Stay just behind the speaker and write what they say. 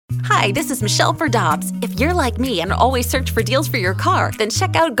Hi, this is Michelle for Dobbs. If you're like me and always search for deals for your car, then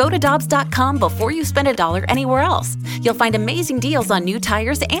check out GoToDobbs.com before you spend $1 anywhere else. You'll find amazing deals on new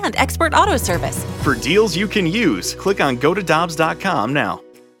tires and expert auto service. For deals you can use, click on GoToDobbs.com now.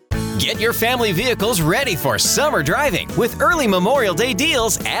 Get your family vehicles ready for summer driving with early Memorial Day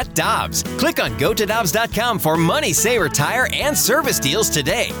deals at Dobbs. Click on GoToDobbs.com for money saver tire and service deals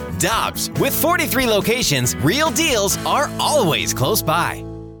today. Dobbs, with 43 locations, real deals are always close by.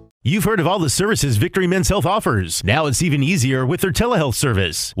 You've heard of all the services Victory Men's Health offers. Now it's even easier with their telehealth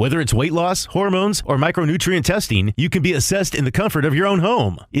service. Whether it's weight loss, hormones, or micronutrient testing, you can be assessed in the comfort of your own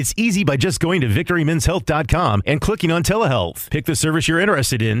home. It's easy by just going to victorymenshealth.com and clicking on telehealth. Pick the service you're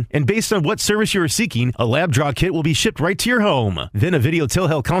interested in, and based on what service you are seeking, a lab draw kit will be shipped right to your home. Then a video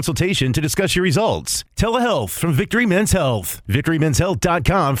telehealth consultation to discuss your results. Telehealth from Victory Men's Health.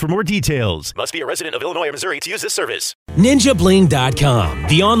 victorymenshealth.com for more details. Must be a resident of Illinois or Missouri to use this service. NinjaBling.com,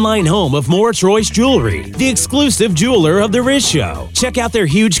 the online home of Moritz Royce Jewelry, the exclusive jeweler of the Riz Show. Check out their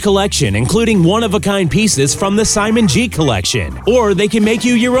huge collection, including one-of-a-kind pieces from the Simon G collection. Or they can make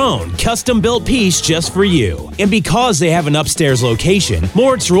you your own custom-built piece just for you. And because they have an upstairs location,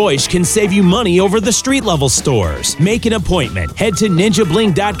 Moritz Royce can save you money over the street-level stores. Make an appointment. Head to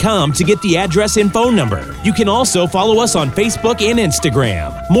NinjaBling.com to get the address and phone number. You can also follow us on Facebook and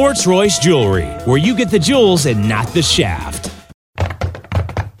Instagram. Moritz Royce Jewelry, where you get the jewels and not the shaft.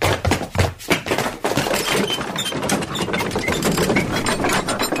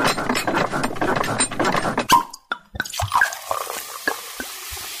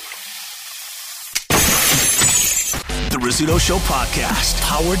 Rizzuto Show podcast,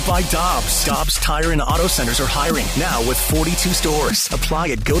 powered by Dobbs. Dobbs Tire and Auto Centers are hiring now with 42 stores. Apply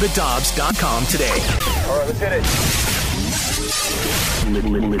at GoToDobbs.com today. All right, let's hit it.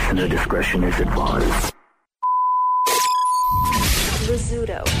 Listener discretion is advised.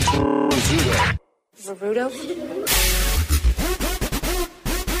 Rizzuto. Rizzuto.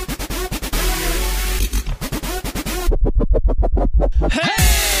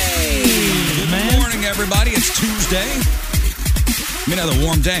 Hey! Good morning, everybody. It's Tuesday. Another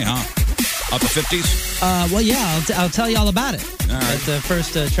warm day, huh? Upper 50s? Well, yeah, I'll tell you all about it. All right. At the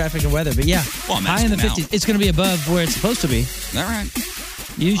first traffic and weather. But yeah, well, I'm high in the asking 50s. now. It's going to be above where it's supposed to be. All right.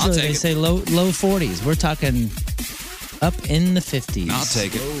 Usually they say low 40s. We're talking up in the 50s. I'll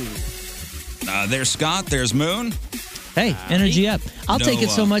take it. There's Scott. There's Moon. Hey, energy up. I'll No, take it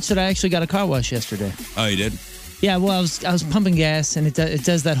so much that I actually got a car wash yesterday. Oh, you did? Yeah, well, I was pumping gas, and it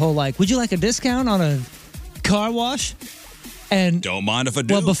does that whole, like, would you like a discount on a car wash? And don't mind if I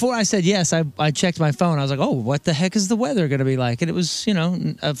do. Well, before I said yes, I checked my phone. I was like, oh, what the heck is the weather going to be like? And it was,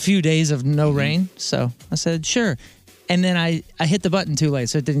 a few days of no rain. So I said, sure. And then I hit the button too late,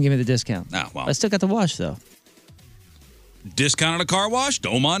 so it didn't give me the discount. Oh, well. I still got the wash, though. Discount on a car wash?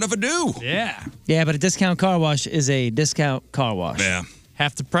 Don't mind if I do. Yeah. Yeah, but a discount car wash is a discount car wash. Yeah.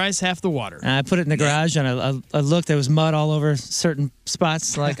 Half the price, half the water. And I put it in the garage, and I looked. There was mud all over certain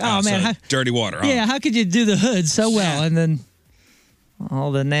spots. Like, oh, man. So dirty water, huh? Yeah, how could you do the hood so well? And then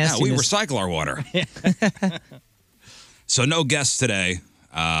all the nastiness. Yeah, we recycle our water. So no guests today.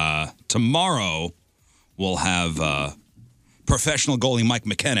 Tomorrow we'll have professional goalie Mike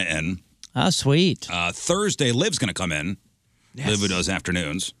McKenna in. Oh, sweet. Thursday, Liv's going to come in. Yes. Liv, who does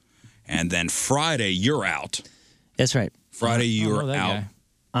afternoons. And then Friday, you're out. That's right. Friday, you're that out. guy.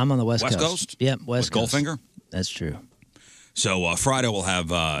 I'm on the West West Coast. Coast? Yep, West With Coast. Goldfinger? That's true. So Friday, we'll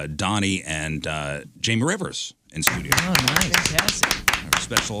have Donnie and Jamie Rivers in studio. Oh, nice. Fantastic. Our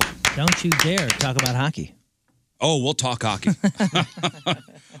special. Don't you dare talk about hockey. Oh, we'll talk hockey.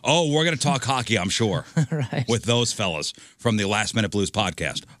 Oh, we're going to talk hockey, I'm sure. Right. With those fellas from the Last Minute Blues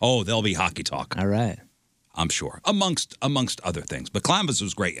podcast. Oh, there'll be hockey talk. All right. I'm sure. Amongst other things. But Columbus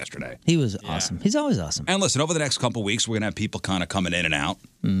was great yesterday. He was awesome. He's always awesome. And listen, over the next couple of weeks, we're going to have people kind of coming in and out.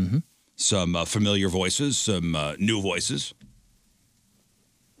 Mm-hmm. Some familiar voices, some new voices.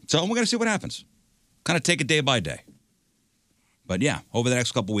 So we're going to see what happens. Kind of take it day by day. But yeah, over the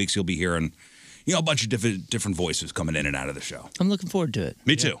next couple of weeks, you'll be hearing, a bunch of different voices coming in and out of the show. I'm looking forward to it.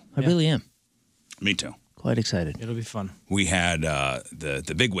 Me too. I really am. Me too. Quite excited. It'll be fun. We had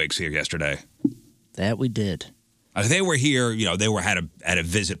the bigwigs here yesterday. That we did. They were here, they had a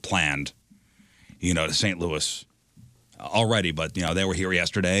visit planned, to St. Louis already, but, they were here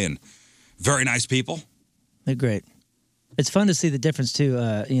yesterday and very nice people. They're great. It's fun to see the difference, too,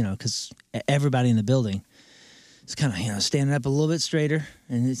 because everybody in the building is kind of, standing up a little bit straighter.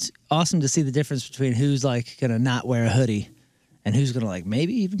 And it's awesome to see the difference between who's, going to not wear a hoodie and who's going to,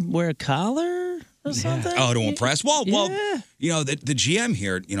 maybe even wear a collar or something. Oh, to impress? Well, Yeah. the GM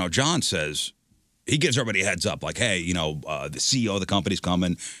here, John says, he gives everybody a heads up, like, hey, the CEO of the company's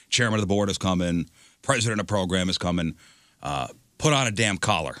coming, chairman of the board is coming, president of the program is coming. Put on a damn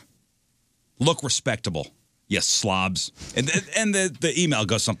collar. Look respectable, you slobs. And the email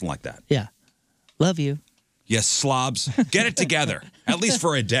goes something like that. Yeah. Love you. Yes, slobs. Get it together, at least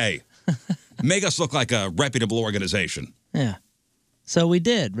for a day. Make us look like a reputable organization. Yeah. So we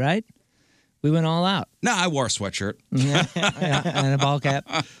did, right? We went all out. No, I wore a sweatshirt. Yeah, and a ball cap.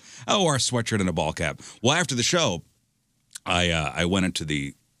 I wore a sweatshirt and a ball cap. Well, after the show, I went into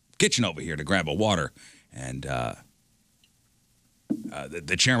the kitchen over here to grab a water, and the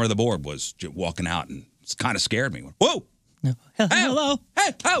chairman of the board was walking out, and it kind of scared me. Whoa! No. Hello.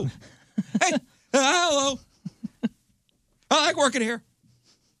 Hey, oh! Hey, hello! I like working here.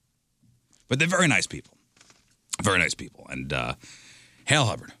 But they're very nice people. Very nice people. And Hail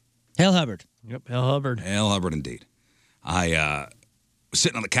Hubbard. Hail Hubbard. Yep, Hail Hubbard. Hail Hubbard, indeed. I was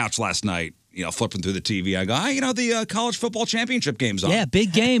sitting on the couch last night, flipping through the TV. I go, the college football championship game's on. Yeah,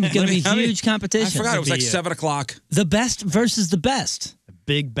 big game. Going to be huge competition. I forgot it was like 7 o'clock. The best versus the best. A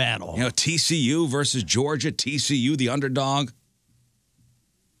big battle. TCU versus Georgia. TCU, the underdog.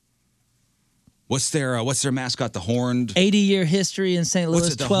 What's their mascot? The Horned. 80-year history in St.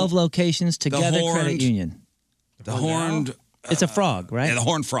 Louis. 12 locations together. Credit Union. The Horned. It's a frog, right? Yeah, the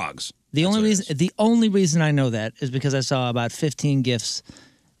Horned Frogs. The only reason I know that is because I saw about 15 gifs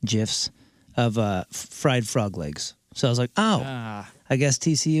of fried frog legs. So I was like, I guess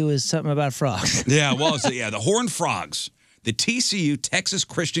TCU is something about frogs. Yeah, well, the Horned Frogs. The TCU, Texas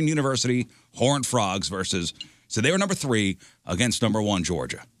Christian University Horned Frogs versus, so they were number 3 against number 1,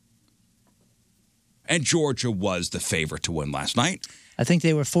 Georgia. And Georgia was the favorite to win last night. I think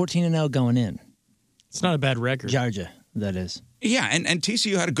they were 14-0 going in. It's not a bad record. Georgia, that is. Yeah, and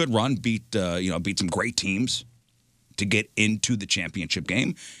TCU had a good run, beat some great teams to get into the championship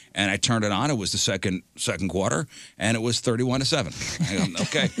game. And I turned it on. It was the second quarter, and it was 31-7.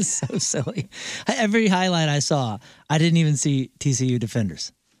 Okay. So silly. Every highlight I saw, I didn't even see TCU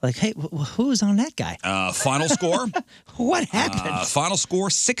defenders. Like, hey, who was on that guy? Final score? What happened? Final score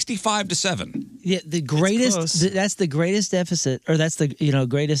 65-7. Yeah, the greatest. That's the greatest deficit, or that's the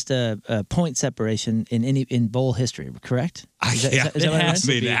greatest point separation in bowl history. Correct? Is that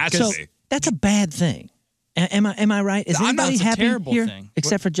right? That's a bad thing. Am I right? Is anybody happy here thing.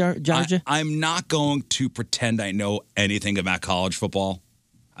 Except for Georgia? I'm not going to pretend I know anything about college football.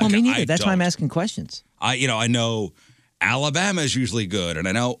 Well, me neither. That's why I'm asking questions. I know Alabama is usually good, and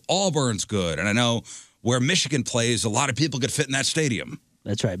I know Auburn's good, and I know where Michigan plays, a lot of people could fit in that stadium.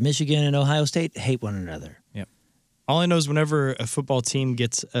 That's right. Michigan and Ohio State hate one another. Yep. All I know is whenever a football team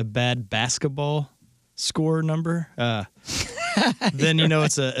gets a bad basketball score number, then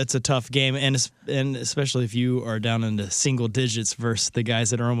it's a tough game, and especially if you are down into single digits versus the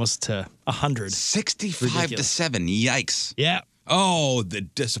guys that are almost to 100. 65-7. Yikes. Yeah. Oh, the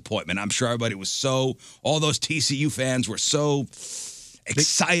disappointment. I'm sure everybody was all those TCU fans were so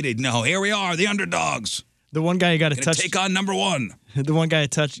excited. No, here we are, the underdogs. The one guy who got a touchdown. Take on number 1. The one guy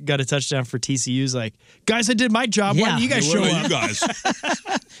got a touchdown for TCU's like, guys, I did my job. Yeah. Why didn't you guys show up? You guys?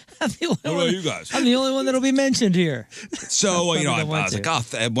 What about you guys? I'm the only one that'll be mentioned here. So, I was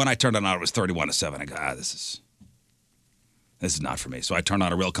like, when I turned it on, it was 31-7. I go, this is not for me. So I turned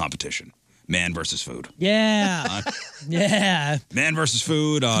on a real competition. Man versus food. Yeah. Yeah. Man versus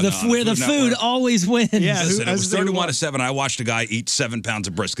food. Where the food always wins. Yeah. Listen, it was 31-7. I watched a guy eat 7 pounds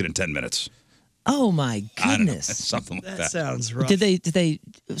of brisket in 10 minutes. Oh my goodness. Something like that. That sounds rough. Did they?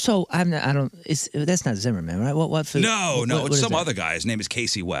 So that's not Zimmerman, right? What food? No, it's some other guy. His name is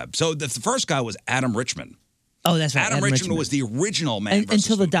Casey Webb. So the first guy was Adam Richman. Oh, that's right. Adam Richman was the original man versus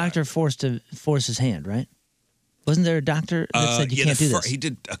until the food doctor guy. forced his hand, right? Wasn't there a doctor that said you can't do this? He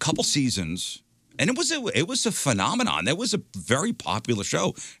did a couple seasons, and it was a phenomenon. It was a very popular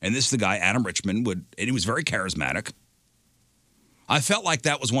show, and this is the guy Adam Richman and he was very charismatic. I felt like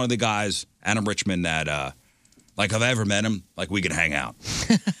that was one of the guys, Adam Richman, that like if I ever met him, like we could hang out.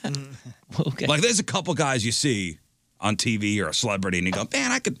 Okay. Like there's a couple guys you see on TV or a celebrity, and you go,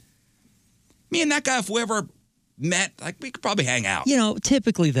 man, me and that guy, if we ever met, like we could probably hang out.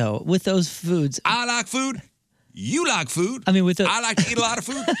 Typically though, with those foods, I like food. You like food. I mean, I like to eat a lot of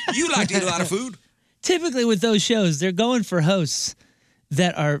food. You like to eat a lot of food. Typically with those shows, they're going for hosts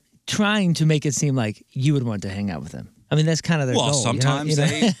that are trying to make it seem like you would want to hang out with them. I mean, that's kind of their goal. Well, sometimes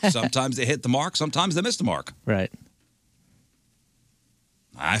sometimes they hit the mark, sometimes they miss the mark. Right.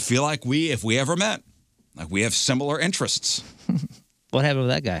 I feel like if we ever met, like we have similar interests. What happened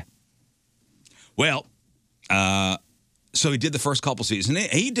with that guy? Well, so he did the first couple seasons.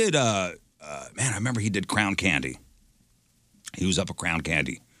 He did, I remember he did Crown Candy. He was up at Crown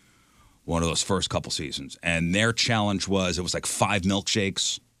Candy one of those first couple seasons. And their challenge was, it was like 5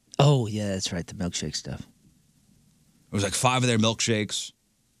 milkshakes. Oh, yeah, that's right. The milkshake stuff. It was like 5 of their milkshakes.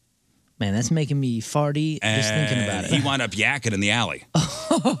 Man, that's making me farty just thinking about it. He wound up yakking in the alley.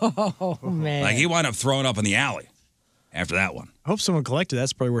 Oh, man. Like, he wound up throwing up in the alley after that one. I hope someone collected.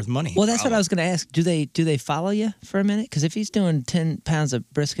 That's probably worth money. Well, that's what I was going to ask. Do they follow you for a minute? Because if he's doing 10 pounds of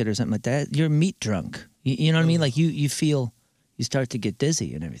brisket or something like that, you're meat drunk. You know what I mean? Like, you feel, you start to get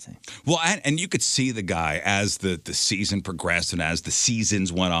dizzy and everything. Well, and you could see the guy as the season progressed and as the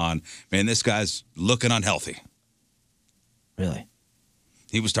seasons went on. Man, this guy's looking unhealthy. Really?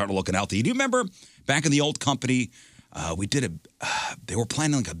 He was starting to look unhealthy. Do you remember back in the old company, we did they were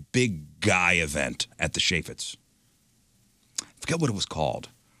planning like a big guy event at the Chaffetz. I forget what it was called.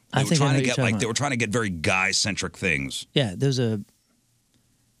 They were trying to get very guy-centric things. Yeah, there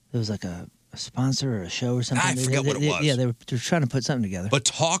was like a sponsor or a show or something. I forget what it was. Yeah, they were trying to put something together. But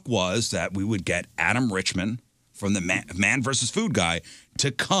talk was that we would get Adam Richman from the Man vs. Food Guy to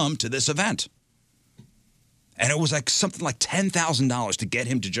come to this event. And it was like something like $10,000 to get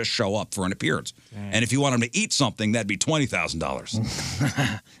him to just show up for an appearance. Dang. And if you want him to eat something, that'd be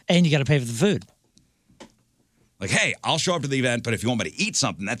 $20,000. And you got to pay for the food. Like, hey, I'll show up to the event, but if you want me to eat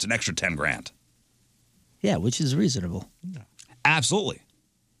something, that's an extra $10,000. Yeah, which is reasonable. Absolutely.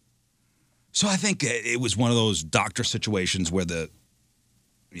 So I think it was one of those doctor situations where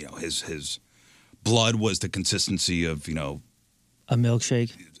his blood was the consistency of, a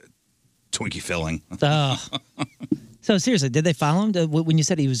milkshake. Twinkie filling. Oh. So seriously, did they follow him? When you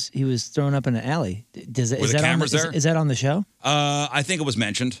said he was throwing up in an alley, is that on the show? I think it was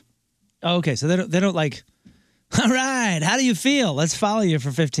mentioned. Oh, okay, so they don't like, all right, how do you feel? Let's follow you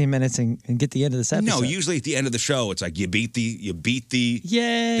for 15 minutes and get the end of this episode. No, usually at the end of the show, it's like you beat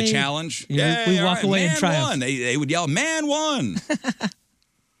the challenge. Yeah, we walk away in triumph. Won. They would yell, "Man won!"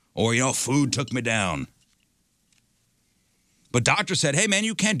 Or food took me down. But doctor said, "Hey man,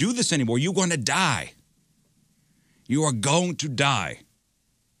 you can't do this anymore. You're going to die. You are going to die."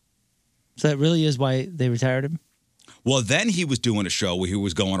 So that really is why they retired him? Well, then he was doing a show where he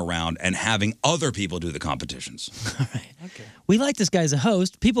was going around and having other people do the competitions. All right. Okay. We like this guy as a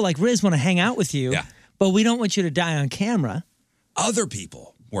host. People like Riz want to hang out with you, but we don't want you to die on camera. Other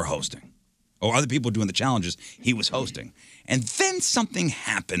people were hosting, or other people doing the challenges. He was hosting. And then something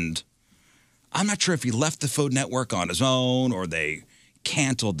happened. I'm not sure if he left the Food Network on his own or they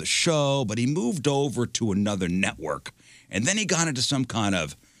canceled the show, but he moved over to another network. And then he got into some kind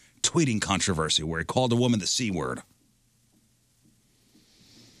of tweeting controversy where he called a woman the C word.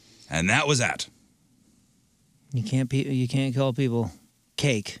 And that was that. You can't call people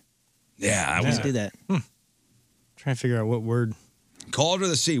cake. Yeah, I was do that. Trying to figure out what word. Called her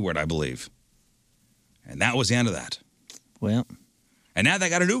the C word, I believe. And that was the end of that. Well. And now they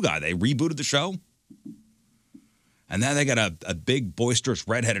got a new guy. They rebooted the show. And now they got a big, boisterous,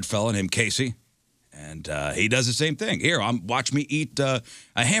 redheaded fella named Casey. And he does the same thing. Here, watch me eat a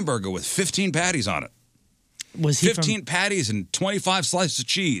hamburger with 15 patties on it. Was he 15 patties and 25 slices of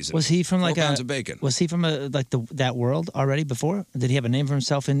cheese. Was he from 4 pounds of bacon. Was he from that world already before? Did he have a name for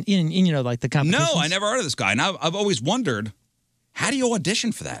himself in like the competitions? No, I never heard of this guy. And I've always wondered, how do you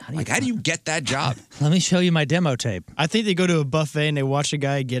audition for that? How do you get that job? Let me show you my demo tape. I think they go to a buffet and they watch a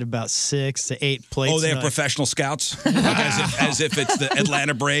guy get about 6 to 8 plates. Oh, they have professional scouts? as if it's the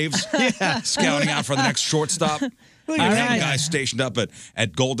Atlanta Braves scouting out for the next shortstop. You have a guy stationed up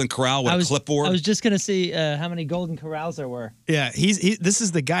at Golden Corral with a clipboard. I was just going to see how many Golden Corrals there were. Yeah, this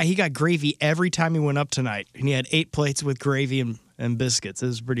is the guy. He got gravy every time he went up tonight. And he had 8 plates with gravy and biscuits. It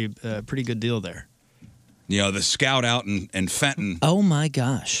was a pretty good deal there. The scout out in Fenton. Oh, my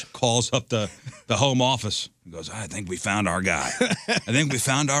gosh. Calls up the home office. He goes, I think we found our guy. I think we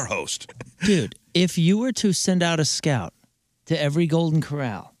found our host. Dude, if you were to send out a scout to every Golden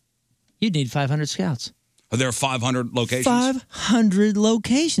Corral, you'd need 500 scouts. There are 500 locations? 500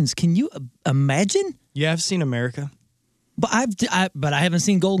 locations. Can you imagine? Yeah, I've seen America. But I haven't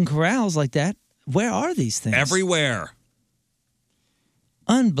seen Golden Corrals like that. Where are these things? Everywhere.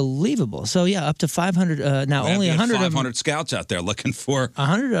 Unbelievable. So, yeah, up to 500. Now, only 100 of 500 scouts out there looking for...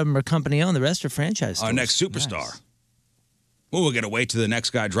 100 of them are company-owned. The rest are franchise stores. Our next superstar. Nice. Well, we're going to wait till the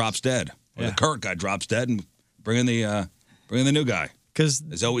next guy drops dead. Or the current guy drops dead and bring in the new guy. Because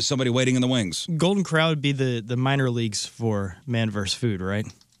there's always somebody waiting in the wings. Golden Corral would be the minor leagues for Man vs. Food, right?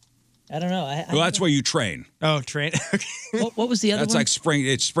 I don't know. Well, that's where you train. Oh, train. What was the other that's one? That's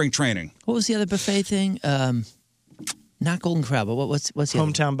like spring training. What was the other buffet thing? Not Golden Corral, but what's the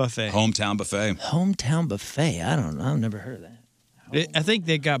Hometown Buffet. Hometown Buffet. Hometown Buffet. I don't know. I've never heard of that. I think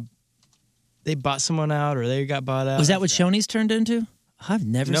they bought someone out or they got bought out. Was that what Shoney's turned into? I've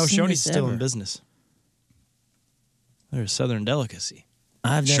never No, seen Shoney's this still ever. in business. They're a Southern delicacy.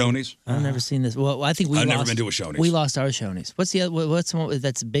 I've never, Shoney's? I've never seen this. Well, I think we I've lost. never been to a Shoney's. We lost our Shoney's. What's the other? What's the one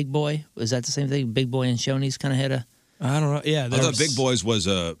that's Big Boy? Was that the same thing? Big Boy and Shoney's kind of had a. I don't know. Yeah, I thought Big Boys was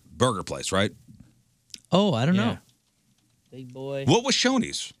a burger place, right? Oh, I don't know. Yeah. Big Boy. What was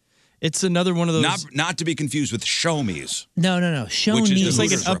Shoney's? It's another one of those. Not to be confused with Show Me's. No. Shoney's. It's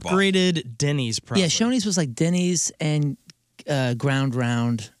like an Hooters ripoff. upgraded Denny's. Probably. Yeah, Shoney's was like Denny's and Ground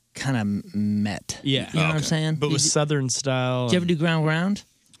Round kind of met. Yeah. You know what I'm saying? But with Southern style. Did you ever do Ground Round?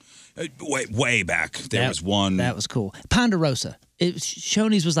 Way back, there was one. That was cool. Ponderosa.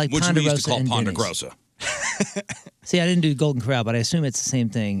 Shoney's was like which we Ponderosa used to call and Denny's. Ponderosa. See, I didn't do Golden Corral, but I assume it's the same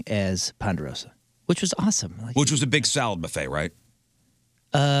thing as Ponderosa, which was awesome. Like, Which was a big salad buffet, right?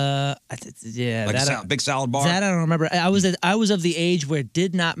 yeah, Like that a big salad bar? That I don't remember. I was of the age where it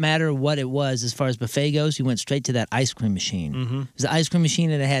did not matter what it was as far as buffet goes. You went straight to that ice cream machine. Mm-hmm. It was the ice cream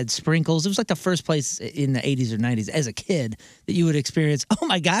machine and it had sprinkles. It was like the first place in the 80s or 90s as a kid that you would experience, oh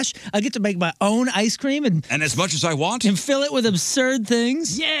my gosh, I get to make my own ice cream and as much as I want? And fill it with absurd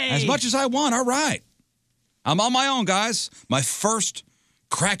things. Yay! As much as I want, all right. I'm on my own, guys. My first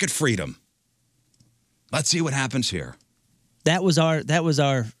crack at freedom. Let's see what happens here. That was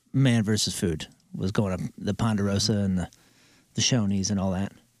our man versus food. Was going up the Ponderosa and the Shoney's and all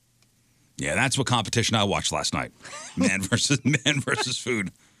that. Yeah, that's what competition I watched last night. Man versus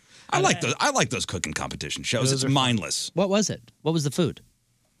food. I like those cooking competition shows. Those It's are mindless. What was it? What was the food?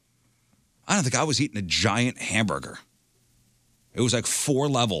 I don't think I was eating a giant hamburger. It was like 4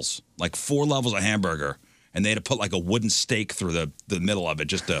 levels of hamburger, and they had to put like a wooden stake through the middle of it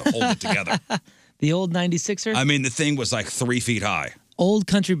just to hold it together. The old 96er? I mean, the thing was like 3 feet high. Old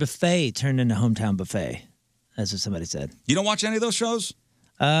Country Buffet turned into Hometown Buffet. That's what somebody said. You don't watch any of those shows?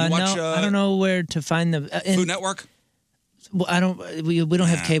 No, watch, I don't know where to find them. Food Network? Well, I don't. We don't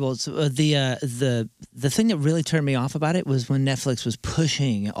have cable. So, the thing that really turned me off about it was when Netflix was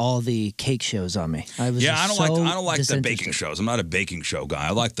pushing all the cake shows on me. I was I don't like the disinterested. baking shows. I'm not a baking show guy.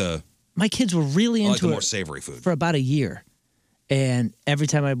 I like the My kids were really into more it savory food for about a year, and every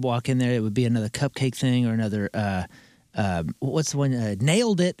time I'd walk in there, it would be another cupcake thing or another. What's the one?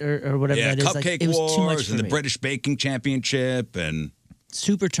 Nailed It or whatever yeah, that is. Cupcake Like, it was Wars too much for and the me. British Baking Championship and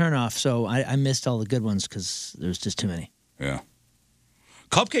Super turnoff. So I missed all the good ones because there was just too many. yeah.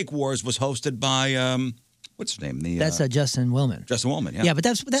 Cupcake Wars was hosted by what's his name? That's Justin Willman. Justin Willman. Yeah. Yeah, but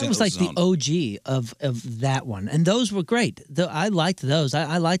that St. was like Louis' the own. OG of that one, and those were great. I liked those.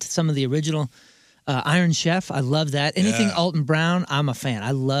 I liked some of the original Iron Chef. I love that. Anything Yeah. Alton Brown, I'm a fan.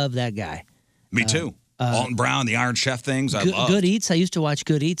 I love that guy. Me too. Alton Brown, the Iron Chef things. I love. Good Eats. I used to watch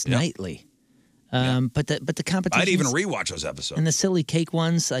Good Eats nightly. But the competition. I'd even rewatch those episodes. And the silly cake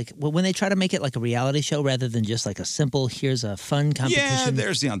ones, like when they try to make it like a reality show rather than just like a simple, here's a fun competition. Yeah,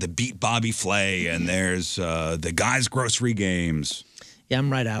 there's the Beat Bobby Flay, and there's the Guys Grocery Games. Yeah,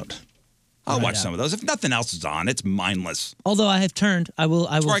 I'm right out. I'll watch some of those. If nothing else is on, it's mindless. Although I have turned, I will.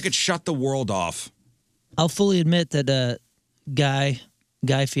 It's where I could shut the world off. I'll fully admit that Guy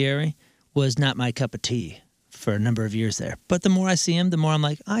Fieri was not my cup of tea for a number of years there. But the more I see him, the more I'm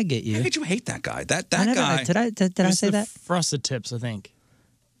like, I get you. How could you hate that guy? That I guy. Did I say that? Frosted Tips, I think.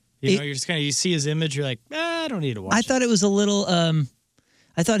 You're just kind of, you see his image, you're like, I don't need to watch I it. thought it was a little.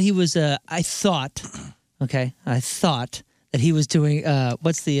 I thought he was. I thought that he was doing.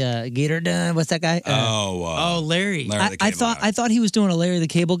 What's the Gator? What's that guy? Larry. Larry the I Cable Guy. I thought he was doing a Larry the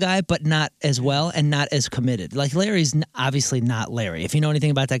Cable Guy, but not as well and not as committed. Like Larry's obviously not Larry. If you know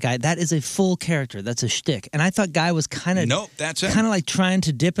anything about that guy, that is a full character. That's a shtick. And I thought Guy was kind of Nope, that's it. kind of like trying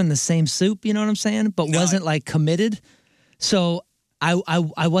to dip in the same soup. You know what I'm saying? But wasn't like committed. So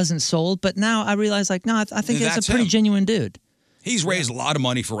I wasn't sold. But now I realize like no, I think he's That's a pretty him. genuine dude. He's raised a lot of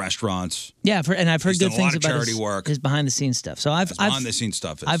money for restaurants. Yeah, and I've heard He's good done a lot things of about charity work. his behind the scenes stuff. So I've Behind the scenes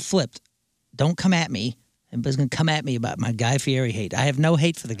stuff. I've flipped. Don't come at me. Everybody's gonna come at me about my Guy Fieri hate. I have no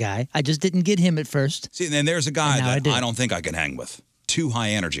hate for the guy. I just didn't get him at first. See, then there's a guy And now I that do. I don't think I can hang with. Too high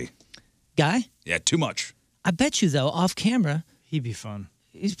energy. Guy? Yeah, too much. I bet you though, off camera, He'd be fun.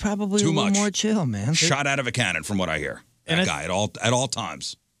 he's probably Too a little much. more chill, man. Shot out of a cannon, from what I hear. That And guy at all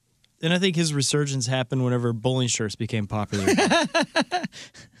times. And I think his resurgence happened whenever bowling shirts became popular.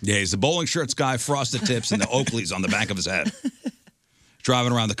 Yeah, he's the bowling shirts guy, frosted tips, and the Oakleys on the back of his head.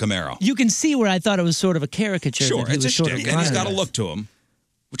 Driving around the Camaro. You can see where I thought it was sort of a caricature. Sure, that he it's a was sort of shtick, and he's running got a with. look to him,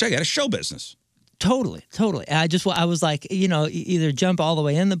 which I get. It's show business. Totally. I was like, either jump all the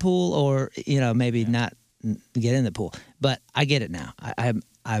way in the pool or maybe not get in the pool. But I get it now.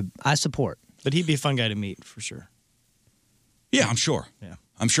 I support. But he'd be a fun guy to meet for sure. Yeah, I'm sure. Yeah.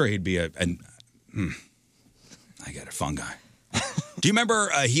 I'm sure he'd be I get a fun guy. Do you remember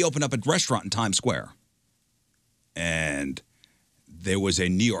he opened up a restaurant in Times Square? And there was a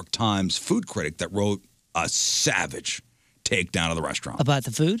New York Times food critic that wrote a savage takedown of the restaurant. About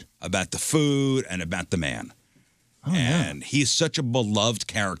the food? About the food and about the man. Oh, and he's such a beloved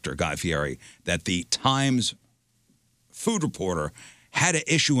character, Guy Fieri, that the Times food reporter had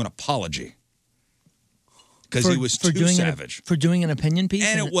to issue an apology because he was too savage. For doing an opinion piece?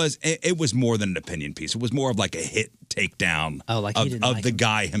 And it was more than an opinion piece. It was more of like a hit takedown of the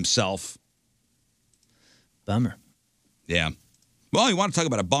guy himself. Bummer. Yeah. Well, you want to talk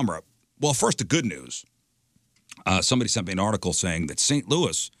about a bummer. Well, first, the good news. Somebody sent me an article saying that St.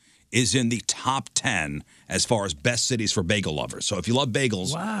 Louis is in the top 10 as far as best cities for bagel lovers. So if you love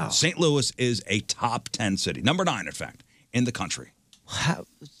bagels, Wow. St. Louis is a top 10 city. Number 9, in fact, in the country.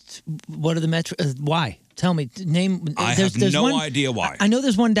 What are the metro? Why? Tell me. Name. I have no idea why. I know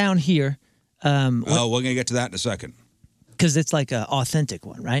there's one down here. We're going to get to that in a second. Because it's like an authentic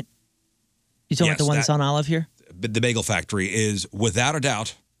one, right? You talking about the one that's on Olive here? The Bagel Factory is, without a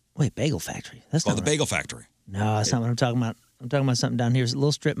doubt. Wait, Bagel Factory? That's called not the Bagel Factory. No, that's not what I'm talking about. I'm talking about something down here. It's a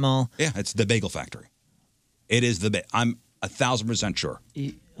little strip mall. Yeah, it's the Bagel Factory. It is I'm 1,000% sure.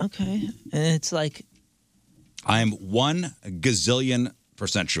 Okay. And it's like. I am 1 gazillion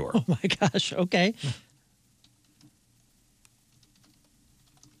 % sure. Oh, my gosh. Okay.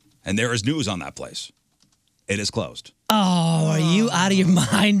 And there is news on that place. It is closed. Oh, are you out of your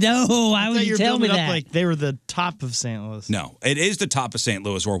mind? No, why would you tell me that? Like they were the top of St. Louis. No, it is the top of St.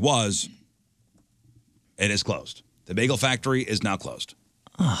 Louis, or was. It is closed. The Bagel Factory is now closed.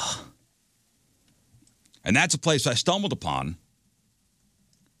 Oh. And that's a place I stumbled upon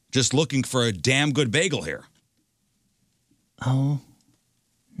just looking for a damn good bagel here. Oh,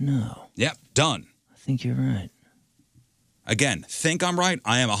 no. Yep, done. I think you're right. Again, think I'm right?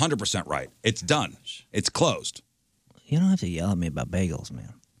 I am 100% right. It's done. It's closed. You don't have to yell at me about bagels,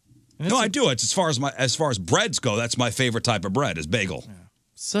 man. No, I do. It's as far as breads go, that's my favorite type of bread is bagel. Yeah.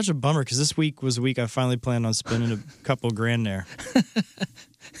 Such a bummer because this week was a week I finally planned on spending a couple grand there.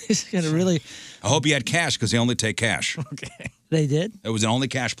 He's gonna really. I hope you had cash because they only take cash. Okay. They did? It was an only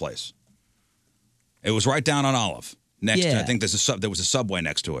cash place. It was right down on Olive. Next to, I think there was a Subway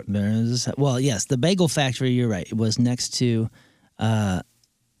next to it. Well, yes, the Bagel Factory, you're right. It was next to Louis.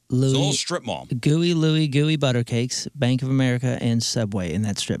 It's a little strip mall. Gooey Butter Cakes, Bank of America, and Subway in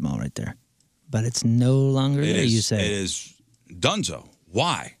that strip mall right there. But it's no longer there, you say. It is donezo.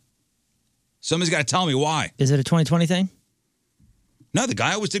 Why? Somebody's got to tell me why. Is it a 2020 thing? No, the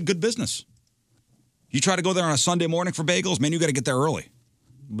guy always did good business. You try to go there on a Sunday morning for bagels, man, you got to get there early.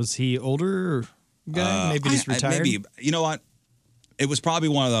 Was he older guy? Maybe just retired? Maybe. You know what? It was probably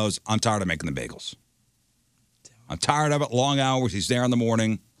one of those, I'm tired of making the bagels. I'm tired of it. Long hours. He's there in the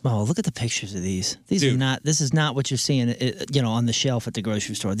morning. Oh, look at the pictures of these. These are not. This is not what you're seeing, on the shelf at the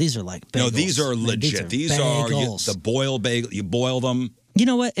grocery store. These are like bagels. No, these are legit. These are the boiled bagel. You boil them. You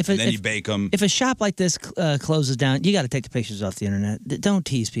know what? Then you bake them. If a shop like this closes down, you got to take the pictures off the internet. Don't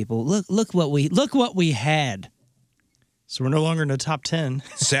tease people. Look what we had. So we're no longer in the top 10.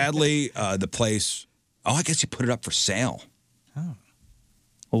 Sadly, the place. Oh, I guess you put it up for sale. Oh.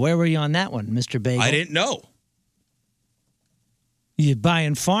 Well, where were you on that one, Mr. Bagel? I didn't know. You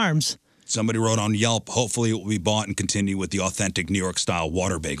buying farms? Somebody wrote on Yelp, hopefully it will be bought and continue with the authentic New York style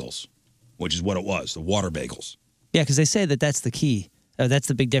water bagels, which is what it was, the water bagels. Yeah, because they say that's the key. That's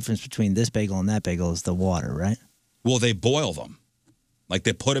the big difference between this bagel and that bagel is the water, right? Well, they boil them. Like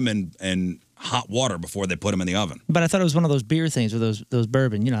they put them in hot water before they put them in the oven. But I thought it was one of those beer things with those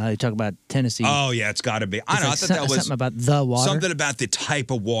bourbon. You know how they talk about Tennessee. Oh, yeah, it's got to be. I know. Like I thought that was something about the water. Something about the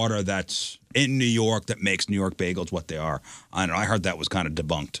type of water that's in New York that makes New York bagels what they are. I don't know. I heard that was kind of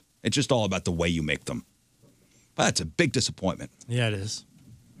debunked. It's just all about the way you make them. But that's a big disappointment. Yeah, it is.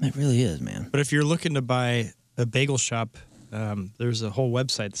 It really is, man. But if you're looking to buy a bagel shop, there's a whole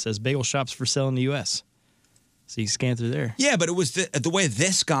website that says bagel shops for sale in the U.S. So you scan through there. Yeah, but it was the way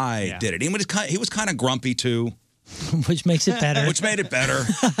this guy did it. He was kind of grumpy, too. Which makes it better. Which made it better.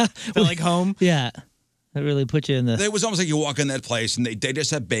 Feel like home? Yeah. It really put you in the... It was almost like you walk in that place and they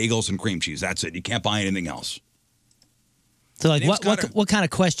just have bagels and cream cheese. That's it. You can't buy anything else. So, like, what kind of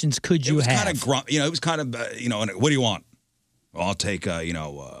questions could you have? It was kind of grumpy. It was kind of, what do you want? Well, I'll take,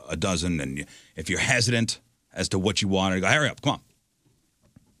 a dozen. And if you're hesitant as to what you want, go, hurry up, come on.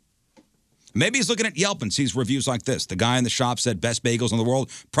 Maybe he's looking at Yelp and sees reviews like this. The guy in the shop said best bagels in the world.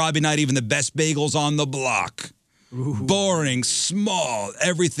 Probably not even the best bagels on the block. Ooh. Boring, small,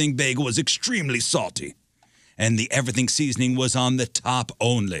 everything bagel was extremely salty. And the everything seasoning was on the top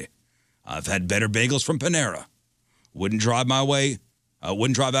only. I've had better bagels from Panera. Wouldn't drive out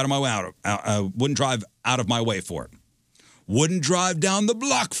of my way for it. Wouldn't drive down the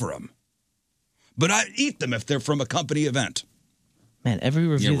block for them. But I'd eat them if they're from a company event. Man, every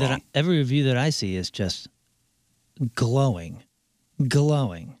review that I see is just glowing.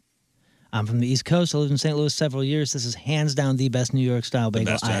 I'm from the East Coast. I lived in St. Louis several years. This is hands down the best New York style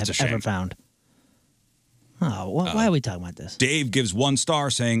bagel I have ever found. Oh, why are we talking about this? Dave gives 1 star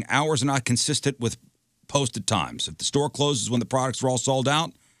saying hours are not consistent with posted times. If the store closes when the products are all sold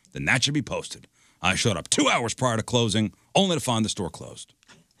out, then that should be posted. I showed up 2 hours prior to closing, only to find the store closed.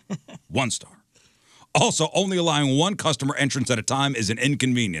 1 star. Also, only allowing 1 customer entrance at a time is an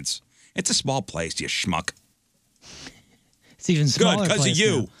inconvenience. It's a small place, you schmuck. It's even smaller. Good, because of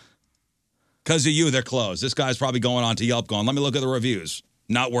you. Now. Because of you, they're closed. This guy's probably going on to Yelp going, let me look at the reviews.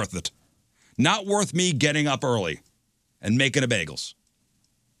 Not worth it. Not worth me getting up early and making a bagels.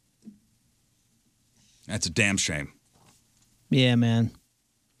 That's a damn shame. Yeah, man.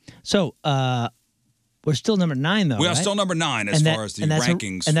 So, we're still number 9, though, We are right? still number 9 as far as the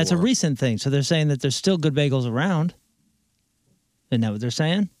rankings. And that's a recent thing. So they're saying that there's still good bagels around. Isn't that what they're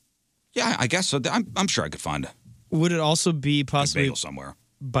saying? Yeah, I guess so. I'm sure I could find a Would it also be possibly bagel somewhere.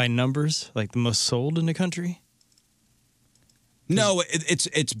 By numbers, like the most sold in the country? No,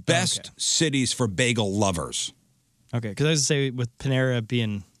 it's best cities for bagel lovers. Okay, because I was going to say, with Panera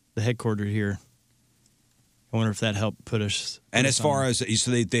being the headquarters here, I wonder if that helped put us. And as far as,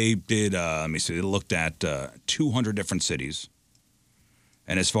 so they did, let me see, they looked at 200 different cities.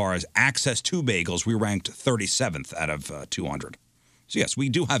 And as far as access to bagels, we ranked 37th out of 200. So yes, we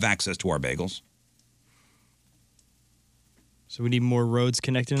do have access to our bagels. So we need more roads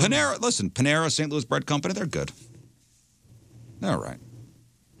connecting them? Panera, St. Louis Bread Company, they're good. They're all right.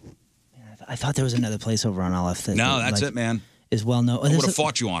 I thought there was another place over on LF that that's it, man. Is well known. I would have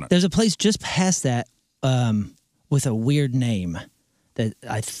fought you on it. There's a place just past that with a weird name that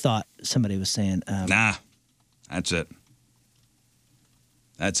I thought somebody was saying. Nah, that's it.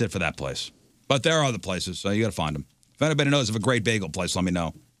 That's it for that place. But there are other places, so you got to find them. If anybody knows of a great bagel place, let me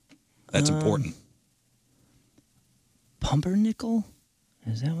know. That's important. Pumpernickel?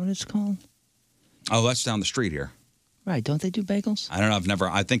 Is that what it's called? Oh, that's down the street here. Right. Don't they do bagels? I don't know.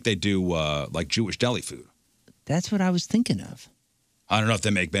 I think they do like Jewish deli food. That's what I was thinking of. I don't know if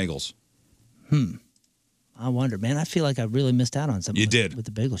they make bagels. I wonder, man. I feel like I really missed out on something. You did. With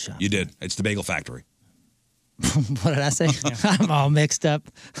the bagel shop. You did. It's the Bagel Factory. What did I say? I'm all mixed up.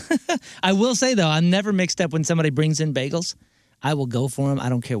 I will say, though, I'm never mixed up when somebody brings in bagels. I will go for them. I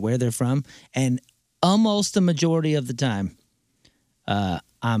don't care where they're from. And almost the majority of the time,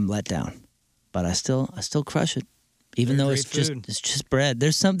 I'm let down. But I still crush it. Even though it's just bread.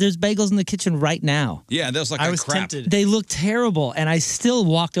 There's bagels in the kitchen right now. Yeah, there's like I a was crap. tempted. They look terrible, and I still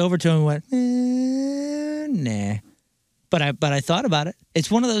walked over to him and went, nah. But I thought about it. It's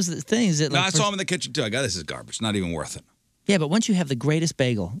one of those things that. No, I saw them in the kitchen too. I go, this is garbage. Not even worth it. Yeah, but once you have the greatest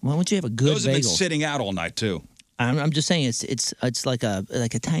bagel, once you have a good Those have been bagel, sitting out all night too. I'm just saying it's like a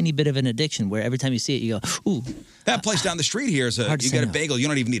tiny bit of an addiction where every time you see it, you go, ooh. That place down the street here is Hard to you say get a no. bagel. You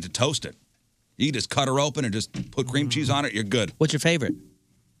don't even need to toast it. You can just cut her open and just put cream cheese on it. You're good. What's your favorite?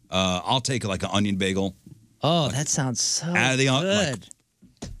 I'll take like an onion bagel. Oh, that sounds so Out of the good.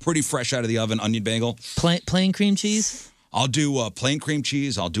 Pretty fresh out of the oven onion bagel. Plain cream cheese? I'll do plain cream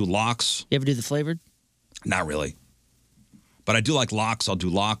cheese. I'll do lox. You ever do the flavored? Not really. But I do like lox. I'll do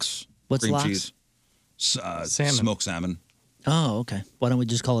lox. What's cream lox? cheese. Salmon. Smoked salmon. Oh, okay. Why don't we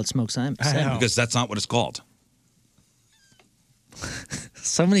just call it smoked salmon? know. Because that's not what it's called.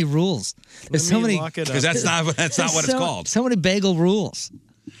 So many rules. There's so many. Because that's not what it's called. So many bagel rules.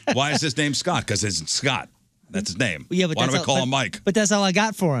 Why is his name Scott? Because it's Scott. That's his name. Yeah, but why that's do we call him Mike? But that's all I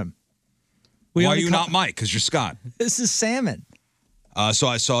got for him. Why are you not Mike? Because you're Scott. This is salmon. So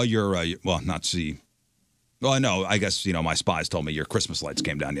I saw your not see. Well, I know. I guess my spies told me your Christmas lights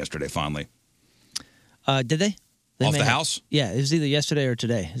came down yesterday. Finally, did they? Off may the have. house? Yeah, it was either yesterday or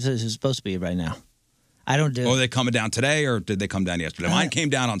today. It's supposed to be right now. I don't do. Or are they coming down today, or did they come down yesterday? Mine came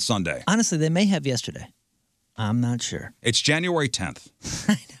down on Sunday. Honestly, they may have yesterday. I'm not sure. It's January 10th.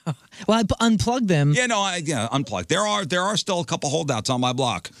 Well, I unplugged them. Yeah, unplugged. There are still a couple holdouts on my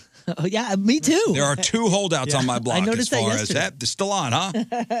block. Oh, yeah, me too. There are 2 holdouts on my block. I noticed as far that as yesterday. they're still on,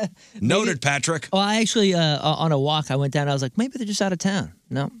 huh? Noted, Patrick. Well, I actually on a walk, I went down. I was like, maybe they're just out of town.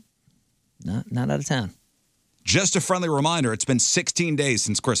 No, not out of town. Just a friendly reminder, it's been 16 days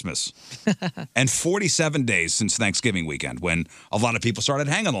since Christmas and 47 days since Thanksgiving weekend when a lot of people started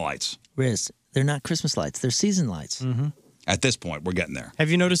hanging the lights. Riz, they're not Christmas lights. They're season lights. Mm-hmm. At this point, we're getting there.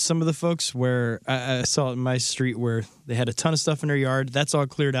 Have you noticed some of the folks where I saw it in my street where they had a ton of stuff in their yard? That's all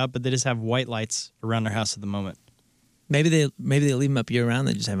cleared out, but they just have white lights around their house at the moment. Maybe they leave them up year round.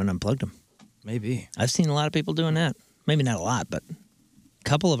 They just haven't unplugged them. Maybe. I've seen a lot of people doing that. Maybe not a lot, but a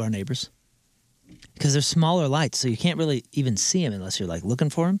couple of our neighbors. Because they're smaller lights, so you can't really even see them unless you're like looking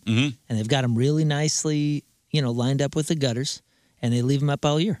for them. Mm-hmm. And they've got them really nicely, lined up with the gutters, and they leave them up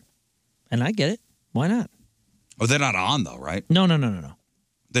all year. And I get it. Why not? Oh, they're not on though, right? No.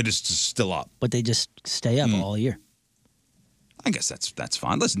 They're just still up. But they just stay up all year. I guess that's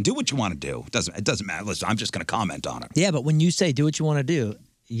fine. Listen, do what you want to do. It doesn't matter. Listen, I'm just going to comment on it. Yeah, but when you say do what you want to do,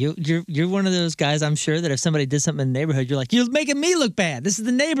 you're one of those guys, I'm sure, that if somebody did something in the neighborhood, you're like, you're making me look bad. This is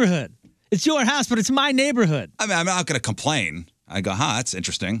the neighborhood. It's your house, but it's my neighborhood. I mean, I'm not going to complain. I go, that's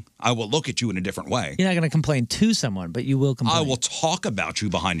interesting. I will look at you in a different way. You're not going to complain to someone, but you will complain. I will talk about you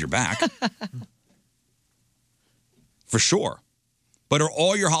behind your back. For sure. But are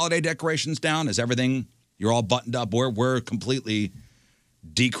all your holiday decorations down? Is everything, you're all buttoned up? We're completely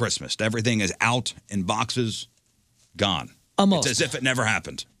de-Christmased. Everything is out in boxes, gone. Almost. It's as if it never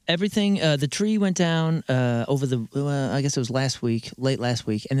happened. Everything, the tree went down over I guess it was late last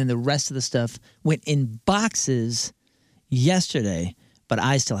week, and then the rest of the stuff went in boxes yesterday, but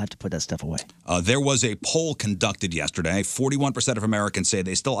I still have to put that stuff away. There was a poll conducted yesterday. 41% of Americans say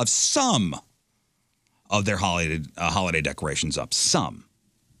they still have some of their holiday decorations up. Some.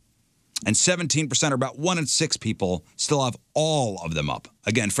 And 17%, or about 1 in 6 people, still have all of them up.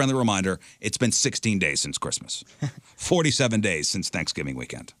 Again, friendly reminder, it's been 16 days since Christmas. 47 days since Thanksgiving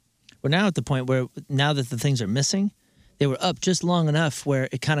weekend. We're now at the point where, now that the things are missing, they were up just long enough where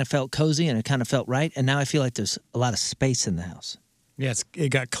it kind of felt cozy and it kind of felt right, and now I feel like there's a lot of space in the house. Yeah, it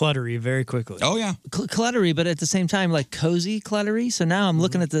got cluttery very quickly. Oh, yeah. Cluttery, but at the same time, like cozy cluttery. So now I'm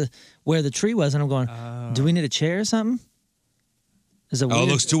looking at where the tree was, and I'm going, do we need a chair or something? It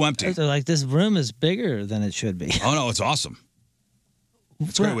looks too empty. Like, this room is bigger than it should be. Oh, no, it's awesome.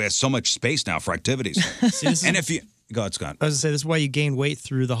 It's great. We have so much space now for activities. Go ahead, Scott. I was going to say, this is why you gain weight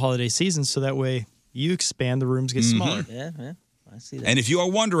through the holiday season, so that way you expand, the rooms get smaller. Yeah, I see that. And if you are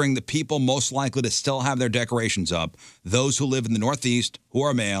wondering, the people most likely to still have their decorations up, those who live in the Northeast, who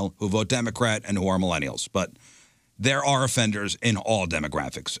are male, who vote Democrat, and who are millennials. But there are offenders in all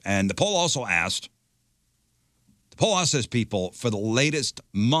demographics. And the poll also says people, for the latest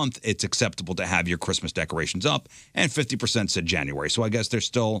month, it's acceptable to have your Christmas decorations up, and 50% said January. So I guess there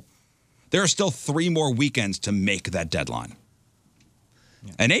are still 3 more weekends to make that deadline.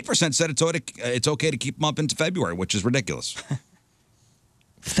 Yeah. And 8% said it's okay to keep them up into February, which is ridiculous.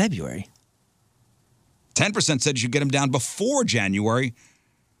 February? 10% said you should get them down before January.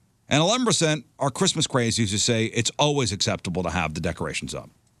 And 11% are Christmas crazies who say it's always acceptable to have the decorations up.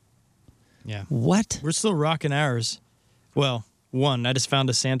 Yeah. What? We're still rocking ours. Well, I just found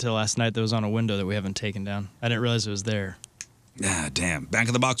a Santa last night that was on a window that we haven't taken down. I didn't realize it was there. Ah, damn. Back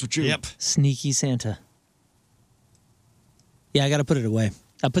of the box with you. Yep. Sneaky Santa. Yeah, I got to put it away.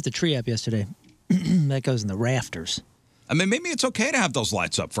 I put the tree up yesterday. That goes in the rafters. I mean, maybe it's okay to have those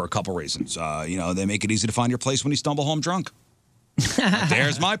lights up for a couple reasons. They make it easy to find your place when you stumble home drunk.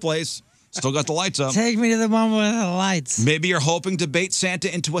 There's my place. Still got the lights up. Take me to the one with the lights. Maybe you're hoping to bait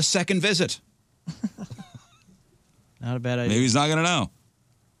Santa into a second visit. Not a bad idea. Maybe he's not going to know.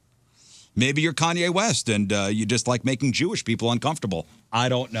 Maybe you're Kanye West and you just like making Jewish people uncomfortable. I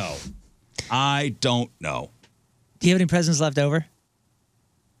don't know. Do you have any presents left over?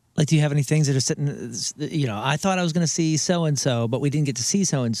 Like, do you have any things that are sitting, I thought I was going to see so-and-so, but we didn't get to see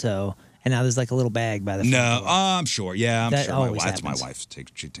so-and-so, and now there's like a little bag by the front door. I'm sure. Yeah, I'm that sure. Always That's happens. my wife.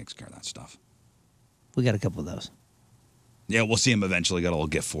 She takes care of that stuff. We got a couple of those. Yeah, we'll see him eventually. Got a little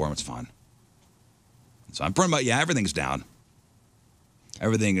gift for him. It's fine. So I'm pretty much, everything's down.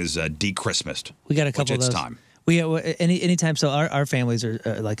 Everything is de-Christmased. We got a couple of those. It's time. Anytime. So our families are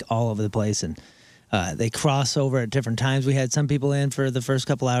like all over the place, and they cross over at different times. We had some people in for the first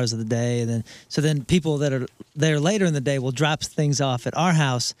couple hours of the day, and then people that are there later in the day will drop things off at our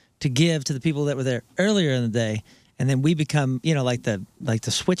house to give to the people that were there earlier in the day, and then we become like the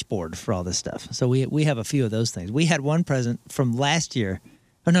switchboard for all this stuff. So we have a few of those things. We had one present from last year.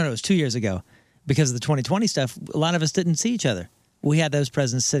 Oh no, it was 2 years ago, because of the 2020 stuff. A lot of us didn't see each other. We had those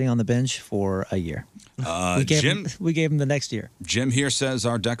presents sitting on the bench for a year. We gave them the next year. Jim here says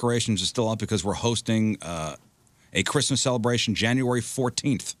our decorations are still up because we're hosting a Christmas celebration January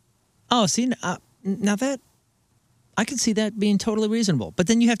 14th. Oh, see, now that, I can see that being totally reasonable. But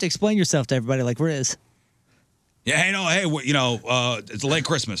then you have to explain yourself to everybody like Riz. Yeah, it's late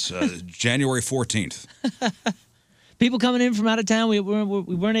Christmas, January 14th. People coming in from out of town, we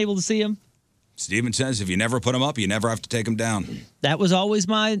weren't able to see them. Steven says if you never put them up, you never have to take them down. That was always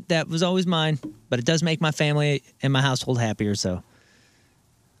mine. But it does make my family and my household happier, so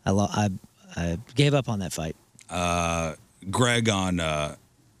I gave up on that fight. Greg on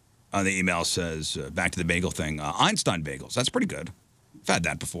on the email says, back to the bagel thing, Einstein bagels. That's pretty good. I've had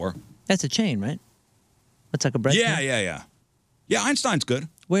that before. That's a chain, right? That's like a bread chain? Yeah. Yeah, Einstein's good.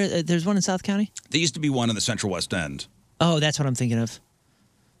 Where there's one in South County? There used to be one in the Central West End. Oh, that's what I'm thinking of.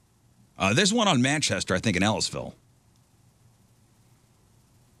 There's one on Manchester, I think, in Ellisville.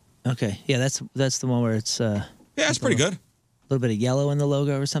 Okay, yeah, that's the one where it's. Yeah, it's pretty good. A little bit of yellow in the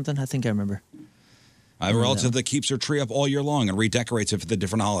logo or something. I think I remember. I have a relative that keeps her tree up all year long and redecorates it for the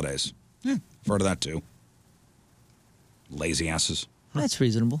different holidays. Yeah, I've heard of that too. Lazy asses. That's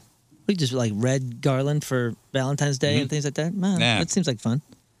reasonable. We just like red garland for Valentine's Day and things like that. Man, that seems like fun.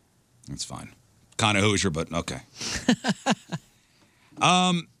 That's fine. Kind of Hoosier, but okay.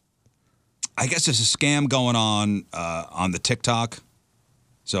 I guess there's a scam going on the TikTok.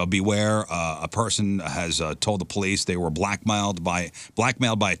 So beware. A person has told the police they were blackmailed by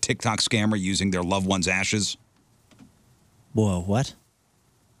a TikTok scammer using their loved one's ashes. Whoa, what?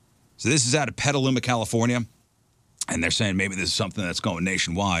 So this is out of Petaluma, California, and they're saying maybe this is something that's going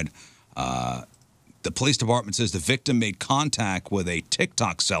nationwide. The police department says the victim made contact with a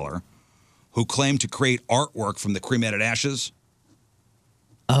TikTok seller who claimed to create artwork from the cremated ashes.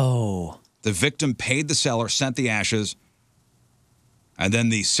 Oh. The victim paid the seller, sent the ashes, and then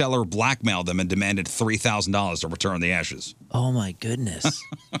the seller blackmailed them and demanded $3,000 to return the ashes. Oh, my goodness.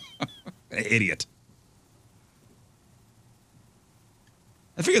 Idiot.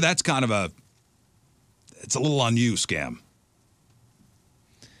 I figure that's kind of it's a little on you scam.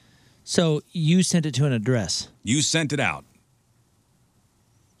 So you sent it to an address? You sent it out.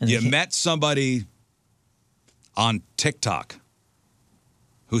 And you met somebody on TikTok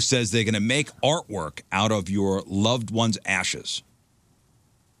who says they're going to make artwork out of your loved one's ashes.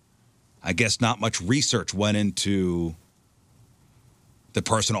 I guess not much research went into the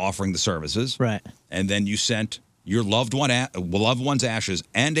person offering the services. Right. And then you sent your loved one's ashes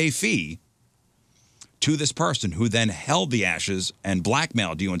and a fee to this person who then held the ashes and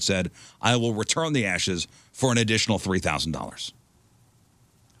blackmailed you and said, I will return the ashes for an additional $3,000.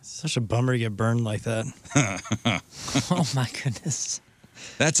 Such a bummer to get burned like that. Oh, my goodness.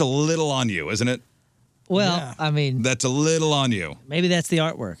 That's a little on you, isn't it? Well, I mean... That's a little on you. Maybe that's the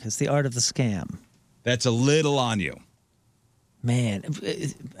artwork. It's the art of the scam. That's a little on you. Man,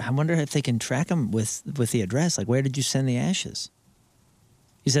 I wonder if they can track them with the address. Like, where did you send the ashes?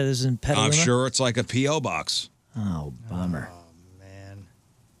 You said this was in Petaluma? I'm sure it's like a P.O. box. Oh, bummer. Oh, man.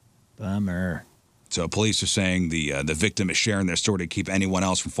 Bummer. So police are saying the victim is sharing their story to keep anyone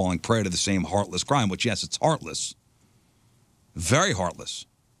else from falling prey to the same heartless crime, which, yes, it's heartless. Very heartless.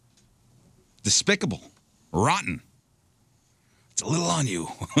 Despicable. Rotten. It's a little on you.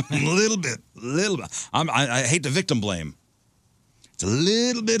 A little bit. I hate the victim blame. It's a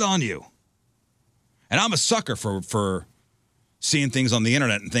little bit on you. And I'm a sucker for seeing things on the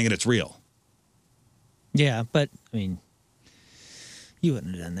internet and thinking it's real. Yeah, but, I mean, you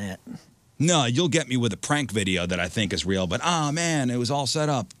wouldn't have done that. No, you'll get me with a prank video that I think is real, but, man, it was all set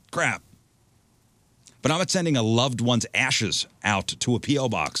up. Crap. But I'm not sending a loved one's ashes out to a P.O.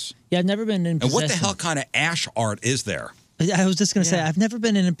 box. Yeah, I've never been in possession. And what the hell kind of ash art is there? I was just going to say, I've never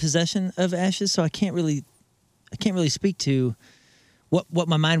been in possession of ashes, so I can't really speak to what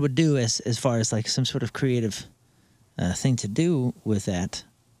my mind would do as far as like some sort of creative thing to do with that.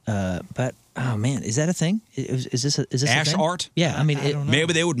 But oh man, is that a thing? Is this ash a thing? art? Yeah, I mean, I don't know.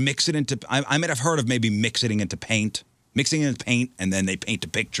 Maybe they would mix it into. I might have heard of maybe mixing it into paint, and then they paint a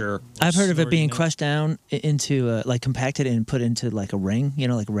picture. I've heard of it being crushed down into like compacted and put into like a ring,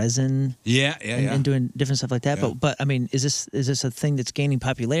 like resin. Yeah. And doing different stuff like that. Yeah. But I mean, is this a thing that's gaining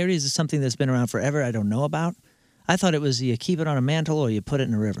popularity? Is this something that's been around forever? I don't know about. I thought it was you keep it on a mantle or you put it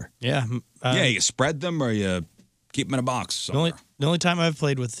in a river. Yeah. You spread them or you keep them in a box somewhere. The only time I've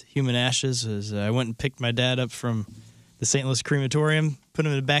played with human ashes is I went and picked my dad up from the St. Louis crematorium, put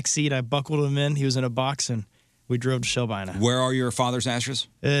him in the back seat, I buckled him in. He was in a box, and we drove to Shelbina. Where are your father's ashes?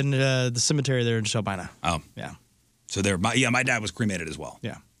 In the cemetery there in Shelbina. Oh. Yeah. So my dad was cremated as well.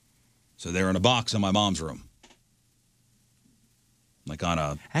 Yeah. So they're in a box in my mom's room. Like on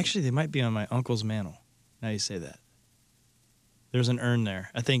a... Actually, they might be on my uncle's mantle. Now you say that. There's an urn there.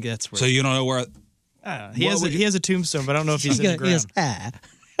 I think that's where... So you don't know where... He has a tombstone, but I don't know if he's in the ground.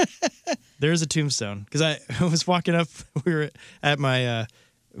 There's a tombstone. Because I was walking up, we were at my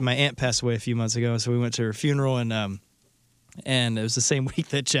aunt passed away a few months ago, so we went to her funeral, and it was the same week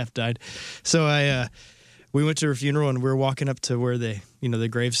that Jeff died. So we went to her funeral, and we were walking up to where the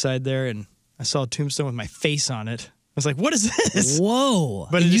graveside there, and I saw a tombstone with my face on it. I was like, what is this? Whoa.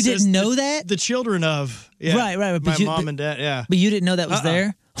 But you didn't know that? The children of. Yeah, right. My mom and dad, yeah. But you didn't know that was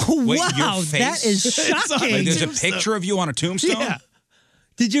there? Wait, wow, your face? that is shocking. There's a picture of you on a tombstone? Yeah.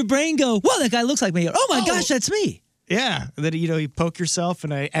 Did your brain go, whoa, that guy looks like me? Oh my gosh, that's me. Yeah, that you poke yourself,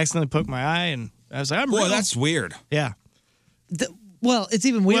 and I accidentally poked my eye, and I was like, I'm real. Boy, that's weird. Yeah. Well, it's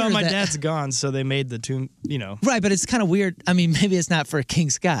even weirder. Well, my that, dad's gone, so they made the tomb, Right, but it's kind of weird. I mean, maybe it's not for King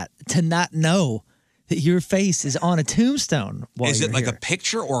Scott to not know that your face is on a tombstone. Is it like here. a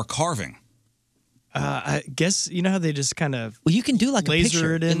picture or a carving? I guess, you know how they just kind of Well, you can do like a laser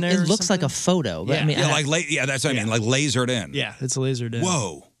picture. it in there. It or looks like a something? photo. But Yeah. I mean, That's what I mean, like lasered in. Yeah, it's lasered in.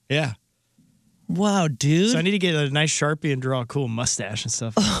 Whoa. Yeah. Wow, dude. So I need to get a nice Sharpie and draw a cool mustache and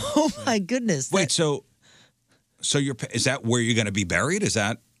stuff. Oh my goodness. Wait, so is that where you're going to be buried? Is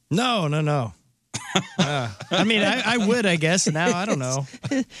that? No. I mean, I would, I guess. Now, I don't know.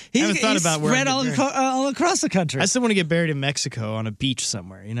 I haven't thought about where spread all across the country. I still want to get buried in Mexico on a beach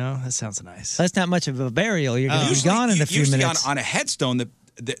somewhere, That sounds nice. That's not much of a burial. You're going to be Usually- gone in a few usually minutes. on a headstone,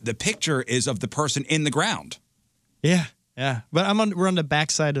 the picture is of the person in the ground. Yeah. But we're on the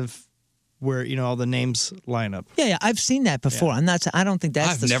backside of where, all the names line up. Yeah, I've seen that before. Yeah. I don't think that's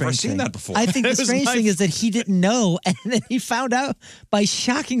I've the never strange seen thing. that before. I think the It was strange my- thing is that he didn't know, and then he found out by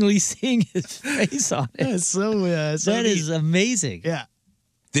shockingly seeing his face on it. It's so That is amazing. Yeah.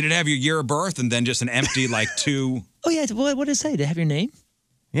 Did it have your year of birth and then just an empty two? Oh yeah, what did it say? Did it have your name?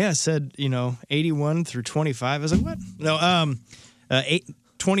 Yeah, it said, 81 through 25. I was like, what? No,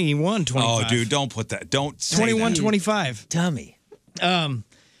 21, 25. Oh, dude, don't put that. Don't say 21, that. 25. Dummy.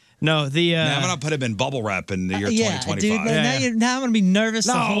 No, the Now, I'm gonna put him in bubble wrap in the year Yeah, 2025. dude. Now I'm gonna be nervous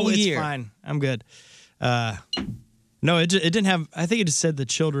the whole it's year. fine. I'm good. No, it didn't have. I think it just said the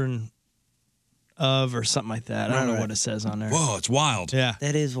children of or something like that. I don't know what it says on there. Whoa, it's wild. Yeah,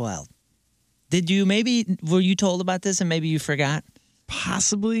 That is wild. Were you told about this and maybe you forgot?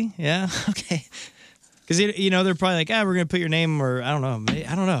 possibly. Yeah, Okay. because they're probably like, we're gonna put your name, or I don't know.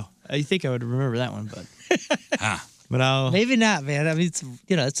 I don't know. I think I would remember that one, but but I'll. Maybe not, man. I mean,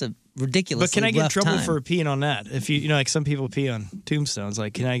 it's a ridiculous. But can I get in rough trouble time. for peeing on that? If like some people pee on tombstones,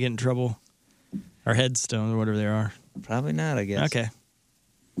 like can I get in trouble? Or headstones or whatever they are. Probably not, I guess. Okay.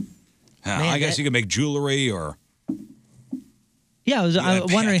 I guess you could make jewelry or Yeah, I was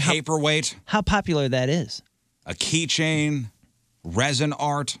wondering a paperweight, how popular that is. a keychain, resin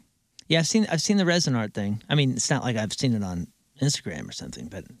art. Yeah, I've seen the resin art thing. I mean, it's not like I've seen it on Instagram or something,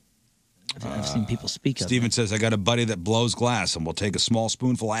 but I've seen people speak of Steven it. says, I got a buddy that blows glass and will take a small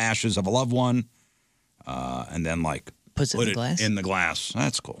spoonful of ashes of a loved one and then Puts it put in the glass? in the glass.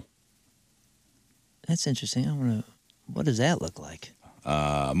 That's cool. That's interesting. What does that look like?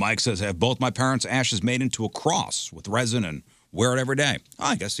 Mike says, I have both my parents' ashes made into a cross with resin and wear it every day.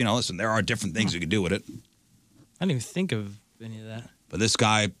 I guess, listen, there are different things you can do with it. I didn't even think of any of that. But this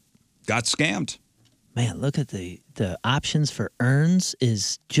guy got scammed. Man, look at the options for urns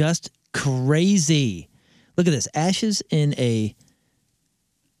is just crazy. Look at this. Ashes in a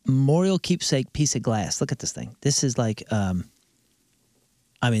memorial keepsake piece of glass. Look at this thing. This is like,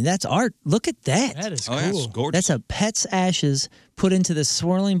 that's art. Look at that. That is Oh, cool. yeah, it's gorgeous. That's a pet's ashes put into this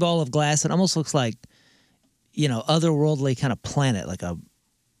swirling ball of glass. It almost looks like, otherworldly kind of planet, like a.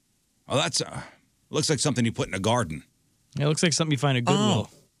 Oh, that's looks like something you put in a garden. It looks like something you find at Goodwill.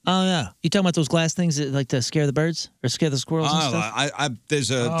 Oh yeah, you talking about those glass things that like to scare the birds or scare the squirrels and stuff?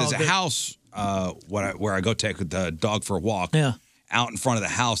 There's a house where I go take the dog for a walk. Yeah. Out in front of the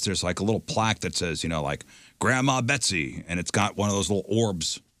house, there's like a little plaque that says, Grandma Betsy, and it's got one of those little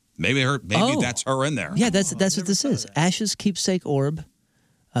orbs. Maybe that's her in there. Yeah, that's what this is. Ashes keepsake orb,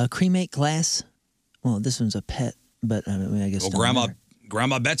 cremate glass. Well, this one's a pet, but I guess. Well,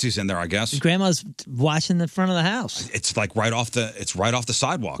 Grandma Betsy's in there, I guess. Grandma's watching the front of the house. It's like right off the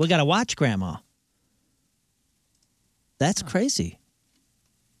sidewalk. We got to watch Grandma. That's crazy.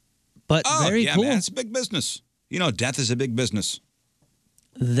 But very cool. Man, it's a big business. Death is a big business.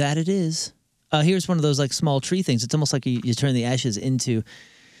 That it is. Here's one of those like small tree things. It's almost like you turn the ashes into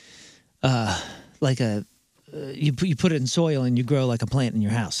like a you put it in soil and you grow like a plant in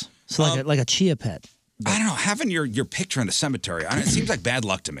your house. So like a chia pet. I don't know. Having your picture in a cemetery, it seems like bad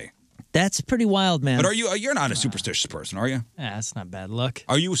luck to me. That's pretty wild, man. But you're not a superstitious person, are you? Yeah, that's not bad luck.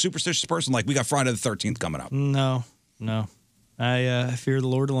 Are you a superstitious person? Like we got Friday the 13th coming up. No. I fear the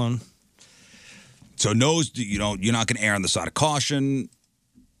Lord alone. So you're not going to err on the side of caution.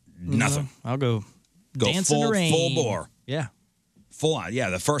 Nothing. No, I'll go dance in the rain. Full bore. Yeah. Full on. Yeah,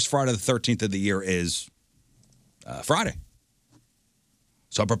 the first Friday the 13th of the year is Friday.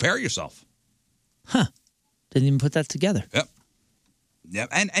 So prepare yourself. Huh. Didn't even put that together. Yep.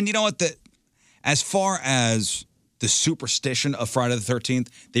 And you know what? As far as the superstition of Friday the 13th,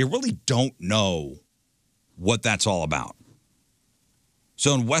 they really don't know what that's all about.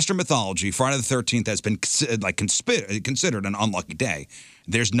 So in Western mythology, Friday the 13th has been considered an unlucky day.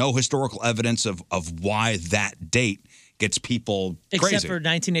 There's no historical evidence of why that date gets people crazy. Except for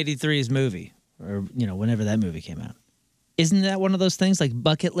 1983's movie, or whenever that movie came out. Isn't that one of those things like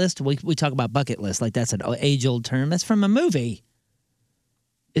bucket list? We talk about bucket list like that's an age-old term. That's from a movie.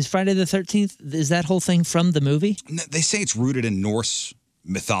 Is Friday the 13th, is that whole thing from the movie? They say it's rooted in Norse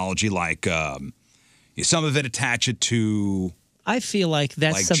mythology, like some of it attach it to... I feel like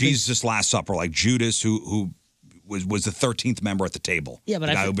that's like something... Jesus' Last Supper, like Judas, who was the 13th member at the table. Yeah, but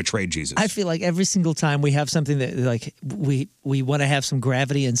the guy who betrayed Jesus. I feel like every single time we have something that like we want to have some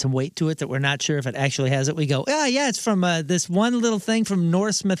gravity and some weight to it that we're not sure if it actually has it, we go, yeah, it's from this one little thing from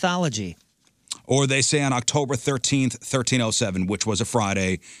Norse mythology. Or they say on October 13th, 1307, which was a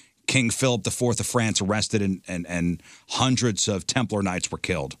Friday, King Philip IV of France arrested and hundreds of Templar knights were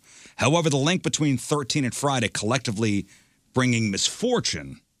killed. However, the link between 13 and Friday collectively bringing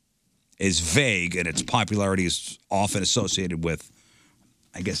misfortune is vague, and its popularity is often associated with,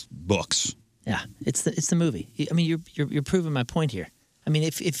 I guess, books. Yeah, it's the movie. I mean, you're proving my point here. I mean,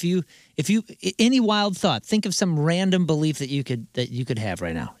 if you any wild thought, think of some random belief that you could have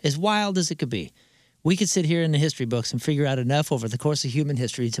right now, as wild as it could be. We could sit here in the history books and figure out enough over the course of human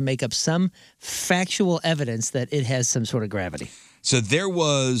history to make up some factual evidence that it has some sort of gravity. So there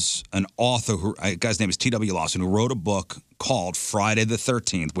was an author, a guy's name is T.W. Lawson, who wrote a book called Friday the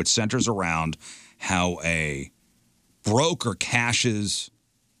 13th, which centers around how a broker cashes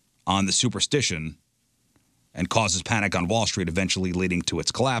on the superstition and causes panic on Wall Street, eventually leading to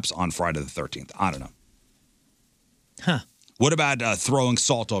its collapse on Friday the 13th. I don't know. Huh. What about throwing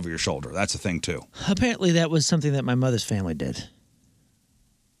salt over your shoulder? That's a thing, too. Apparently that was something that my mother's family did.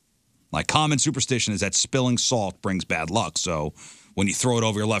 Like, common superstition is that spilling salt brings bad luck, so when you throw it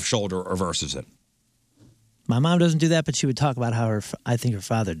over your left shoulder, it reverses it. My mom doesn't do that, but she would talk about how I think her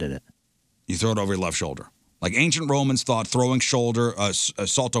father did it. You throw it over your left shoulder. Like, ancient Romans thought throwing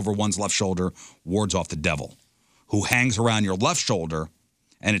salt over one's left shoulder wards off the devil, who hangs around your left shoulder,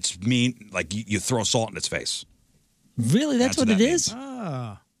 and it's like you throw salt in its face. Really? That's what it is?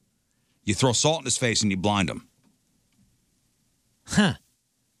 Ah. You throw salt in his face and you blind him. Huh.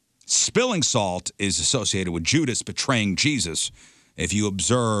 Spilling salt is associated with Judas betraying Jesus. If you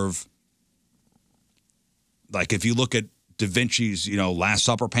observe, like if you look at Da Vinci's, Last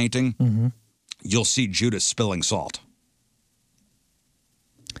Supper painting, you'll see Judas spilling salt.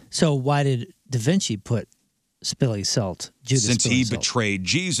 So why did Da Vinci put spilling salt? Since he betrayed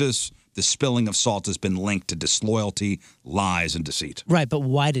Jesus, the spilling of salt has been linked to disloyalty, lies, and deceit. Right, but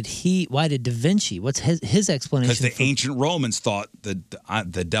why did Da Vinci? What's his explanation? Because the ancient Romans thought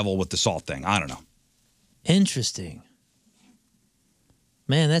the devil with the salt thing. I don't know. Interesting.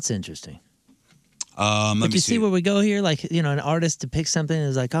 Man, that's interesting. Let but me you see where we go here? Like, an artist depicts something and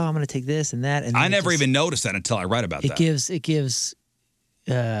is like, oh, I'm going to take this and that. And I never even noticed that until I read about that. It gives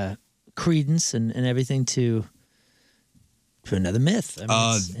credence and everything to another myth. I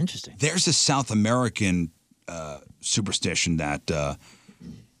mean, it's interesting. There's a South American superstition that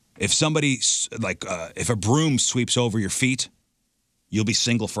if somebody, if a broom sweeps over your feet, you'll be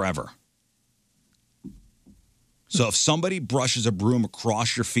single forever. So if somebody brushes a broom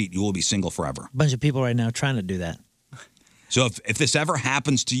across your feet, you will be single forever. A bunch of people right now trying to do that. So if this ever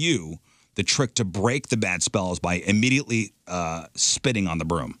happens to you, the trick to break the bad spell is by immediately spitting on the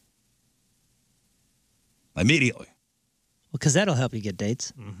broom. Immediately. Well, because that'll help you get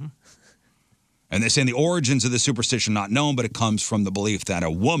dates. Mm-hmm. And they say the origins of the superstition not known, but it comes from the belief that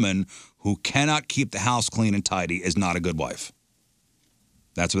a woman who cannot keep the house clean and tidy is not a good wife.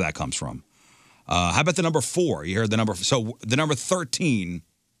 That's where that comes from. How about the number 4? You heard the number. So the number 13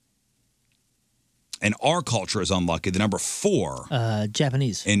 in our culture is unlucky. The number 4.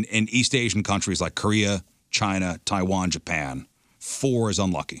 Japanese. In East Asian countries like Korea, China, Taiwan, Japan, 4 is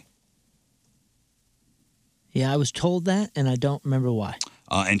unlucky. Yeah, I was told that, and I don't remember why.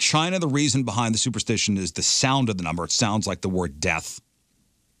 In China, the reason behind the superstition is the sound of the number. It sounds like the word death.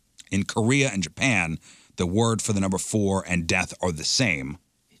 In Korea and Japan, the word for the number 4 and death are the same.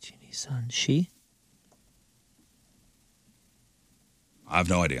 Ichi-ni-san shi? I have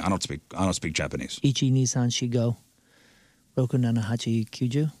no idea. I don't speak Japanese. Ichi-ni-san shi go. Roku nana hachi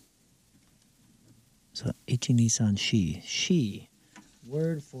kyuju. So ichi-ni-san shi. Shi.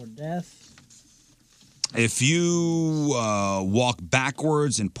 Word for death. If you walk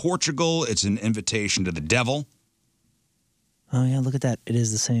backwards in Portugal, it's an invitation to the devil. Oh, yeah, look at that. It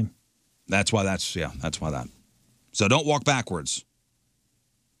is the same. That's why that. So don't walk backwards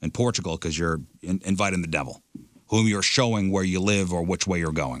in Portugal because you're inviting the devil, whom you're showing where you live or which way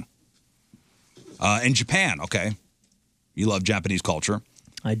you're going. In Japan, okay, you love Japanese culture.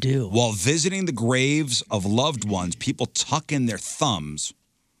 I do. While visiting the graves of loved ones, people tuck in their thumbs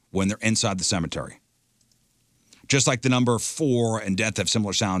when they're inside the cemetery. Just like the number 4 and death have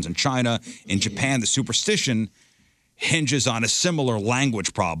similar sounds in China, in Japan, the superstition hinges on a similar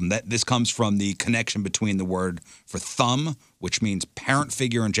language problem. This comes from the connection between the word for thumb, which means parent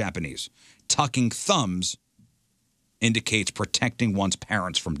figure in Japanese. Tucking thumbs indicates protecting one's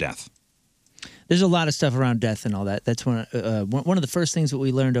parents from death. There's a lot of stuff around death and all that. That's one of the first things that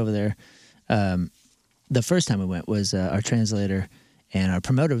we learned over there. The first time we went was our translator and our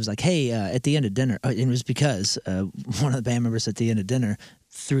promoter was like, hey, at the end of dinner, and it was because one of the band members at the end of dinner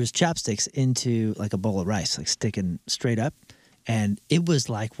threw his chopsticks into like a bowl of rice, like sticking straight up. And it was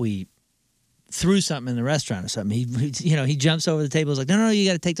like we threw something in the restaurant or something. He jumps over the table. He's like, no, you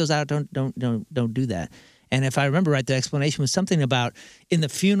got to take those out. Don't do that. And if I remember right, the explanation was something about in the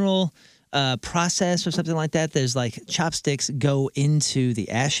funeral process or something like that. There's like chopsticks go into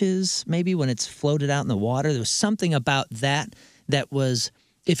the ashes maybe when it's floated out in the water. There was something about that was,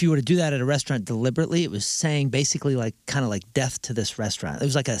 if you were to do that at a restaurant deliberately, it was saying basically like kind of like death to this restaurant. It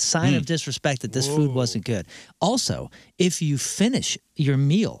was like a sign of disrespect that this food wasn't good. Also, if you finish your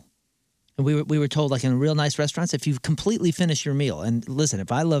meal, and we were told like in real nice restaurants, if you completely finish your meal, and listen,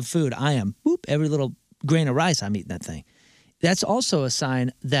 if I love food, I am every little grain of rice I'm eating that thing. That's also a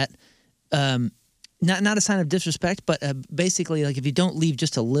sign that not a sign of disrespect, but basically, like if you don't leave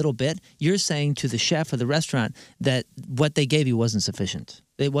just a little bit, you're saying to the chef or the restaurant that what they gave you wasn't sufficient.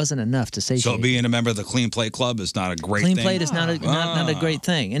 It wasn't enough to satiate. So being a member of the Clean Plate Club is not a great thing? Clean Plate is not a great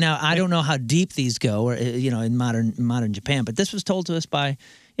thing. And now I don't know how deep these go, or in modern Japan, but this was told to us by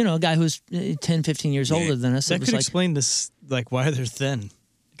a guy who's 10, 15 years older than us. That could explain this, like why they're thin.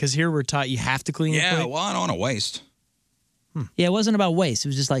 Because here we're taught you have to clean your plate. Yeah, well, I don't want to waste. Yeah, it wasn't about waste. It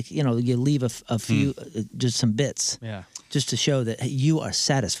was just like, you leave a few, just some bits. Yeah. Just to show that you are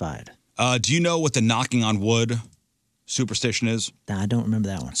satisfied. Do you know what the knocking on wood superstition is? Nah, I don't remember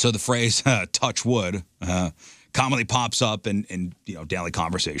that one. So the phrase touch wood commonly pops up in daily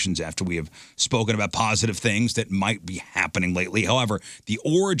conversations after we have spoken about positive things that might be happening lately. However, the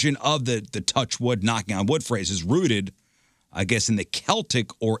origin of the touch wood, knocking on wood phrase is rooted, I guess, in the Celtic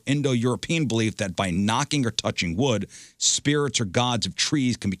or Indo-European belief that by knocking or touching wood, spirits or gods of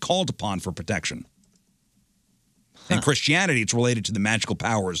trees can be called upon for protection. In Christianity, it's related to the magical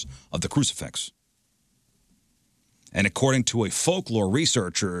powers of the crucifix. And according to a folklore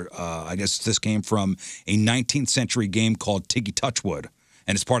researcher, I guess this came from a 19th century game called Tiggy Touchwood.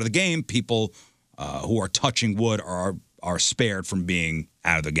 And as part of the game, people who are touching wood are spared from being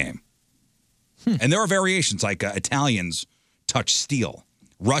out of the game. And there are variations, like Italians touch steel.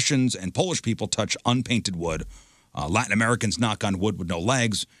 Russians and Polish people touch unpainted wood. Latin Americans knock on wood with no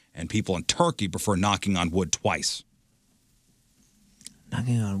legs. And people in Turkey prefer knocking on wood twice.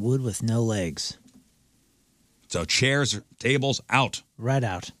 Knocking on wood with no legs. So chairs, tables, out. Right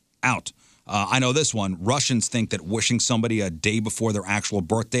out. Out. I know this one. Russians think that wishing somebody a day before their actual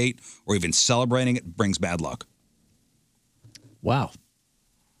birth date or even celebrating it brings bad luck. Wow.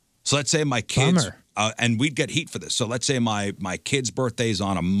 So let's say my kids, and we'd get heat for this. So let's say my kid's birthday is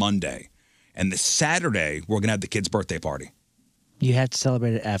on a Monday, and the Saturday we're gonna have the kid's birthday party. You have to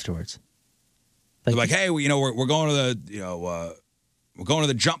celebrate it afterwards. They're like, hey, we're going to the we're going to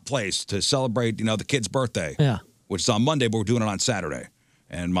the jump place to celebrate the kid's birthday. Yeah. Which is on Monday, but we're doing it on Saturday,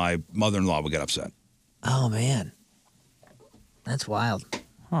 and my mother-in-law would get upset. Oh man, that's wild.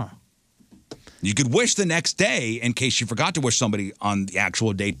 Huh. You could wish the next day in case you forgot to wish somebody on the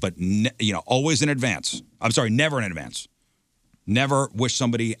actual date, but always in advance. I'm sorry, never in advance. Never wish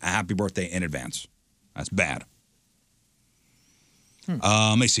somebody a happy birthday in advance. That's bad.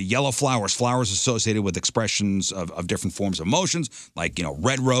 Let me see. Yellow flowers. Flowers associated with expressions of different forms of emotions, like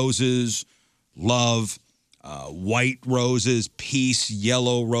red roses, love, white roses, peace,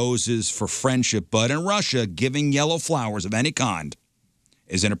 yellow roses for friendship. But in Russia, giving yellow flowers of any kind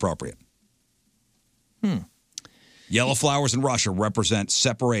is inappropriate. Yellow flowers in Russia represent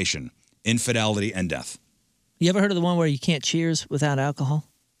separation, infidelity, and death. You ever heard of the one where you can't cheers without alcohol?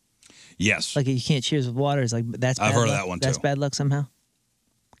 Yes. Like you can't cheers with water. It's like that's bad I've heard luck. of that one too. That's bad luck somehow.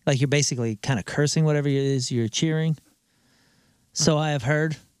 Like you're basically kind of cursing whatever it is you're cheering. So I have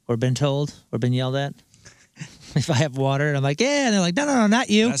heard or been told or been yelled at. If I have water and I'm like, yeah, and they're like, no, not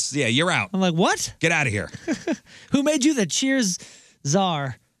you. You're out. I'm like, what? Get out of here. Who made you the cheers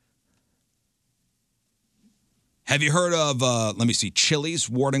czar? Have you heard of, let me see, chilies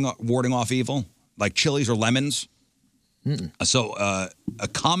warding off evil? Like chilies or lemons? So a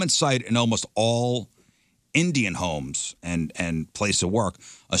common sight in almost all Indian homes and place of work,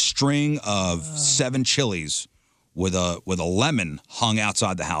 a string of 7 chilies with a lemon hung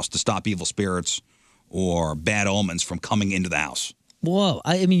outside the house to stop evil spirits or bad omens from coming into the house. Whoa.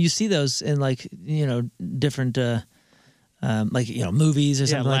 I mean, you see those in different movies or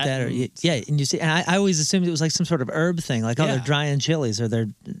something like that. Or, and you see, and I always assumed it was like some sort of herb thing, like, they're drying chilies or they're,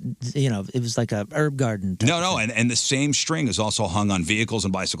 it was like a herb garden. No, and the same string is also hung on vehicles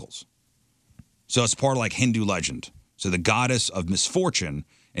and bicycles. So it's part of like Hindu legend. So the goddess of misfortune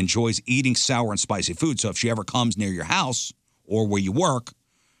enjoys eating sour and spicy food. So if she ever comes near your house or where you work,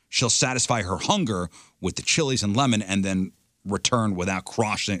 she'll satisfy her hunger with the chilies and lemon and then return without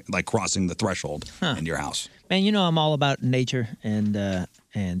crossing the threshold into your house. Man, I'm all about nature and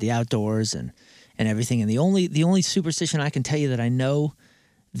the outdoors and everything. And the only superstition I can tell you that I know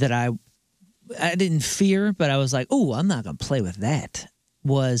that I didn't fear, but I was like, oh, I'm not gonna play with that,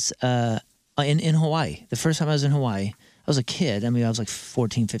 was in Hawaii. The first time I was in Hawaii, I was a kid. I mean, I was like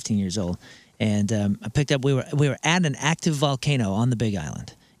 14, 15 years old, and I picked up. We were at an active volcano on the Big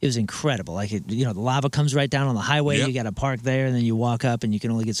Island. It was incredible. Like, the lava comes right down on the highway. Yep. You got to park there, and then you walk up, and you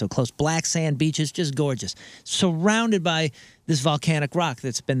can only get so close. Black sand beaches, just gorgeous. Surrounded by this volcanic rock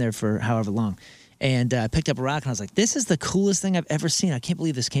that's been there for however long. And I picked up a rock, and I was like, this is the coolest thing I've ever seen. I can't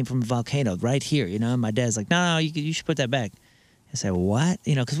believe this came from a volcano right here, And my dad's like, no, you should put that back. I said, what?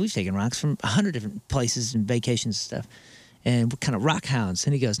 Because we've taken rocks from 100 different places and vacations and stuff. And we're kind of rock hounds.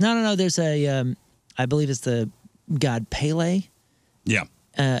 And he goes, no, there's I believe it's the god Pele. Yeah.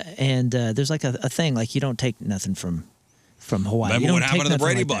 And there's like a thing, like you don't take nothing from Hawaii. Remember what happened in the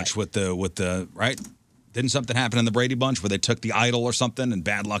Brady Bunch with the right? Didn't something happen in the Brady Bunch where they took the idol or something and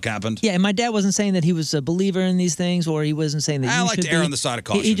bad luck happened? Yeah, and my dad wasn't saying that he was a believer in these things, or he wasn't saying that I like to err on the side of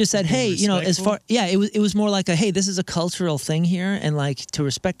caution. He just said, hey, as far it was more like hey, this is a cultural thing here, and like to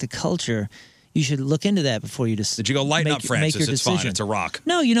respect the culture, you should look into that before you just. Did you go lighten up, Francis? It's fine. It's a rock.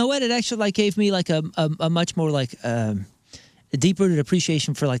 No, you know what? It actually like gave me like a much more like. A deep-rooted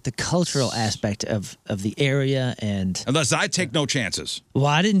appreciation for like the cultural aspect of the area and. Unless I take no chances. Well,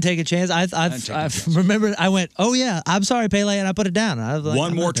 I didn't take a chance. I remember I went, oh yeah, I'm sorry, Pele, and I put it down. I was like,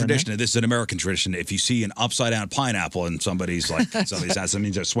 one more tradition. This is an American tradition. If you see an upside down pineapple in somebody's house, that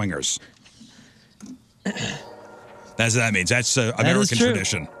means they're swingers. That's what that means. That's American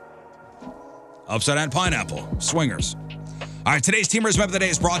tradition. Upside down pineapple, swingers. All right, today's Team Riz Member of the Day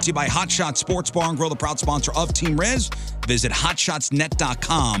is brought to you by Hot Shots Sports Bar and Grill, the proud sponsor of Team Riz. Visit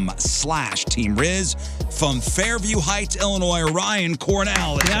hotshotsnet.com/Team Riz. From Fairview Heights, Illinois, Ryan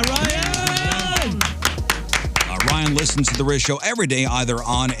Cornell. Yeah, Ryan! Ryan listens to the Riz Show every day, either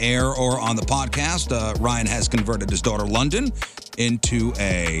on air or on the podcast. Ryan has converted his daughter, London, into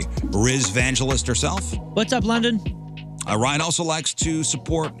a Riz evangelist herself. What's up, London? Ryan also likes to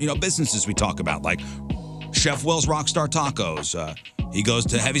support, businesses we talk about, like Chef Will's Rockstar Tacos. He goes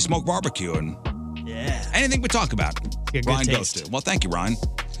to Heavy Smoke Barbecue, and anything we talk about, Ryan goes to. Well, thank you, Ryan.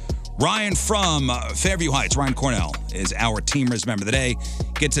 Ryan from Fairview Heights, Ryan Cornell, is our Team Riz Member of the Day.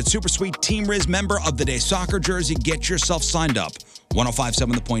 Gets a super sweet Team Riz Member of the Day soccer jersey. Get yourself signed up.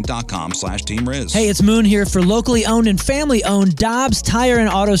 1057thepoint.com/Team Riz. Hey, it's Moon here for locally owned and family owned Dobbs Tire and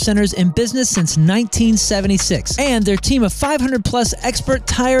Auto Centers in business since 1976. And their team of 500 plus expert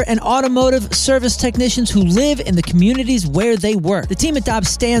tire and automotive service technicians who live in the communities where they work. The team at Dobbs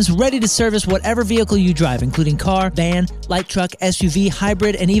stands ready to service whatever vehicle you drive, including car, van, light truck, SUV,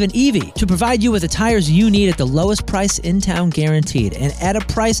 hybrid, and even EV, to provide you with the tires you need at the lowest price in town guaranteed and at a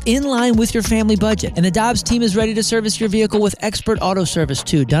price in line with your family budget. And the Dobbs team is ready to service your vehicle with expert auto service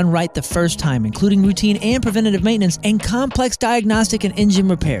too, done right the first time, including routine and preventative maintenance and complex diagnostic and engine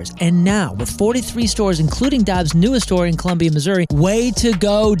repairs. And now, with 43 stores, including Dobbs' newest store in Columbia, Missouri, way to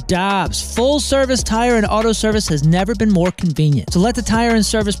go, Dobbs. Full service tire and auto service has never been more convenient. So let the tire and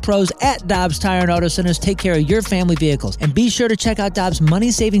service pros at Dobbs Tire and Auto Centers take care of your family vehicles. And be sure to check out Dobbs'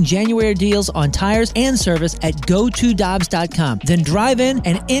 money-saving January deals on tires and service at GoToDobbs.com. Then drive in,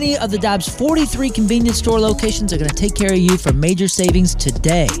 and any of the Dobbs 43 convenience store locations are going to take care of you for major savings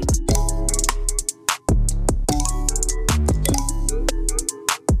today.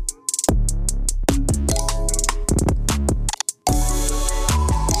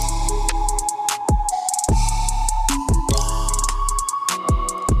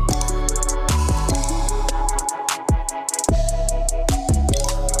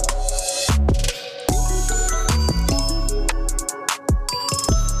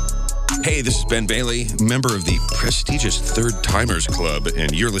 Hey, this is Ben Bailey, member of the prestigious Third Timers Club,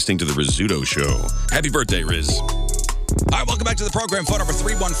 and you're listening to The Rizzuto Show. Happy birthday, Riz. All right, welcome back to the program. Phone number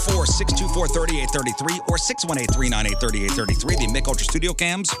 314-624-3833 or 618-398-3833. The Mick Ultra Studio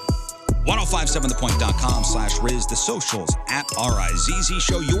Cams. 1057thepoint.com/Riz. The socials at RIZZ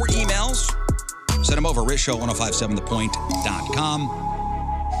Show. Your emails Send them over, RizShow1057thepoint.com.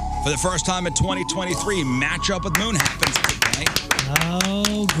 For the first time in 2023, Matchup with Moon happens today.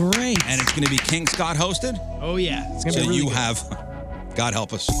 Oh, great. And it's going to be King Scott hosted. Oh, yeah. It's going to be really good. have, God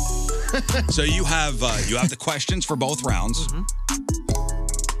help us. So you have the questions for both rounds.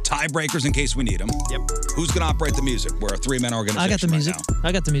 Tiebreakers in case we need them. Yep. Who's going to operate the music? We're a three-man organization. I got the music. Right now.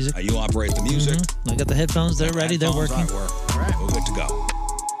 I got the music. You operate the music. I got the headphones. They're ready. They're working. All right, we're good to go.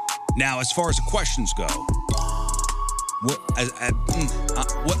 Now, as far as the questions go,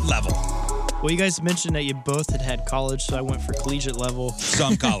 what level? Well, you guys mentioned that you both had college, so I went for collegiate level.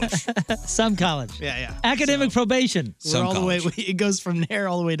 Some college. Some college. Yeah. Academic probation. We're all the way. It goes from there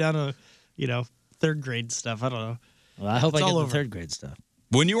all the way down to, third grade stuff. I don't know. Well, I hope It's I get all the over. third grade stuff.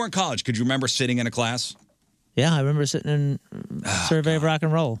 When you were in college, could you remember sitting in a class? Yeah, I remember sitting in Survey of Rock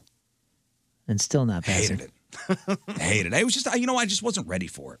and Roll and still not passing. Hated it. It was just, I just wasn't ready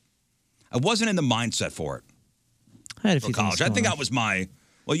for it. I wasn't in the mindset for it. I had a For few college. things I think going that was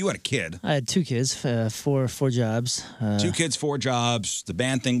well, you had a kid. on. I had 2 kids, four jobs. 2 kids, 4 jobs. The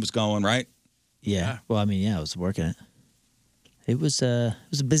band thing was going, right? Yeah. Well, I was working it. It was a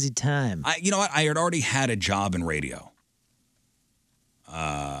busy time. You know what? I had already had a job in radio.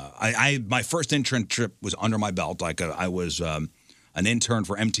 My first internship was under my belt. I was an intern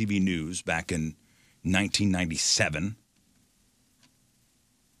for MTV News back in 1997,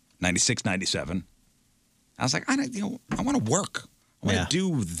 96, 97. I was like, I want to work. I want to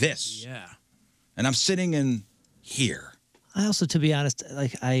do this. Yeah. And I'm sitting in here. I also, to be honest,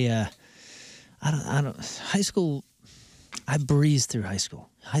 I don't. High school, I breezed through high school.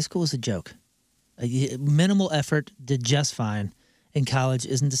 High school was a joke. Minimal effort, did just fine. In college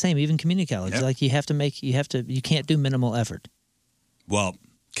isn't the same. Even community college, Yep. you can't do minimal effort. Well,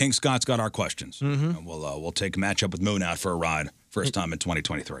 King Scott's got our questions. And we'll take a matchup with Moon out for a ride. First time in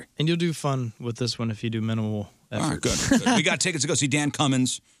 2023. And you'll do fun with this one if you do minimal effort. All right, good. We got tickets to go see Dan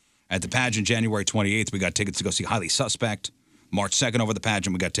Cummins at the pageant January 28th. We got tickets to go see Highly Suspect March 2nd over the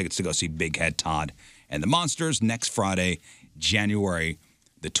pageant. We got tickets to go see Big Head Todd and the Monsters next Friday, January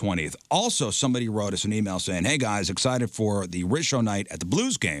the 20th. Also, somebody wrote us an email saying, hey, guys, excited for the Riz Show night at the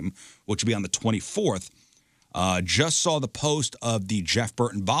Blues game, which will be on the 24th. Just saw the post of the Jeff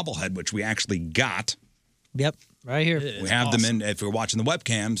Burton bobblehead, which we actually got. Yep, right here. We have them in, if you're watching the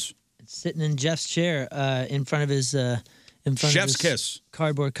webcams. It's sitting in Jeff's chair in front of his Chef's kiss.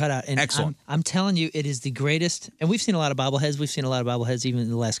 Cardboard cutout. And Excellent. I'm telling you, it is the greatest. And we've seen a lot of bobbleheads. We've seen a lot of bobbleheads even in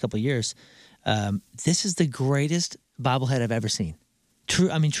the last couple of years. This is the greatest bobblehead I've ever seen.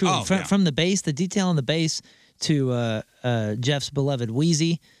 Truly. Oh, From the base, the detail on the base to Jeff's beloved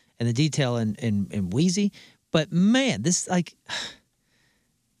Wheezy and the detail in Wheezy. But man, this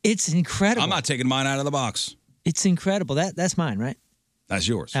it's incredible. I'm not taking mine out of the box. It's incredible. That's mine, right? That's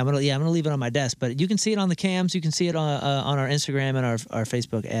yours. I'm gonna leave it on my desk, but you can see it on the cams. You can see it on our Instagram and our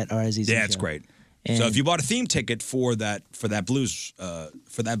Facebook at RIZ. Yeah, it's great. So if you bought a theme ticket for that Blues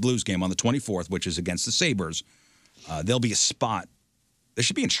game on the 24th, which is against the Sabres, there'll be a spot. There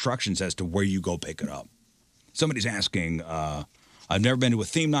should be instructions as to where you go pick it up. Somebody's asking. I've never been to a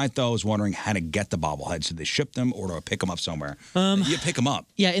theme night though. I was wondering how to get the bobbleheads. Did they ship them or do I pick them up somewhere? You pick them up.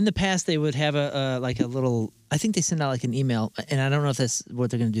 Yeah, in the past they would have a little. I think they sent out like an email, and I don't know if that's what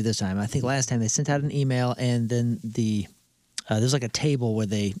they're going to do this time. I think last time they sent out an email, and then there's like a table where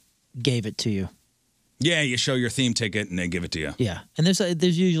they gave it to you. Yeah, you show your theme ticket and they give it to you. Yeah, and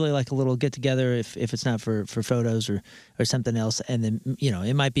there's usually like a little get together if it's not for photos or something else, and then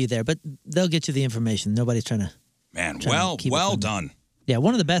it might be there, but they'll get you the information. Nobody's trying to. Man, well done. Yeah,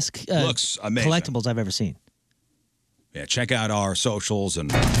 one of the best looks amazing. Collectibles I've ever seen. Yeah, check out our socials and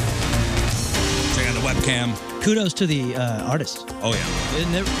check out the webcam. Kudos to the artist. Oh,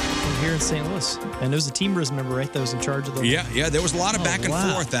 yeah. And from here in St. Louis. And there was a Teamers member, right, that was in charge of the... Yeah, there was a lot of back and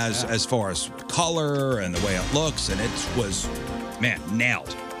forth as far as color and the way it looks, and it was,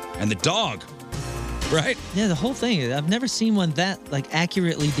 nailed. And the dog, right? Yeah, the whole thing. I've never seen one that,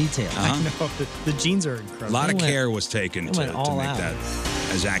 accurately detailed. I know. The jeans are incredible. A lot of care was taken to make out. that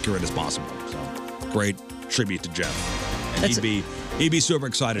as accurate as possible. So, great tribute to Jeff. And he'd be super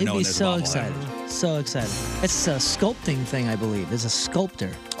excited knowing there's a bobblehead. So excited. It's a sculpting thing, I believe. There's a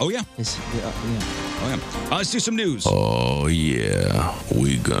sculptor. Oh, yeah. Let's do some news. Oh, yeah.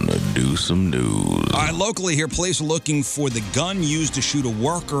 We gonna do some news. All right, locally here, police are looking for the gun used to shoot a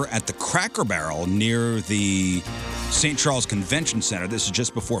worker at the Cracker Barrel near the St. Charles Convention Center. This is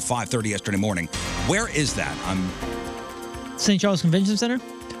just before 5:30 yesterday morning. Where is that? St. Charles Convention Center?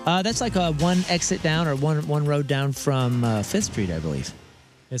 That's like one exit down or one road down from 5th Street, I believe.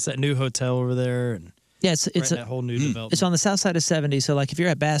 It's that new hotel over there. And Yeah, it's Right, that whole new development. It's on the south side of 70. So, like, if you're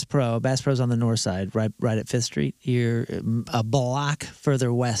at Bass Pro's on the north side, right at 5th Street. You're a block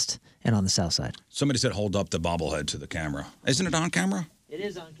further west and on the south side. Somebody said hold up the bobblehead to the camera. Isn't it on camera? It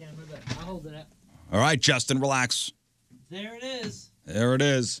is on camera, but I'll hold it up. All right, Justin, relax. There it is. There it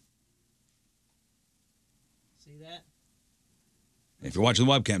is. See that? If you're watching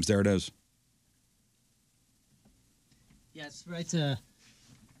the webcams, there it is. Yeah, it's right.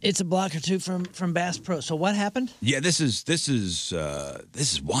 It's a block or two from Bass Pro. So what happened? Yeah, this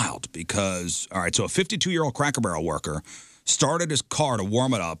is wild because all right. So a 52-year-old Cracker Barrel worker started his car to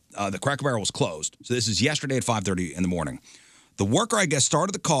warm it up. The Cracker Barrel was closed. So this is yesterday at 5:30 in the morning. The worker, I guess,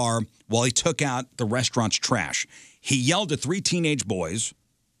 started the car while he took out the restaurant's trash. He yelled at 3 teenage boys.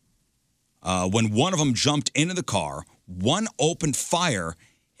 When one of them jumped into the car, one opened fire,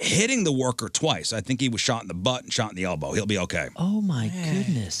 hitting the worker twice. I think he was shot in the butt and shot in the elbow. He'll be okay. Oh, my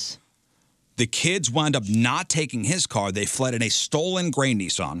goodness. The kids wound up not taking his car. They fled in a stolen gray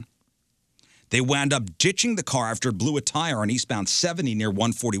Nissan. They wound up ditching the car after it blew a tire on eastbound 70 near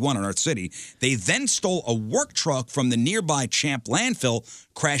 141 in Earth City. They then stole a work truck from the nearby Champ landfill,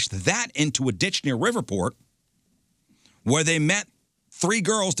 crashed that into a ditch near Riverport, where they met 3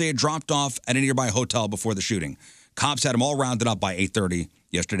 girls they had dropped off at a nearby hotel before the shooting. Cops had them all rounded up by 8:30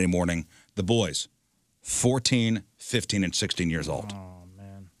 yesterday morning. The boys, 14, 15, and 16 years old. Oh,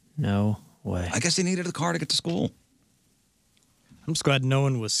 man. No way. I guess they needed a car to get to school. I'm just glad no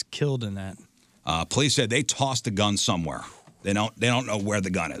one was killed in that. Police said they tossed the gun somewhere. They don't know where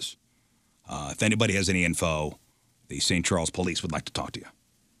the gun is. If anybody has any info, the St. Charles Police would like to talk to you.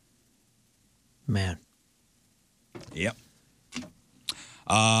 Man. Yep.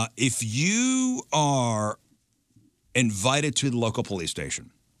 If you are invited to the local police station,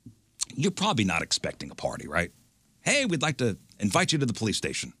 you're probably not expecting a party, right? Hey, we'd like to invite you to the police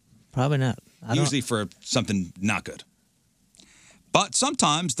station. Probably not. Usually for something not good. But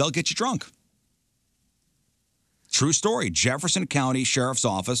sometimes they'll get you drunk. True story. Jefferson County Sheriff's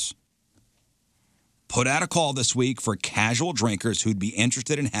Office put out a call this week for casual drinkers who'd be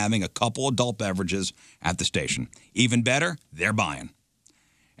interested in having a couple adult beverages at the station. Even better, they're buying.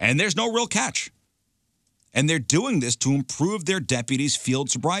 And there's no real catch. And they're doing this to improve their deputies' field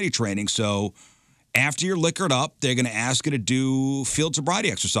sobriety training. So after you're liquored up, they're going to ask you to do field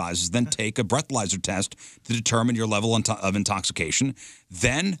sobriety exercises, then take a breathalyzer test to determine your level of intoxication.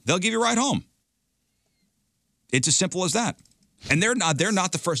 Then they'll give you a ride home. It's as simple as that. And they're not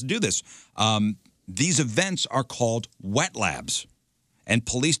the first to do this. These events are called wet labs. And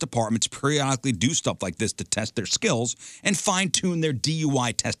police departments periodically do stuff like this to test their skills and fine-tune their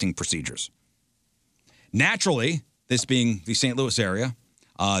DUI testing procedures. Naturally, this being the St. Louis area,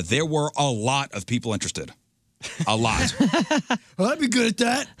 there were a lot of people interested. A lot. Well, I'd be good at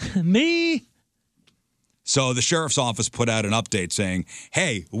that. Me? So the sheriff's office put out an update saying,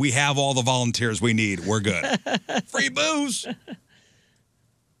 hey, we have all the volunteers we need. We're good. Free booze.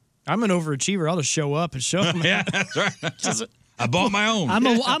 I'm an overachiever. I'll just show up and show them. Yeah, that's right. I bought my own.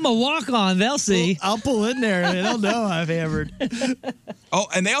 I'm a walk-on. They'll see. I'll pull in there and they'll know I've hammered. Oh,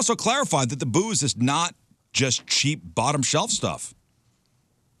 and they also clarified that the booze is not just cheap bottom shelf stuff.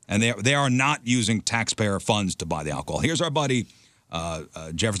 And they are not using taxpayer funds to buy the alcohol. Here's our buddy,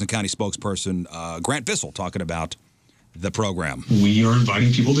 Jefferson County spokesperson, Grant Bissell, talking about the program. We are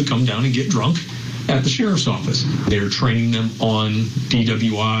inviting people to come down and get drunk at the sheriff's office. They're training them on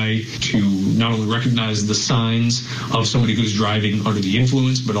DWI to not only recognize the signs of somebody who's driving under the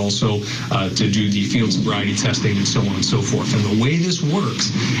influence, but also to do the field sobriety testing and so on and so forth. And the way this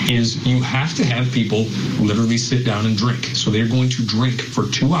works is you have to have people literally sit down and drink. So they're going to drink for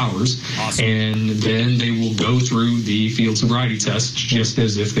 2 hours, awesome. And then they will go through the field sobriety test just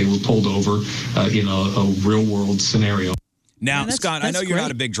as if they were pulled over in a real-world scenario. Now, Scott, I know you're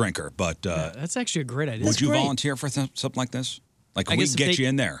not a big drinker, but that's actually a great idea. Would you volunteer for something like this? Like, if we get you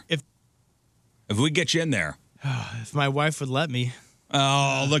in there. If we get you in there. If my wife would let me.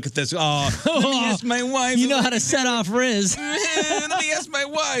 Oh, look at this. Oh, let me ask my wife. You know how to set off Riz. Let me ask my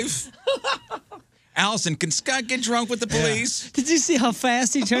wife. Allison, can Scott get drunk with the police? Did you see how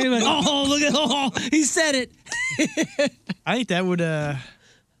fast he turned? He went, oh, look at he said it. I think that would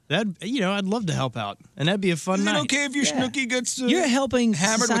I'd love to help out, and that'd be a fun night. Is it okay if your Snooki gets you're helping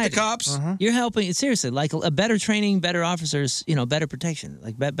hammered society. with the cops? You're helping, seriously, like a better training, better officers, better protection,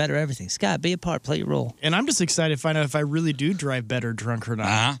 like better everything. Scott, be a part, play your role. And I'm just excited to find out if I really do drive better drunk or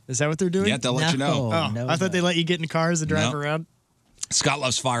not. Is that what they're doing? Yeah, they'll let you know. I thought they let you get in cars and drive around. Scott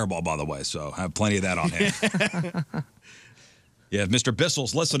loves Fireball, by the way, so I have plenty of that on hand. Yeah, if Mr.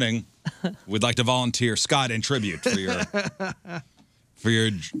 Bissell's listening, we'd like to volunteer Scott in tribute for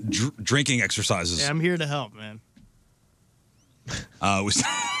your drinking exercises. Yeah, I'm here to help, man.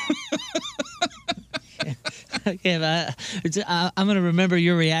 Okay, I'm going to remember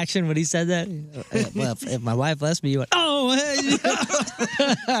your reaction when he said that. Well, if my wife lets me, you went, oh,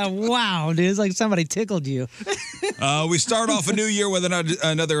 wow, dude. It's like somebody tickled you. We start off a new year with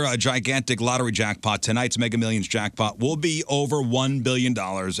another gigantic lottery jackpot. Tonight's Mega Millions jackpot will be over $1 billion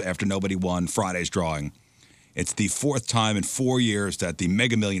after nobody won Friday's drawing. It's the fourth time in 4 years that the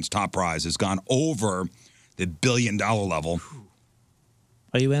Mega Millions top prize has gone over the $1 billion level.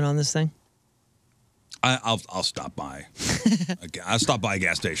 Are you in on this thing? I'll stop by. I'll stop by a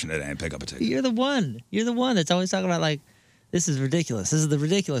gas station today and pick up a ticket. You're the one. You're the one that's always talking about, like, this is ridiculous. This is the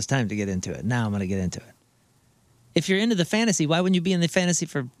ridiculous time to get into it. Now I'm going to get into it. If you're into the fantasy, why wouldn't you be in the fantasy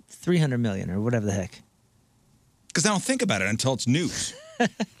for $300 million or whatever the heck? Because I don't think about it until it's news.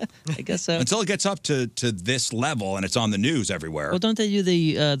 I guess so. Until it gets up to this level and it's on the news everywhere. Well, don't they do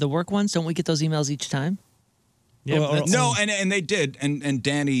the work ones? Don't we get those emails each time? Yeah, no, and they did. And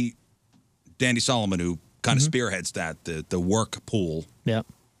Danny Solomon, who kind of spearheads that, the work pool. Yep.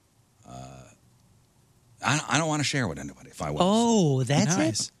 I don't want to share with anybody if I was. Oh, that's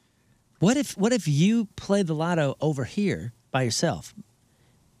Nice. it? What if you play the lotto over here by yourself,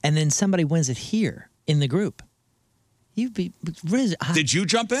 and then somebody wins it here in the group? You'd be. Did you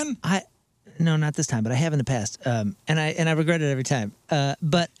jump in? No, not this time, but I have in the past, and I regret it every time.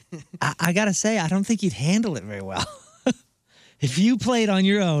 But I gotta say, I don't think you'd handle it very well. If you played on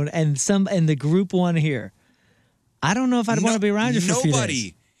your own and the group won here, I don't know if I'd want to be around you for a few days.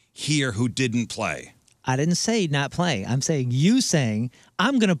 Nobody here who didn't play. I didn't say not playing. I'm saying you saying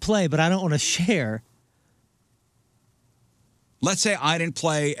I'm going to play, but I don't want to share. Let's say I didn't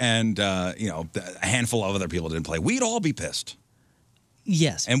play and a handful of other people didn't play. We'd all be pissed.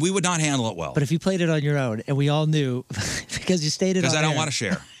 Yes. And we would not handle it well. But if you played it on your own and we all knew because you stated it because I don't air. want to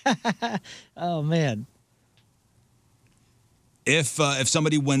share. Oh, man. If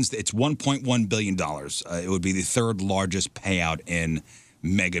somebody wins, it's $1.1 billion. It would be the third largest payout in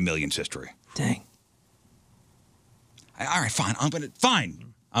Mega Millions history. Dang. All right, fine. I'm gonna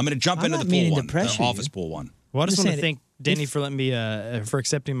jump into the pool one, the office pool one. Well, I just want to thank Danny for letting me for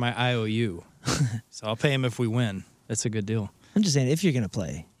accepting my IOU. So I'll pay him if we win. That's a good deal. I'm just saying, if you're going to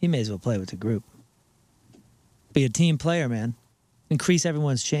play, you may as well play with the group. Be a team player, man. Increase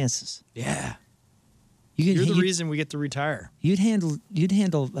everyone's chances. Yeah. You're the reason we get to retire. You'd handle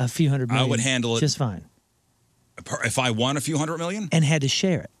a few $100 million. I would handle it just fine. If I won a few $100 million and had to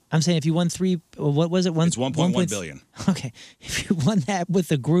share it. I'm saying if you won what was it? It's $1.1 billion. Okay, if you won that with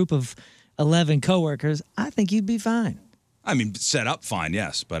a group of 11 coworkers, I think you'd be fine. I mean, set up fine,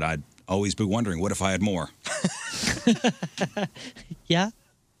 yes, but I'd always be wondering, what if I had more? Yeah.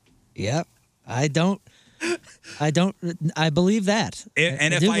 Yep. I believe that.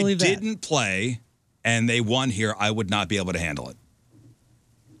 And if I didn't play and they won here, I would not be able to handle it.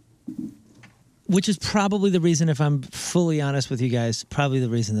 Which is probably the reason, if I'm fully honest with you guys, probably the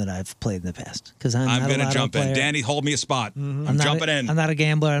reason that I've played in the past. Because I'm going to jump in. Danny, hold me a spot. Mm-hmm. I'm jumping in. I'm not a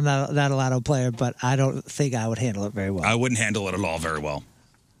gambler. I'm not a lotto player, but I don't think I would handle it very well. I wouldn't handle it at all very well.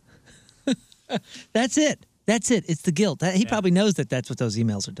 That's it. It's the guilt. He probably knows that that's what those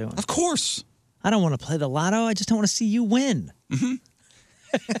emails are doing. Of course. I don't want to play the lotto. I just don't want to see you win.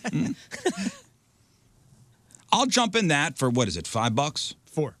 Mm-hmm. I'll jump in that for, what is it, $5?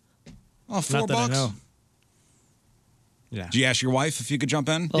 $4. Oh, $4? Not that I know. Yeah. Did you ask your wife if you could jump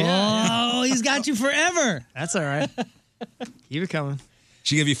in? Oh, he's got you forever. That's all right. Keep it coming.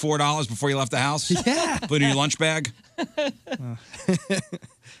 She gave you $4 before you left the house? Yeah. Put it in your lunch bag? I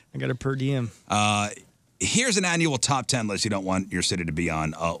got a per diem. Here's an annual top 10 list you don't want your city to be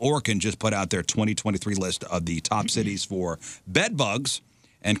on. Orkin just put out their 2023 list of the top cities for bed bugs.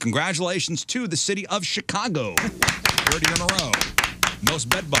 And congratulations to the city of Chicago. 3rd year in a row. Most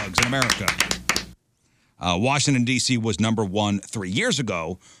bed bugs in America. Washington, D.C. was number 1 3 years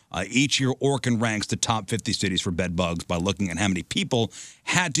ago. Each year, Orkin ranks the top 50 cities for bed bugs by looking at how many people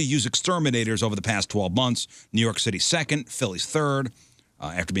had to use exterminators over the past 12 months. New York City 2nd, Philly's 3rd,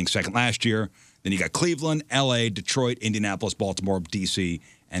 after being 2nd last year. Then you got Cleveland, L.A., Detroit, Indianapolis, Baltimore, D.C.,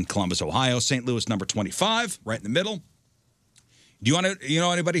 and Columbus, Ohio. St. Louis, number 25, right in the middle. Do you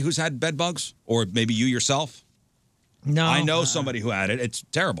know anybody who's had bed bugs? Or maybe you yourself? No. I know somebody who had it. It's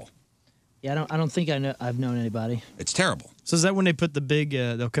terrible. Yeah, I don't think I've known anybody. It's terrible. So is that when they put the big,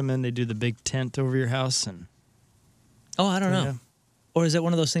 they'll come in, they do the big tent over your house? And Oh, I don't know. Yeah. Or is it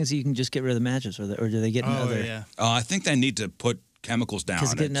one of those things that you can just get rid of the mattress, or do they get in other? Yeah. I think they need to put chemicals down.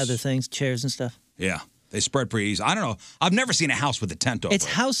 Because getting other things, chairs and stuff. Yeah, they spread pretty easy. I don't know. I've never seen a house with a tent over It's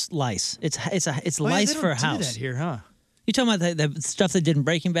it. house lice. It's Well, lice they for a don't do house. that here, huh? You talking about the stuff they did in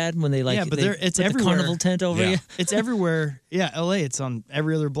Breaking Bad when they but it's put everywhere. the carnival tent over you? It's everywhere. Yeah, L.A. It's on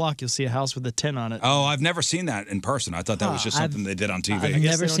every other block. You'll see a house with a tent on it. Oh, I've never seen that in person. I thought that was just something they did on TV. I've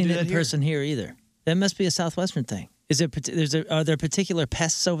never seen it in person here either. That must be a Southwestern thing. Are there particular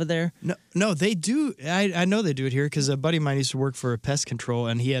pests over there? No, they do. I know they do it here because a buddy of mine used to work for a pest control,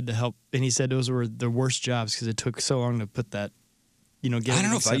 and he had to help. And he said those were the worst jobs because it took so long to put that. Get I don't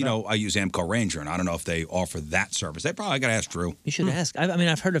know if I use Amco Ranger, and I don't know if they offer that service. They probably got to ask Drew. You should ask. I mean,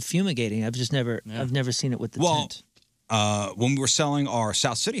 I've heard of fumigating. I've just never seen it with the tent. When we were selling our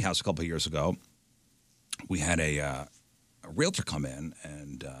South City house a couple of years ago, we had a realtor come in,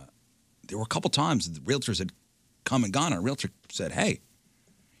 and there were a couple times the realtors had come and gone, and a realtor said, "Hey,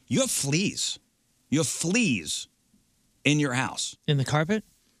 you have fleas. You have fleas in your house." In the carpet?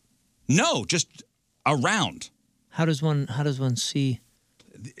 No, just around. How does one see?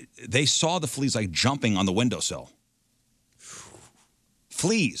 They saw the fleas like jumping on the windowsill.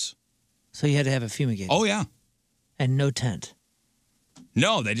 Fleas. So you had to have it fumigated. Oh yeah. And no tent.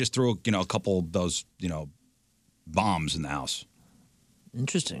 No, they just threw a couple of those bombs in the house.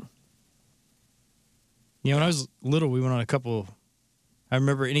 Interesting. When I was little, we went on a couple. I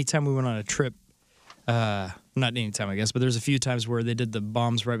remember anytime we went on a trip, not anytime I guess, but there's a few times where they did the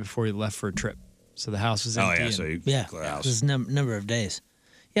bombs right before we left for a trip. So the house was empty. Oh, yeah, so you clear house. This is number of days.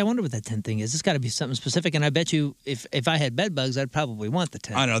 Yeah, I wonder what that tent thing is. It's got to be something specific, and I bet you if I had bed bugs, I'd probably want the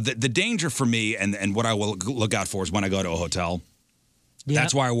tent. I know. The danger for me and what I will look out for is when I go to a hotel. Yeah.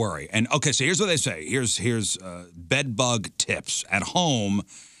 That's why I worry. And, okay, so here's what they say. Here's bed bug tips. At home,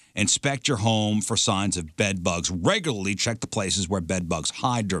 inspect your home for signs of bed bugs. Regularly check the places where bed bugs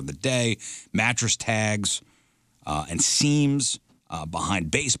hide during the day, mattress tags and seams. Behind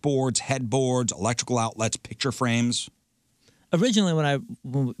baseboards, headboards, electrical outlets, picture frames. Originally,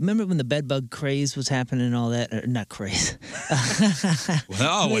 remember when the bed bug craze was happening and all that? Not craze. When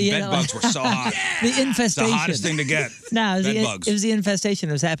bed bugs were so hot. The infestation. It's the hottest thing to get. No, bugs. It was the infestation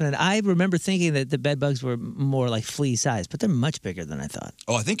that was happening. I remember thinking that the bed bugs were more like flea size, but they're much bigger than I thought.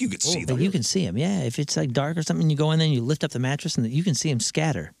 Oh, I think you could see them. You can see them, yeah. If it's like dark or something, you go in there and you lift up the mattress and you can see them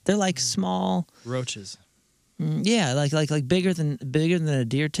scatter. They're like small roaches. Yeah, like bigger than a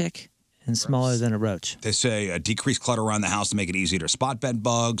deer tick and smaller than a roach. They say decrease clutter around the house to make it easier to spot bed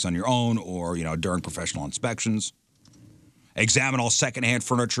bugs on your own or during professional inspections. Examine all secondhand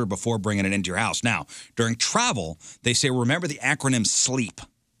furniture before bringing it into your house. Now, during travel, they say remember the acronym SLEEP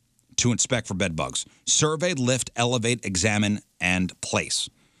to inspect for bed bugs. Survey, lift, elevate, examine, and place.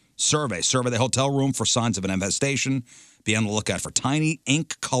 Survey the hotel room for signs of an infestation. Be on the lookout for tiny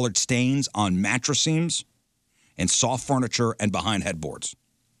ink-colored stains on mattress seams and soft furniture and behind headboards.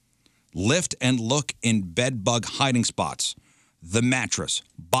 Lift and look in bed bug hiding spots, the mattress,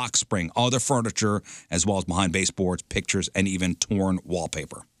 box spring, other furniture, as well as behind baseboards, pictures, and even torn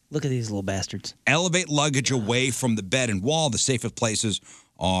wallpaper. Look at these little bastards. Elevate luggage away from the bed and wall. The safest places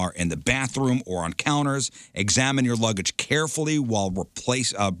are in the bathroom or on counters. Examine your luggage carefully while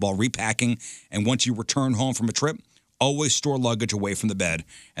repacking. And once you return home from a trip, always store luggage away from the bed,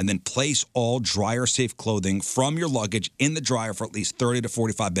 and then place all dryer-safe clothing from your luggage in the dryer for at least 30 to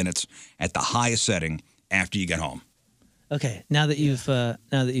 45 minutes at the highest setting after you get home. Okay, now that you've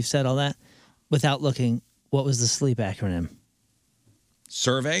said all that, without looking, what was the SLEEP acronym?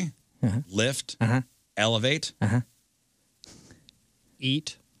 Survey, lift, elevate,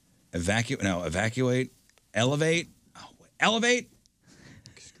 eat, evacuate, elevate,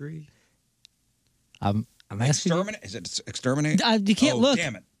 excrete. I'm asking. Exterminate? Is it exterminate? You can't look.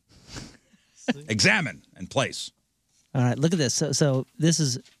 Damn it. Examine and place. All right, look at this. So this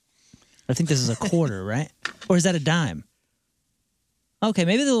is, I think this is a quarter, right? Or is that a dime? Okay,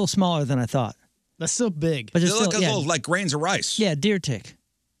 maybe they're a little smaller than I thought. That's still big. But They it's look still, a little like grains of rice. Yeah, deer tick.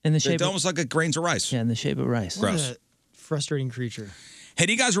 In the shape They're almost like grains of rice. Yeah, in the shape of rice. Gross. Frustrating creature. Hey,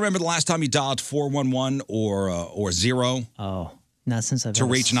 do you guys remember the last time you dialed 411 or 0? Oh, not since I've to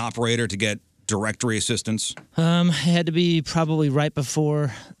reach an operator to get directory assistance? It had to be probably right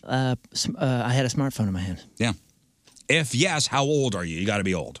before I had a smartphone in my hand. Yeah. If yes, how old are you? You got to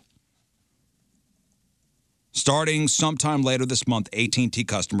be old. Starting sometime later this month, AT&T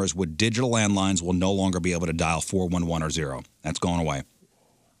customers with digital landlines will no longer be able to dial 411 or 0. That's going away.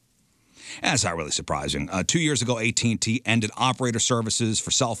 And that's not really surprising. 2 years ago, AT&T ended operator services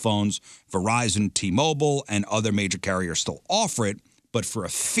for cell phones. Verizon, T-Mobile, and other major carriers still offer it, but for a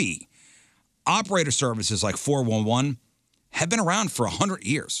fee. Operator services like 411 have been around for 100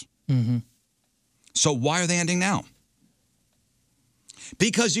 years. Mm-hmm. So why are they ending now?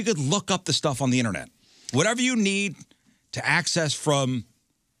 Because you could look up the stuff on the internet. Whatever you need to access from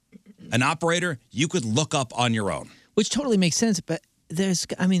an operator, you could look up on your own. Which totally makes sense, but there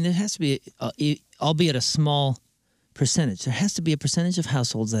has to be, albeit a small percentage, there has to be a percentage of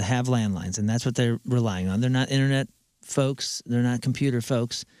households that have landlines, and that's what they're relying on. They're not internet folks, they're not computer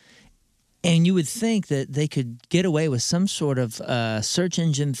folks. And you would think that they could get away with some sort of search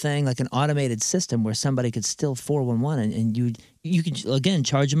engine thing, like an automated system where somebody could still 411, and you could, again,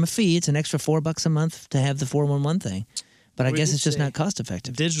 charge them a fee. It's an extra $4 a month to have the 411 thing. But I guess it's just not cost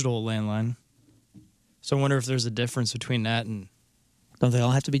effective. Digital landline. So I wonder if there's a difference between that and... Don't they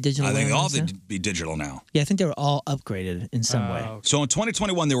all have to be digital? I think they all landlines now? have to be digital now. Yeah, I think they were all upgraded in some way. So in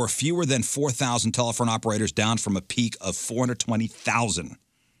 2021, there were fewer than 4,000 telephone operators, down from a peak of 420,000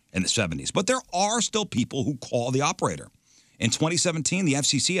 in the 70s. But there are still people who call the operator. In 2017, the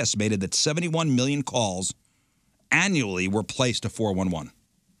FCC estimated that 71 million calls annually were placed to 411.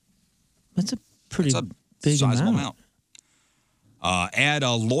 That's a pretty big sizable amount. Add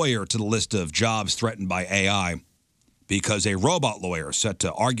a lawyer to the list of jobs threatened by AI because a robot lawyer is set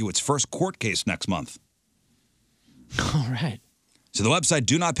to argue its first court case next month. All right. So the website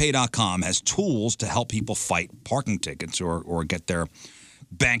donotpay.com has tools to help people fight parking tickets or get their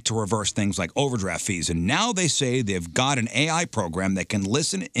bank to reverse things like overdraft fees. And now they say they've got an AI program that can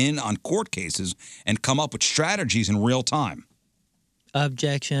listen in on court cases and come up with strategies in real time.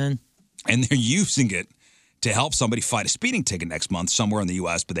 Objection. And they're using it to help somebody fight a speeding ticket next month somewhere in the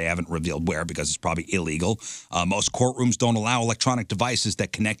U.S., but they haven't revealed where because it's probably illegal. Most courtrooms don't allow electronic devices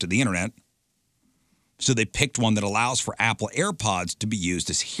that connect to the internet. So they picked one that allows for Apple AirPods to be used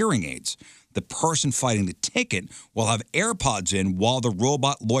as hearing aids. The person fighting the ticket will have AirPods in while the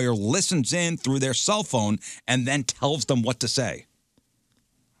robot lawyer listens in through their cell phone and then tells them what to say.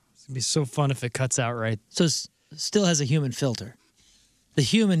 It's going to be so fun if it cuts out right. So it still has a human filter. The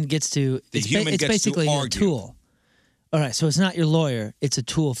human gets to... The human it's gets basically to a argue. tool. All right, so it's not your lawyer. It's a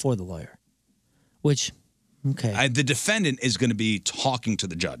tool for the lawyer. Which, okay. The defendant is going to be talking to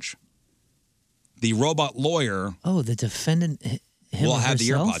the judge. The robot lawyer... Oh, the defendant... will have the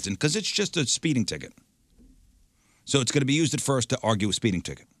herself? AirPods in because it's just a speeding ticket. So it's going to be used at first to argue a speeding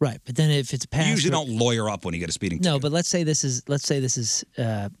ticket. Right, but then if it's passed... You usually don't lawyer up when you get a speeding ticket. No, but let's say this is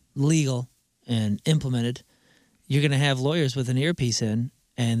legal and implemented. You're going to have lawyers with an earpiece in,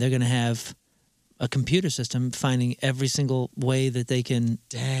 and they're going to have a computer system finding every single way that they can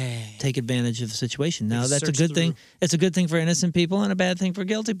take advantage of the situation. Now, that's a good thing. It's a good thing for innocent people and a bad thing for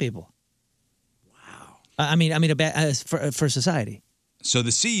guilty people. Wow. I mean, a bad for society. So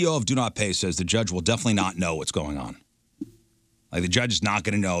the CEO of Do Not Pay says the judge will definitely not know what's going on. Like the judge is not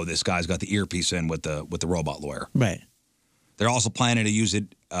going to know this guy's got the earpiece in with the robot lawyer. Right. They're also planning to use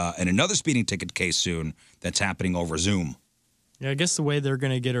it in another speeding ticket case soon that's happening over Zoom. Yeah, I guess the way they're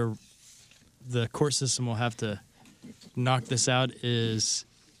going to get the court system will have to knock this out is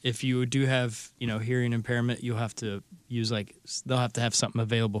if you do have, hearing impairment, you'll have to use they'll have to have something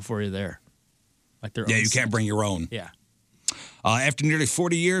available for you there. Like their own You can't bring your own. Yeah. After nearly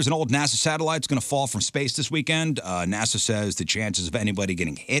 40 years, an old NASA satellite is going to fall from space this weekend. NASA says the chances of anybody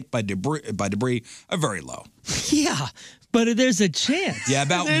getting hit by debris are very low. Yeah, but there's a chance. Yeah,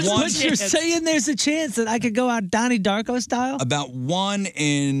 about But you're saying there's a chance that I could go out Donnie Darko style? About one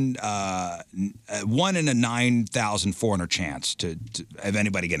in a 9,400 chance to of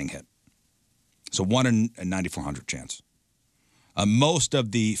anybody getting hit. So 1 in a 9,400 chance. Most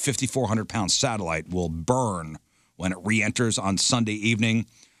of the 5,400-pound satellite will burn when it re-enters on Sunday evening.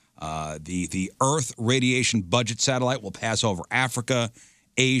 The Earth Radiation Budget Satellite will pass over Africa,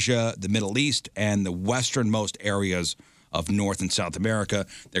 Asia, the Middle East, and the westernmost areas of North and South America.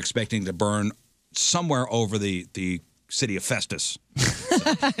 They're expecting to burn somewhere over the city of Festus.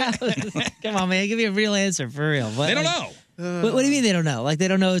 Come on, man. Give me a real answer, for real. They don't know. What do you mean they don't know? Like, they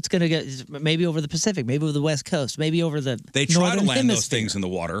don't know it's going to get maybe over the Pacific, maybe over the West Coast, maybe over the They try Northern to land Hemisphere. those things in the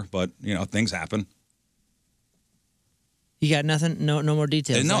water, but, things happen. You got nothing? No more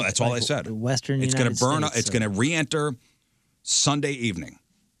details? No, that's all I said. Western It's United going to burn. States, It's going to re-enter Sunday evening.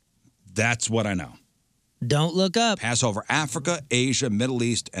 That's what I know. Don't look up. Pass over Africa, Asia, Middle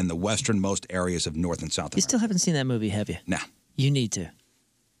East, and the westernmost areas of North and South America. You still haven't seen that movie, have you? No. You need to.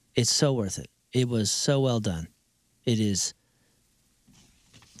 It's so worth it. It was so well done. It is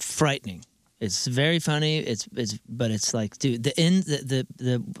frightening. It's very funny. But it's like, dude, the end.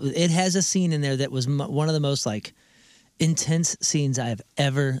 It has a scene in there that was one of the most intense scenes I have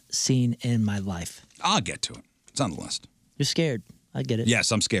ever seen in my life. I'll get to it. It's on the list. You're scared. I get it.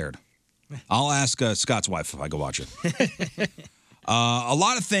 Yes, I'm scared. I'll ask Scott's wife if I go watch it. A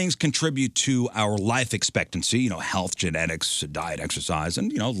lot of things contribute to our life expectancy, health, genetics, diet, exercise,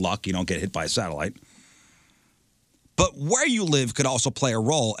 and, luck. You don't get hit by a satellite. But where you live could also play a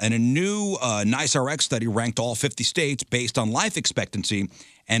role, and a new NICE-RX study ranked all 50 states based on life expectancy,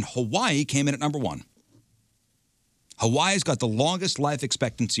 and Hawaii came in at number 1. Hawaii's got the longest life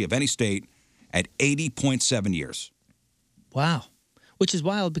expectancy of any state at 80.7 years. Wow. Which is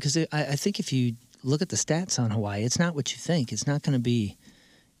wild because I think if you look at the stats on Hawaii, it's not what you think. It's not going to be,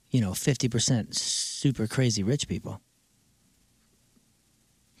 50% super crazy rich people.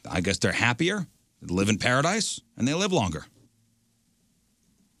 I guess they're happier, they live in paradise, and they live longer.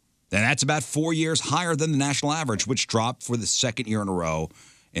 And that's about 4 years higher than the national average, which dropped for the second year in a row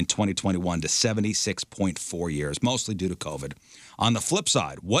in 2021 to 76.4 years, mostly due to COVID. On the flip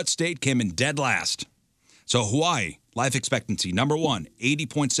side, what state came in dead last? So Hawaii, life expectancy, number 1,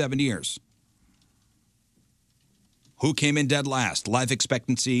 80.7 years. Who came in dead last? Life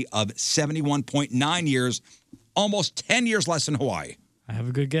expectancy of 71.9 years, almost 10 years less than Hawaii. I have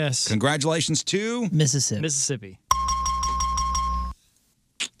a good guess. Congratulations to Mississippi.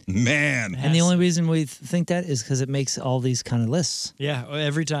 Man. And the only reason we think that is because it makes all these kind of lists. Yeah,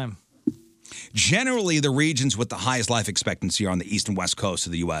 every time. Generally, the regions with the highest life expectancy are on the east and west coast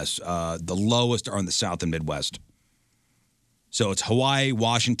of the U.S. The lowest are in the south and Midwest. So it's Hawaii,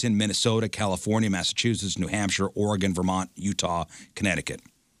 Washington, Minnesota, California, Massachusetts, New Hampshire, Oregon, Vermont, Utah, Connecticut.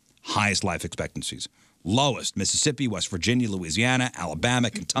 Highest life expectancies. Lowest, Mississippi, West Virginia, Louisiana, Alabama,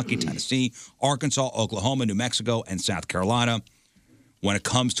 Kentucky, Tennessee, Arkansas, Oklahoma, New Mexico, and South Carolina. When it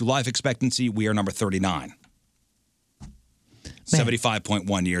comes to life expectancy, we are number 39.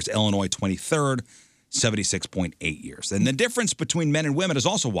 75.1 years. Illinois, 23rd, 76.8 years. And the difference between men and women has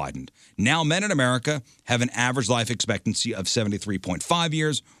also widened. Now men in America have an average life expectancy of 73.5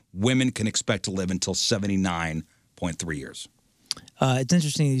 years. Women can expect to live until 79.3 years. It's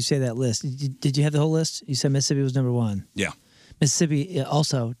interesting you say that list. Did you have the whole list? You said Mississippi was number 1. Yeah. Mississippi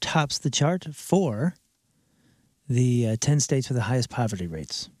also tops the chart for the 10 states with the highest poverty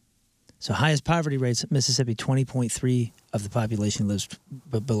rates. So highest poverty rates, Mississippi, 20.3 of the population lives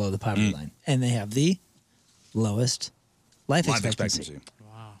below the poverty line. And they have the lowest life expectancy.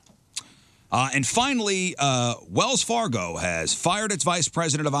 Wow. And finally, Wells Fargo has fired its vice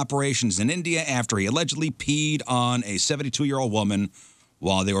president of operations in India after he allegedly peed on a 72-year-old woman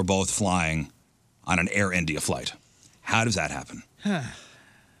while they were both flying on an Air India flight. How does that happen?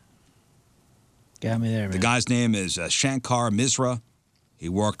 Got me there, man. The guy's name is Shankar Misra. He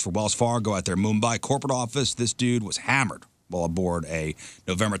worked for Wells Fargo at their Mumbai corporate office. This dude was hammered while aboard a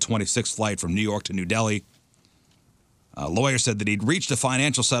November 26th flight from New York to New Delhi. A lawyer said that he'd reached a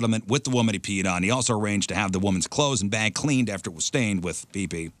financial settlement with the woman he peed on. He also arranged to have the woman's clothes and bag cleaned after it was stained with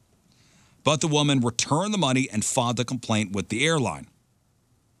pee-pee. But the woman returned the money and filed a complaint with the airline.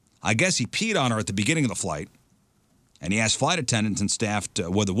 I guess he peed on her at the beginning of the flight, and he asked flight attendants and staff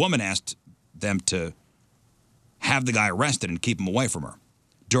the woman asked them to have the guy arrested and keep him away from her.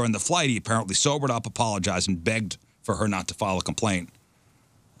 During the flight, he apparently sobered up, apologized, and begged for her not to file a complaint.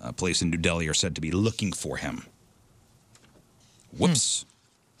 Police in New Delhi are said to be looking for him. Whoops.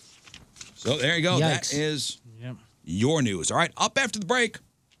 So there you go. Yikes. That is your news. All right, up after the break,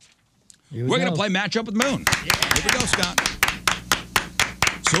 Here we're we going to go. play Matchup with the Moon. Here we go, Scott.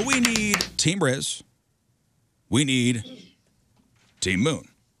 So we need Team Riz. We need Team Moon.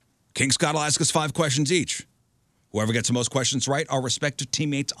 King Scott will ask us 5 questions each. Whoever gets the most questions right, our respective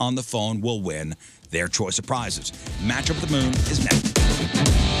teammates on the phone will win their choice of prizes. Matchup with the Moon is next.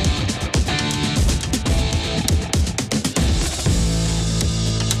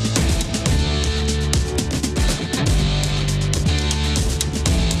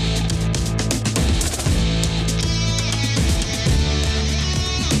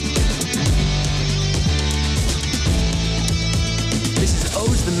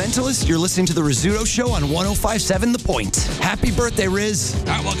 Mentalist, you're listening to The Rizzuto Show on 105.7 The Point. Happy birthday, Riz. All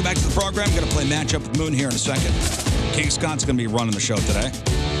right, welcome back to the program. Going to play Matchup with Moon here in a second. King Scott's going to be running the show today.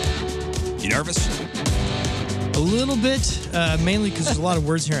 You nervous? A little bit, mainly because there's a lot of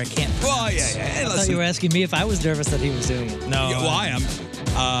words here I can't pronounce. Oh, yeah. Hey, I thought you were asking me if I was nervous that he was doing it. No. Yeah, well, I am.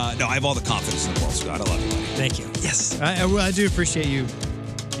 No, I have all the confidence in the world, Scott. I love you, buddy. Thank you. Yes. I do appreciate you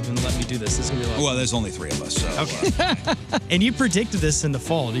even let me do this. This is going to be a lot. Well, there's only 3 of us, so. Okay. And you predicted this in the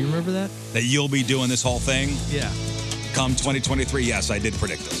fall. Do you remember that? That you'll be doing this whole thing? Yeah. Come 2023, yes, I did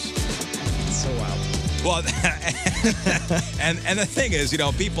predict this. It's so wild. Well, and the thing is,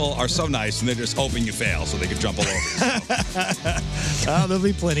 people are so nice and they're just hoping you fail so they can jump all over you. Oh, there'll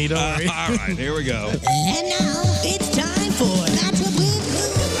be plenty, don't worry. All right, here we go. And now it's time for Matchup with Moon.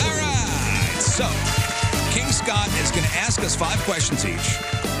 All right, so King Scott is going to ask us 5 questions each.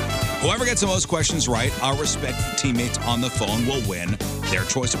 Whoever gets the most questions right, our respective teammates on the phone will win their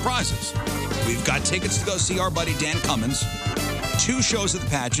choice of prizes. We We've got tickets to go see our buddy Dan Cummins. 2 shows at the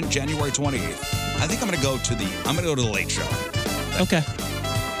pageant, January 28th. I think I'm going to go to the late show. Okay.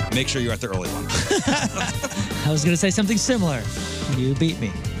 Make sure you're at the early one. I was going to say something similar. You beat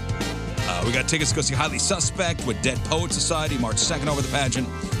me. We got tickets to go see Highly Suspect with Dead Poet Society March 2nd over the pageant.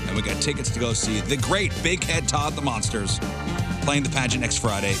 And we got tickets to go see the great Big Head Todd the Monsters playing the pageant next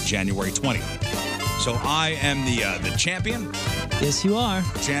Friday, January 20th. So I am the champion. Yes, you are.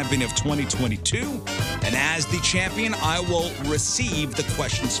 Champion of 2022. And as the champion, I will receive the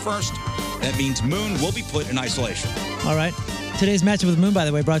questions first. That means Moon will be put in isolation. All right. Today's matchup with Moon, by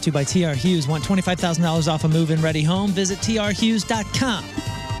the way, brought to you by TR Hughes. Want $25,000 off a move-in ready home? Visit trhughes.com.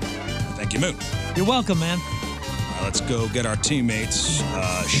 Thank you, Moon. You're welcome, man. All right, let's go get our teammates.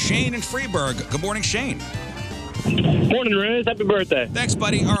 Shane in Freeburg. Good morning, Shane. Morning, Riz. Happy birthday. Thanks,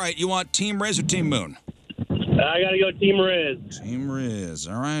 buddy. All right, you want Team Riz or Team Moon? I got to go Team Riz. Team Riz.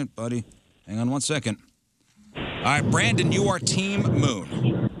 All right, buddy. Hang on one second. All right, Brandon, you are Team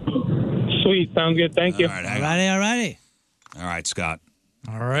Moon. Sweet. Sounds good. Thank you. All right, hang on. All righty. All right, Scott.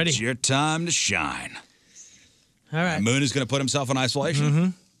 All righty. It's your time to shine. All right. And Moon is going to put himself in isolation. Mm-hmm.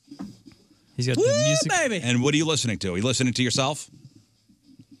 He's got the music. Baby. And what are you listening to? Are you listening to yourself?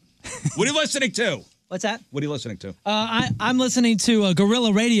 What are you listening to? What's that? What are you listening to? I'm listening to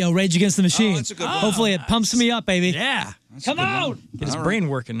Guerrilla Radio, Rage Against the Machine. Oh, that's a good one. Hopefully it pumps me up, baby. Yeah. Come on. Get his All brain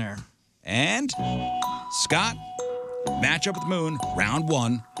working there. And Scott, matchup with Moon, round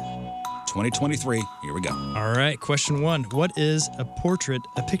 1, 2023. Here we go. All right. Question 1. What is a portrait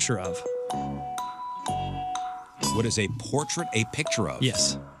a picture of? What is a portrait a picture of?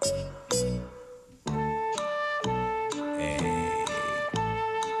 Yes.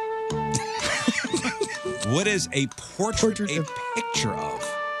 What is a portrait a picture of?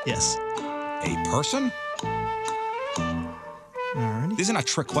 Yes. A person? Alrighty. These are not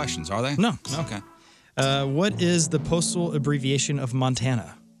trick questions, are they? No. Okay. What is the postal abbreviation of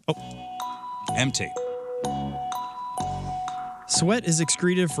Montana? MT. Sweat is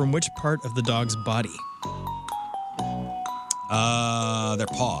excreted from which part of the dog's body? Their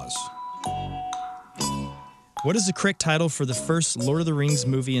paws. What is the correct title for the first Lord of the Rings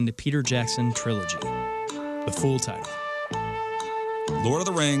movie in the Peter Jackson trilogy? The full title. Lord of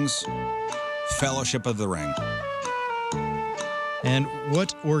the Rings, Fellowship of the Ring. And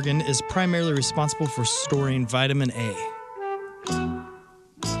what organ is primarily responsible for storing vitamin A?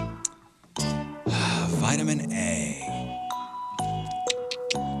 Vitamin A.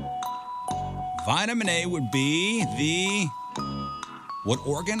 Vitamin A would be the... What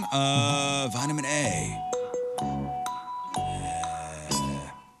organ? Vitamin A.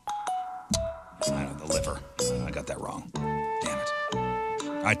 I don't know, the liver. I got that wrong. Damn it.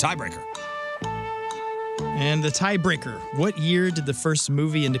 All right, tiebreaker. And the tiebreaker. What year did the first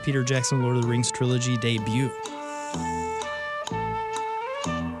movie in the Peter Jackson Lord of the Rings trilogy debut?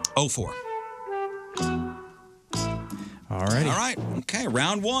 04. Alrighty. All right. Okay,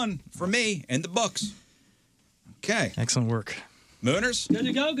 round 1 for me in the books. Okay. Excellent work. Mooners? Good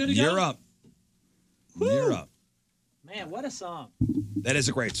to go, good to go. You're up. You're up. Man, what a song. That is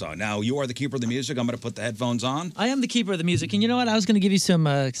a great song. Now, you are the keeper of the music. I'm going to put the headphones on. I am the keeper of the music. And you know what? I was going to give you some,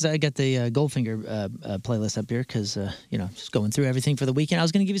 because I got the Goldfinger playlist up here, because, just going through everything for the weekend. I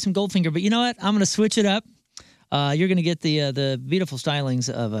was going to give you some Goldfinger, but you know what? I'm going to switch it up. You're going to get the beautiful stylings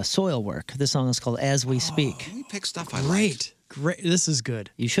of Soilwork. This song is called As We Speak. Let me pick stuff I like. Great. This is good.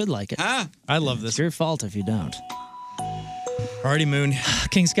 You should like it. Huh? I love this. It's your fault if you don't. Alrighty, Moon.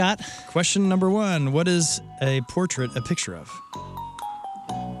 King Scott. Question number 1. What is a portrait a picture of?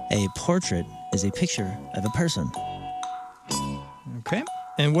 A portrait is a picture of a person. Okay.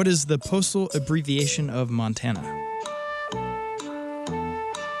 And what is the postal abbreviation of Montana?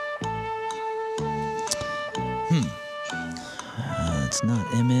 It's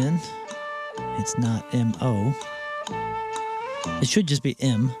not MN. It's not MO. It should just be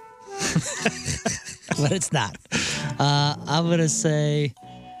M. But it's not. I'm going to say,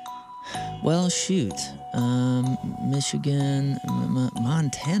 well, shoot. Michigan,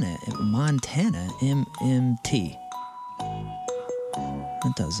 Montana, MMT.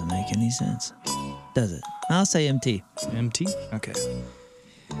 That doesn't make any sense, does it? I'll say MT. MT? Okay.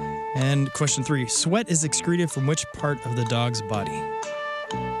 And question 3. Sweat is excreted from which part of the dog's body?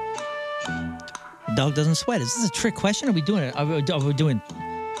 The dog doesn't sweat. Is this a trick question? Are we doing it? Are we doing...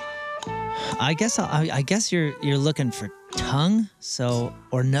 I guess you're looking for tongue,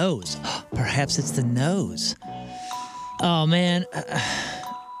 or nose. Perhaps it's the nose. Oh man,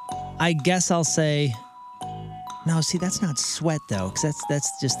 I guess I'll say. No, see, that's not sweat though, because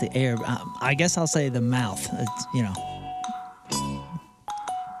that's just the air. I guess I'll say the mouth.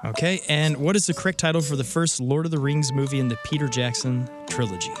 Okay, and what is the correct title for the first Lord of the Rings movie in the Peter Jackson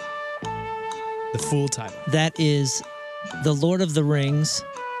trilogy? The full title. That is The Lord of the Rings,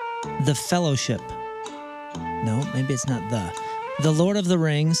 The Fellowship. No, maybe it's not the. The Lord of the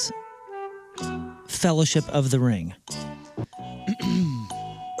Rings, Fellowship of the Ring.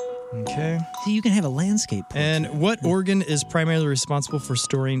 Okay. See, you can have a landscape. And what organ is primarily responsible for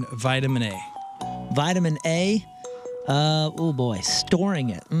storing vitamin A? Vitamin A? Oh boy, storing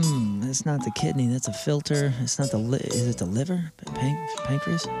it. That's not the kidney. That's a filter. It's not the. Is it the liver?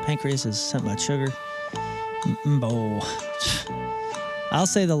 Pancreas? Pancreas is something about sugar. I'll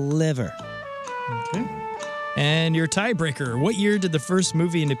say the liver. Okay. And your tiebreaker. What year did the first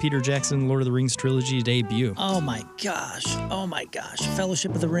movie in the Peter Jackson Lord of the Rings trilogy debut? Oh my gosh.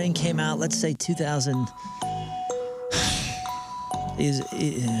 Fellowship of the Ring came out, let's say 2000.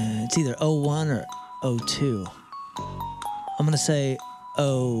 It's either 01 or 02. I'm going to say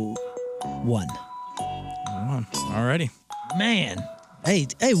 01. Alrighty. Man. Hey,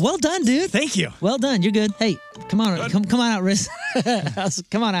 well done, dude. Thank you. Well done. You're good. Hey, come on. Come on out, Riz.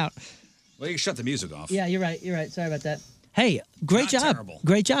 Come on out. Well, you can shut the music off. Yeah, you're right. Sorry about that. Hey, great job. Terrible.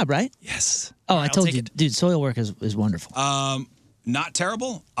 Great job, right? Yes. Oh, All right, I told I'll you, take dude, soil work is wonderful. Not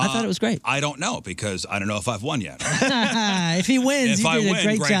terrible. I thought it was great. I don't know because I don't know if I've won yet. If he wins, If you I did a win,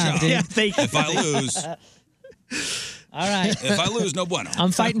 great great job, job. dude. Yeah, thank you. If I lose, all right. If I lose, no bueno.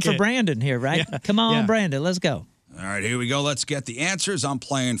 I'm fighting for Brandon here, right? Come on, Brandon, let's go. All right, here we go. Let's get the answers. I'm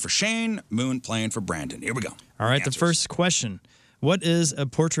playing for Shane, Moon playing for Brandon. Here we go. All right, the first question. What is a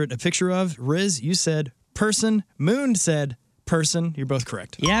portrait a picture of? Riz, you said person. Moon said person. You're both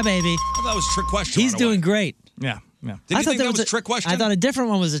correct. Yeah, baby. Oh, that was a trick question. He's doing great. Yeah. Did you think that was a trick question? I thought a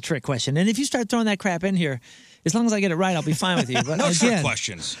different one was a trick question. And if you start throwing that crap in here, as long as I get it right, I'll be fine with you. But No trick again,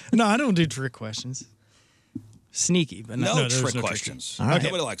 questions. No, I don't do trick questions. Sneaky, but No there's trick no questions. All right.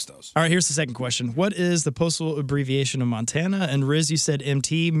 Nobody likes those. All right, here's the second question. What is the postal abbreviation of Montana? And Riz, you said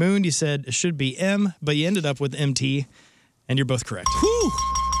MT. Moon, you said it should be M, but you ended up with MT, and you're both correct. All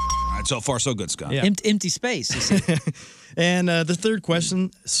right, so far so good, Scott. Yeah. Empty space. You see. And the third question,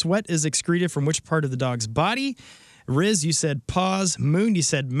 sweat is excreted from which part of the dog's body? Riz, you said paws. Moon, you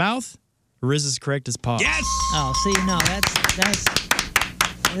said mouth. Riz is correct as paws. Yes! Oh, see, no,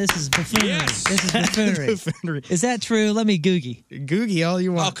 this is buffoonery. Yes. This is buffoonery. Buffoonery. Is that true? Let me googie. Googie all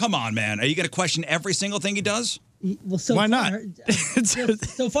you want. Oh, come on, man. Are you going to question every single thing he does? Well, so Why not?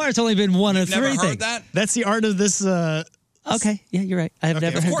 So far, it's only been one or Never three heard things. that? That's the art of this. Okay, yeah, you're right. I've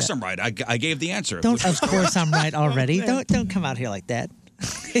never Of heard course that. I'm right. I gave the answer. Don't. Of course, I'm right already. Don't come out here like that.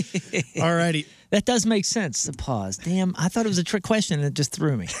 All righty. That does make sense. The pause. Damn, I thought it was a trick question and it just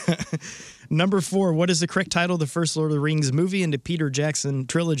threw me. Number 4, what is the correct title of the first Lord of the Rings movie in the Peter Jackson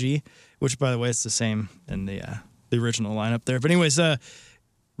trilogy? Which, by the way, it's the same in the original lineup there. But anyways,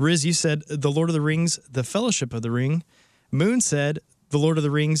 Riz, you said The Lord of the Rings, The Fellowship of the Ring. Moon said The Lord of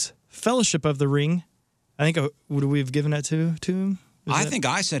the Rings, Fellowship of the Ring. I think, would we have given that to him? I think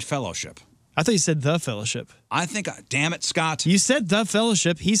I said fellowship. I thought you said The Fellowship. I think, damn it, Scott. You said The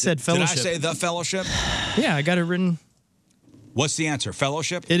Fellowship. He said Fellowship. Did I say the fellowship? Yeah, I got it written. What's the answer?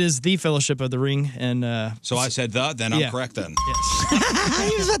 Fellowship? It is The Fellowship of the Ring. And so I said then Yeah. I'm correct then.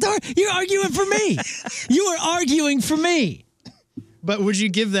 Yes. You're arguing for me. You are arguing for me. But would you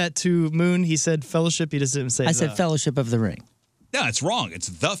give that to Moon? He said Fellowship. He just didn't say I said Fellowship of the Ring. No, it's wrong. It's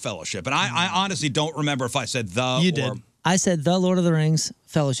the fellowship. And I honestly don't remember if I said the You or... did. I said The Lord of the Rings,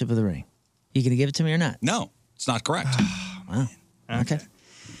 Fellowship of the Ring. You going to give it to me or not? No, it's not correct. Wow. Okay.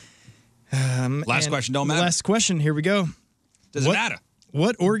 Last question don't matter. Last question. Here we go. Doesn't matter.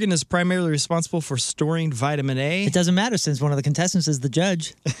 What organ is primarily responsible for storing vitamin A? It doesn't matter since one of the contestants is the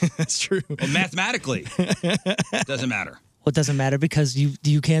judge. That's true. Well, mathematically, doesn't matter. Well, it doesn't matter because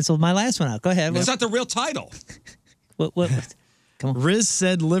you canceled my last one out. Go ahead. It's not the real title. What? Come on. Riz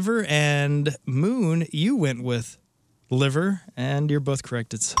said liver, and Moon, you went with liver, and you're both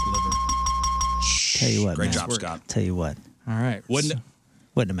correct. It's liver. Tell you what, Great man. job, Scott. Tell you what. All right. Wouldn't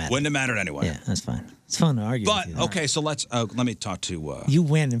have mattered. Wouldn't have mattered anyway. Yeah, that's fine. It's fun to argue. But with you, okay, so let me talk to. You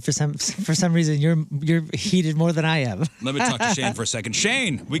win, and for some reason you're heated more than I am. Let me talk to Shane for a second.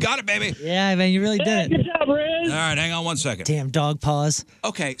 Shane, we got it, baby. Yeah, man, you really did it. Good job, Riz. All right, hang on one second. Damn dog paws.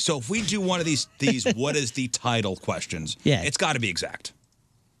 Okay, so if we do one of these what is the title questions, Yeah. it's got to be exact.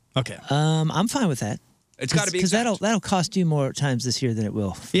 Okay. I'm fine with that. It's got to be because exact. that'll cost you more times this year than it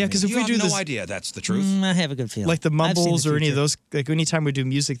will. Yeah, because if you we have do no this, idea that's the truth. I have a good feeling. like the I've seen mumbles the or any of future. those, like anytime we do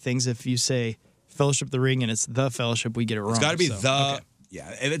music things, if you say Fellowship of the Ring and it's the Fellowship, we get it wrong. It's got to be so, okay.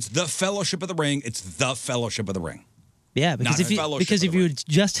 Yeah. If it's the Fellowship of the Ring, it's the Fellowship of the Ring. Yeah, because Not if you Fellowship because of if the you Ring. were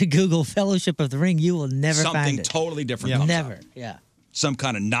just to Google Fellowship of the Ring, you will never Something find it. totally different. comes Never. up. Yeah. some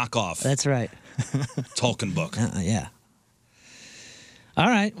kind of knockoff That's right. Tolkien book. Yeah. All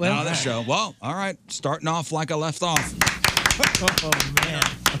right. Well, Now this show. Well, all right. Starting off like I left off. Oh, man.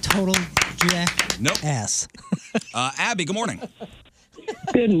 A total ass. Abby, good morning.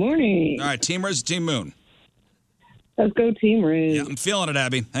 Good morning. All right, Team Riz, Team Moon. Let's go Team Riz. Yeah, I'm feeling it,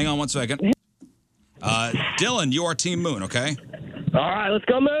 Abby. Hang on one second. Dylan, you are Team Moon, okay? All right, let's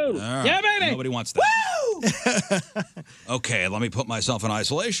go Moon. All right. Yeah, baby. Nobody wants that. Okay, let me put myself in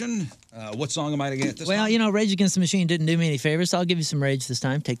isolation. What song am I to get this Well, time? you know, Rage Against the Machine didn't do me any favors, so I'll give you some Rage this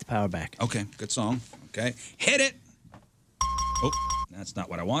time. Take the power back. Okay, good song. Okay, hit it. Oh, that's not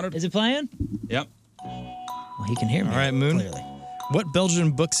what I wanted. Is it playing? Yep. Well, he can hear me. All right, Moon. Clearly. What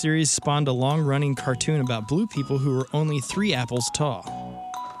Belgian book series spawned a long-running cartoon about blue people who were only 3 apples tall?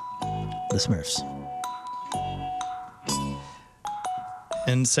 The Smurfs.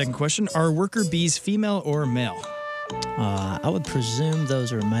 And second question, are worker bees female or male? I would presume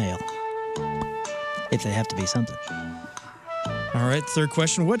those are male. If they have to be something. All right, third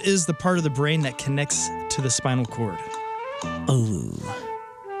question, what is the part of the brain that connects to the spinal cord? Oh.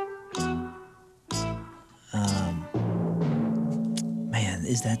 Man,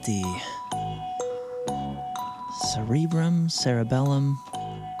 is that the cerebrum, cerebellum,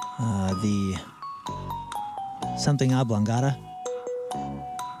 the something oblongata?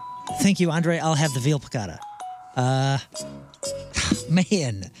 Thank you, Andre. I'll have the veal piccata.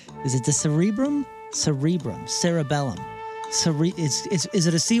 Man, is it the cerebrum? Cerebrum, cerebellum. Is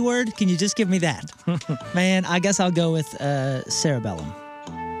it a C word? Can you just give me that? Man, I guess I'll go with cerebellum.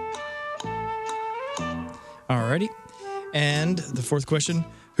 Alrighty. And the fourth question,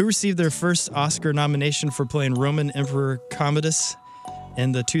 who received their first Oscar nomination for playing Roman Emperor Commodus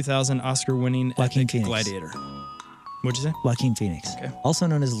in the 2000 Oscar-winning epic Gladiator? What'd you say? Joaquin Phoenix. Okay. Also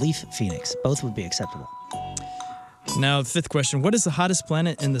known as Leaf Phoenix. Both would be acceptable. Now, the fifth question, what is the hottest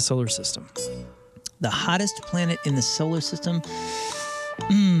planet in the solar system? The hottest planet in the solar system?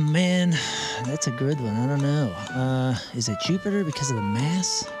 Man, that's a good one. I don't know. Is it Jupiter because of the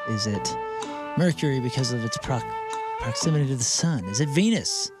mass? Is it Mercury because of its proximity to the sun? Is it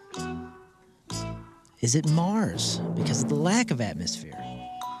Venus? Is it Mars because of the lack of atmosphere?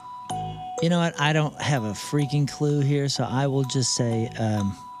 You know what? I don't have a freaking clue here, so I will just say,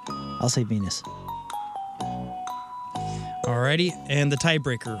 I'll say Venus. Alrighty, and the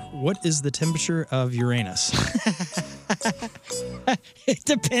tiebreaker, what is the temperature of Uranus? It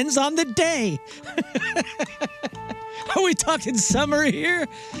depends on the day. Are we talking summer here?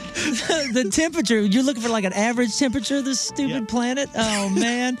 The temperature, you're looking for like an average temperature of this stupid planet? Oh,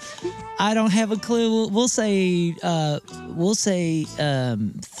 man. I don't have a clue. We'll say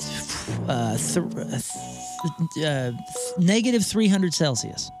negative 300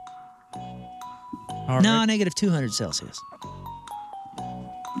 Celsius. No, negative 200 Celsius.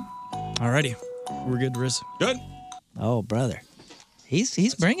 Alrighty, we're good, Riz. Good. Oh, brother.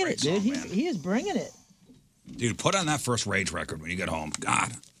 He's bringing it, dude. He is bringing it. Dude, put on that first Rage record when you get home.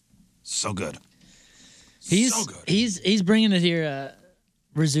 God, so good. He's so good. He's bringing it here,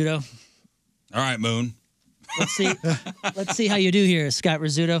 Rizzuto. All right, Moon. Let's see how you do here, Scott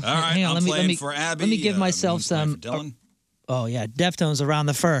Rizzuto. All right, hang on. I'm let playing me for Abby. Let me give myself Moon's playing some. for Dylan. Oh yeah, Deftones around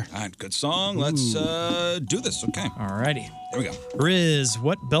the fur. All right, good song. Let's do this. Okay. Alrighty. Here we go. Riz,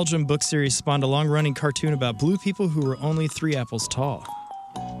 what Belgian book series spawned a long-running cartoon about blue people who were only 3 apples tall?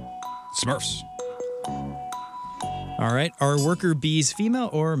 Smurfs. All right. Are worker bees female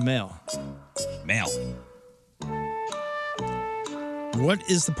or male? Male. What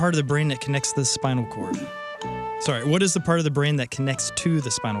is the part of the brain that connects the spinal cord? Sorry, what is the part of the brain that connects to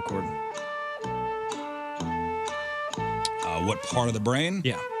the spinal cord? What part of the brain?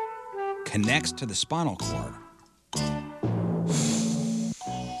 Yeah. Connects to the spinal cord.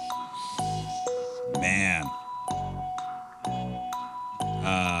 Man.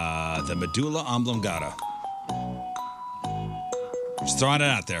 The medulla oblongata. Just throwing it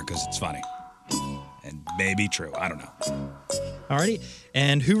out there because it's funny. And maybe true. I don't know. Alrighty.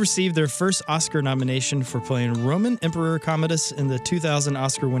 And who received their first Oscar nomination for playing Roman Emperor Commodus in the 2000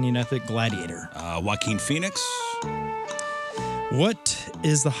 Oscar-winning epic Gladiator? Joaquin Phoenix. What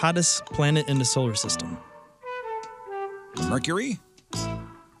is the hottest planet in the solar system? Mercury.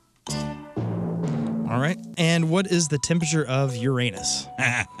 All right. And what is the temperature of Uranus?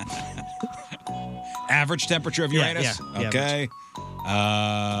 Average temperature of Uranus? Yeah, okay.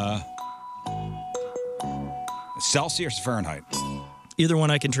 Celsius or Fahrenheit? Either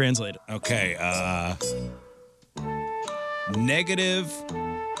one I can translate it. Okay. Negative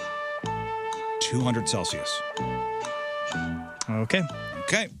 200 Celsius. Okay.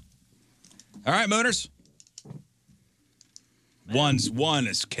 Okay. All right, Mooners. One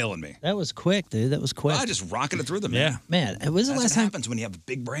is killing me. That was quick, dude. That was quick. I just rocketed through them. Man. Man, when's the That's last what time? happens when you have a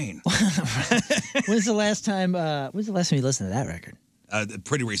big brain. When's the last time? When's the last time you listened to that record?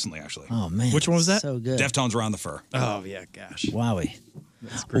 Pretty recently, actually. Oh man, Which one was that? So good. Deftones Around the Fur. Oh yeah, gosh. Wowie.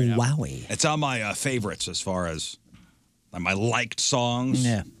 That's great. Wowie. It's on my favorites as far as my liked songs.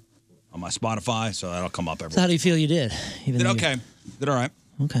 Yeah. On my Spotify, so that'll come up every. So how do you feel you did? Did though you- okay. Did all right.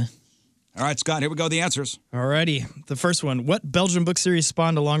 Okay. All right, Scott. Here we go. The answers. Alrighty. The first one. What Belgian book series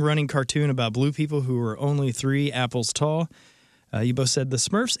spawned a long-running cartoon about blue people who were only 3 apples tall? You both said the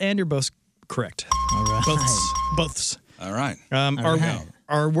Smurfs, and you're both correct. All right. Boths. All right.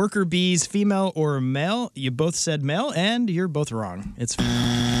 Are worker bees female or male? You both said male, and you're both wrong. It's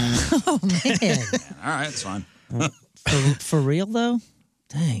Oh man. All right, it's fine. For real though?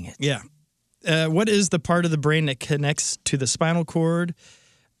 Dang it. Yeah. What is the part of the brain that connects to the spinal cord?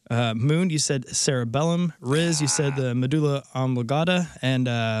 Moon, you said cerebellum. Riz, you said the medulla oblongata.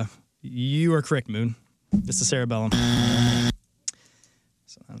 And you are correct, Moon. It's the cerebellum.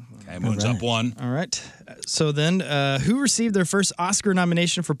 Okay, Moon's up 1. All right. So then, who received their first Oscar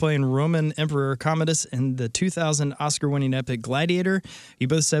nomination for playing Roman Emperor Commodus in the 2000 Oscar-winning epic Gladiator? You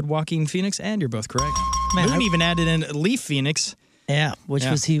both said Joaquin Phoenix, and you're both correct. Man, Moon even added in Leaf Phoenix. Yeah, which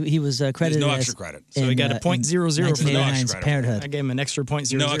was he was credited. no as extra credit. So he got a in, 0.00 for the 1989's Parenthood. I gave him an extra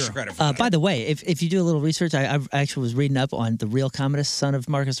 0.00. No extra credit for that. By the way, if you do a little research, I actually was reading up on the real Commodus, son of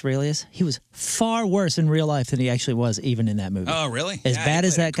Marcus Aurelius. He was far worse in real life than he actually was, even in that movie. Oh, really? As Yeah, bad he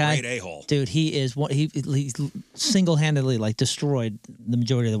as played that a guy, great a-hole. dude, he is one. He single-handedly destroyed the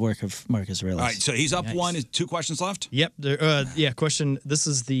majority of the work of Marcus Aurelius. All right, so he's up 1. Is 2 questions left? Yep. Question. This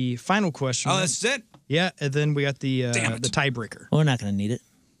is the final question. Oh, that's it? Yeah, and then we got the tiebreaker. We're not going to need it.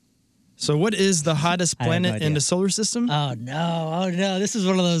 So what is the hottest I have no planet in idea. the solar system? Oh no! This is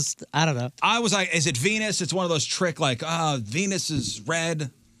one of those. I don't know. I was like, is it Venus? It's one of those trick Venus is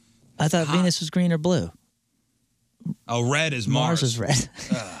red. I thought Venus was green or blue. Oh, red is Mars. Mars is red.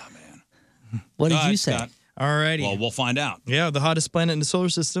 Oh, man. What did Go ahead, you say? Scott. Alrighty. Well, we'll find out. Yeah, the hottest planet in the solar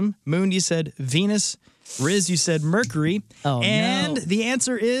system. Moon, you said Venus. Riz, you said Mercury. Oh, and no. the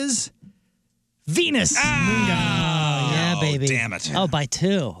answer is Venus. Yeah, baby. damn it. Oh, by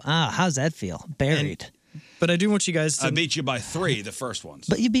 2. How's that feel? Buried. But I do want you guys to. I beat you by 3 the first ones.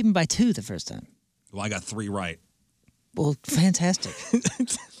 But you beat me by 2 the first time. Well, I got 3 right. Well, fantastic.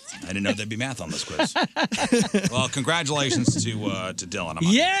 I didn't know there'd be math on this quiz. Well, congratulations to Dylan.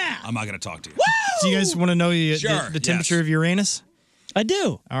 I'm not going to talk to you. Do you guys want to know Sure, the temperature yes. of Uranus? I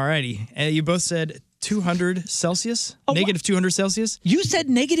do. Alrighty. You both said 200 Celsius. Negative 200 Celsius. You said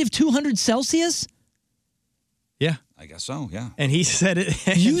negative 200 Celsius? Yeah. I guess so, yeah. And he said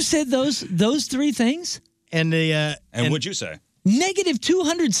it. You said those 3 things? And the and what'd you say? Negative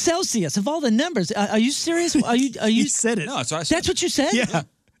 200 Celsius of all the numbers. Are you serious? Are you? You said it. No, that's what I said. That's what you said? Yeah.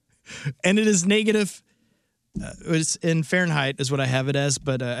 And it is negative. It's in Fahrenheit is what I have it as,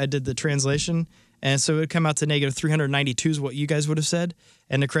 but I did the translation, and so it would come out to negative 392 is what you guys would have said,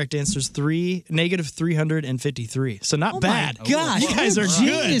 and the correct answer is negative 353. So not bad. My gosh, you guys are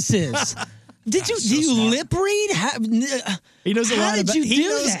geniuses. good. Do you lip read? He knows a How lot did about. you he do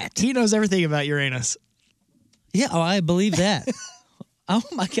knows, that? He knows everything about Uranus. Yeah, I believe that. Oh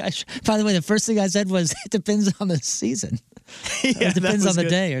my gosh! By the way, the first thing I said was it depends on the season. Yeah, it depends that on was the good.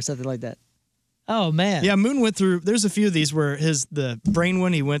 day or something like that. Oh man! Yeah, Moon went through. There's a few of these where the brain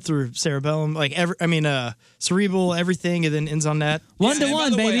one he went through cerebellum, cerebral everything, and then ends on that. 1 to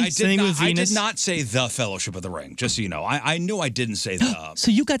 1, baby. I did not say the Fellowship of the Ring. Just so you know, I knew I didn't say the.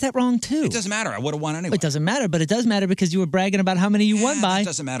 So you got that wrong too. It doesn't matter. I would have won anyway. It doesn't matter, but it does matter because you were bragging about how many you won by. It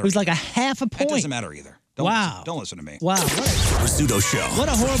doesn't matter. It was like a half a point. It doesn't matter either. Don't listen to me. Wow. Rizzuto Show. What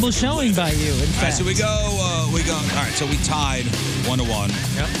a horrible showing by you. In All right, fact. so we go. All right, so we tied 1 to 1.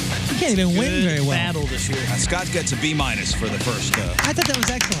 Yep. You can't even win very well. Battle this year. Scott gets a B- for the first. I thought that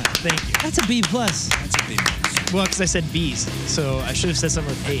was excellent. Thank you. That's a B+. That's a B-. Well, because I said B's, so I should have said something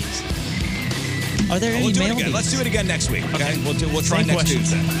with A's. Are there We'll any do it male again. bees? Let's do it again next week. Okay. We'll try Same next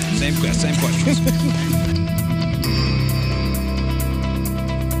questions. Tuesday. Same questions.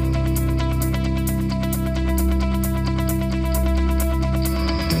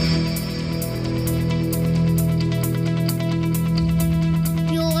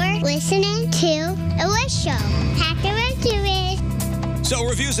 You're listening to a Wish Show. Happy birthday, Riz. So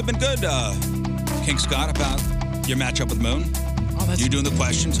reviews have been good, King Scott, about your matchup with Moon. Oh, that's you doing the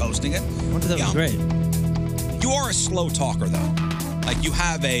questions, hosting it. That was great. You are a slow talker, though. Like, you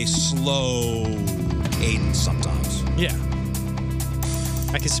have a slow cadence sometimes. Yeah.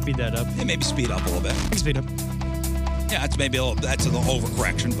 I can speed that up. Yeah, maybe speed up a little bit. I can speed up. Yeah, that's maybe that's a little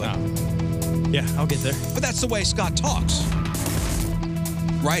overcorrection, but Yeah, I'll get there. but that's the way Scott talks.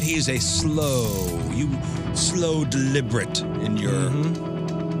 Right? He's a slow, deliberate in your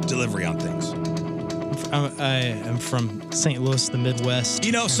delivery on things. I am from St. Louis, the Midwest.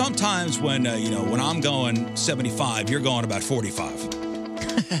 You know, sometimes when I'm going 75, you're going about 45.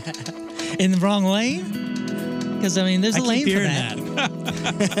 In the wrong lane? Because, I mean, there's a lane for that.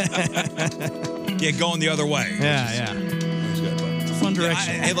 Yeah, going the other way. Yeah. It's a fun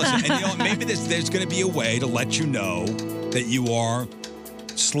direction. Hey, listen, and you know what? Maybe there's going to be a way to let you know that you are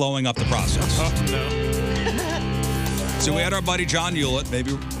slowing up the process. Oh, no. So we had our buddy John Hewlett.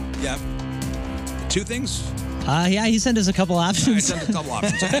 Maybe, yeah. 2 things? Yeah, he sent us a couple options. I sent a couple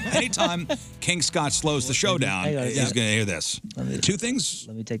options. Anytime King Scott slows the show down, he's going to hear this. 2 things?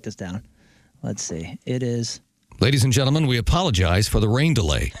 Let me take this down. Let's see. It is... Ladies and gentlemen, we apologize for the rain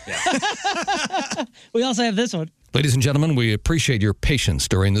delay. We also have this one. Ladies and gentlemen, we appreciate your patience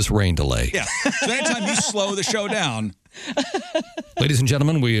during this rain delay. Yeah. So anytime you slow the show down. Ladies and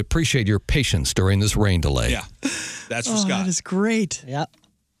gentlemen, we appreciate your patience during this rain delay. Yeah. That's for Scott. That is great. Yeah.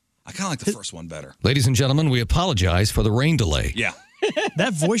 I kind of like the first one better. Ladies and gentlemen, we apologize for the rain delay. Yeah.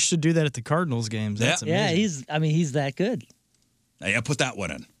 That voice should do that at the Cardinals games. That's amazing. Yeah, he's that good. Yeah, put that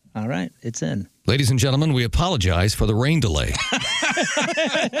one in. All right, it's in. Ladies and gentlemen, we apologize for the rain delay.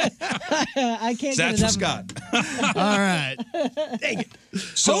 I can't That's get for enough. Scott. All right. Dang it.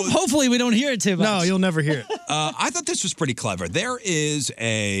 So hopefully we don't hear it too much. No, you'll never hear it. I thought this was pretty clever. There is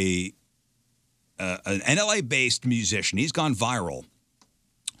an LA-based musician. He's gone viral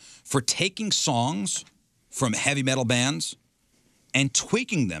for taking songs from heavy metal bands and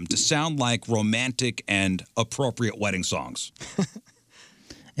tweaking them to sound like romantic and appropriate wedding songs.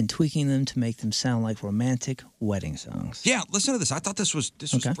 And tweaking them to make them sound like romantic wedding songs. Yeah, listen to this. I thought this was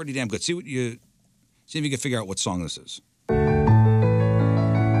pretty damn good. See if you can figure out what song this is. That's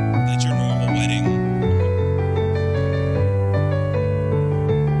your normal wedding.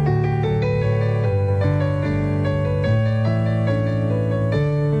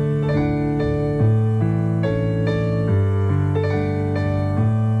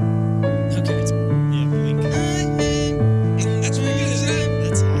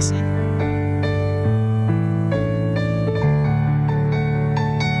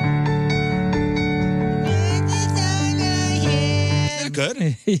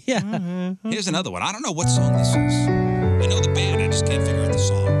 Good. Yeah. Here's another one. I don't know what song this is. I know the band. I just can't figure out the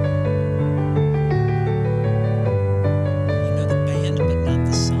song. You know the band, but not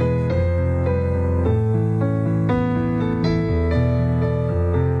the song.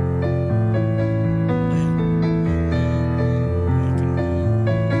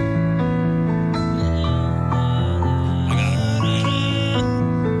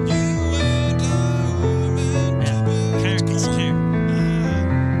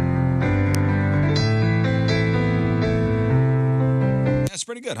 That's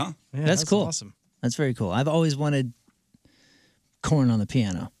pretty good, huh? Yeah, that's cool. Awesome. That's very cool. I've always wanted Korn on the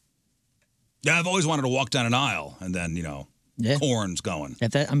piano. Yeah, I've always wanted to walk down an aisle and then, Korn's going. If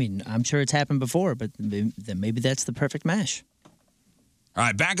that, I'm sure it's happened before, but then maybe that's the perfect mash. All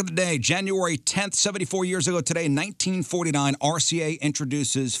right, back in the day, January 10th, 74 years ago today, 1949, RCA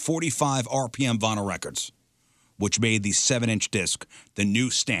introduces 45 RPM vinyl records, which made the 7-inch disc the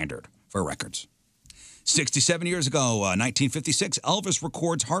new standard for records. 67 years ago, 1956, Elvis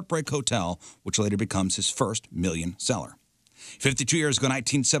records Heartbreak Hotel, which later becomes his first million seller. 52 years ago,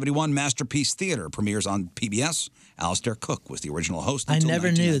 1971, Masterpiece Theater premieres on PBS. Alistair Cook was the original host. I Until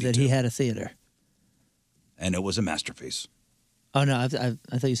never knew that he had a theater. And it was a masterpiece. Oh, no, I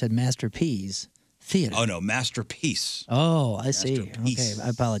thought you said Masterpiece Theater. Oh, no, Masterpiece. Oh, I see. Okay, I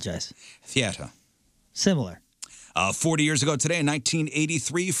apologize. Theater. Similar. 40 years ago today, in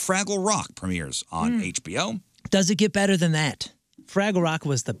 1983, Fraggle Rock premieres on HBO. Does it get better than that? Fraggle Rock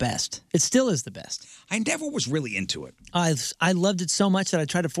was the best. It still is the best. I never was really into it. I loved it so much that I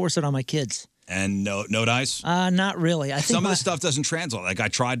tried to force it on my kids. And no dice? Not really. I think Some of the stuff doesn't translate. Like I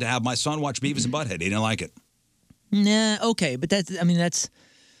tried to have my son watch Beavis and Butthead. He didn't like it. Nah, okay, but that's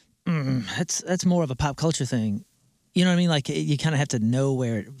more of a pop culture thing. You know what I mean? Like you kind of have to know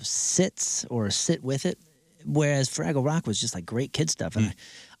where it sits or sit with it. Whereas Fraggle Rock was just like great kid stuff. And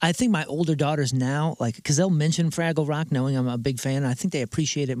I think my older daughters now, like, because they'll mention Fraggle Rock knowing I'm a big fan, and I think they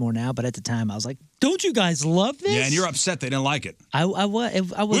appreciate it more now. But at the time, I was like, don't you guys love this? Yeah, and you're upset they didn't like it. I was. What do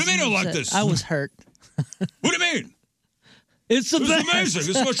you mean you don't like this? I was hurt. What do you mean? It's the best.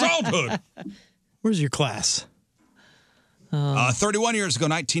 Amazing. It's my childhood. Where's your class? 31 years ago,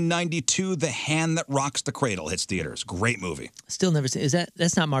 1992, The Hand That Rocks the Cradle hits theaters. Great movie. Still never seen.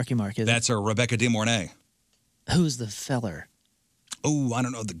 That's not Marky Mark, is it? That's Rebecca De Mornay. Who's the feller? Oh, I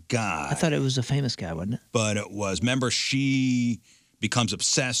don't know the guy. I thought it was a famous guy, wasn't it? But it was. Remember, she becomes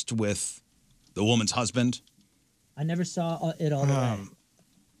obsessed with the woman's husband. I never saw it all the way. Oh,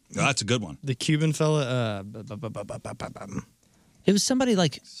 that's a good one. The Cuban fella. It was somebody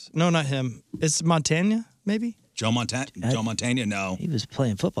like. No, not him. It's Montana, maybe? Joe Montana? No. He was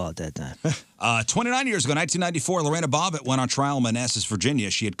playing football at that time. 29 years ago, 1994, Lorena Bobbitt went on trial in Manassas,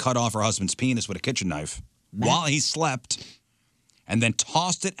 Virginia. She had cut off her husband's penis with a kitchen knife while he slept and then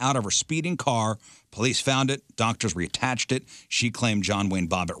tossed it out of her speeding car. Police found it. Doctors reattached it. She claimed John Wayne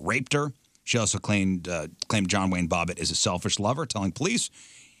Bobbitt raped her. She also claimed John Wayne Bobbitt is a selfish lover, telling police,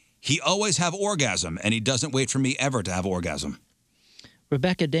 he always have orgasm, and he doesn't wait for me ever to have orgasm.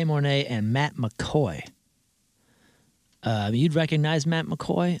 Rebecca De Mornay and Matt McCoy. You'd recognize Matt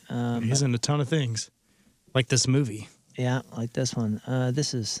McCoy. He's in a ton of things, like this movie. Yeah, like this one.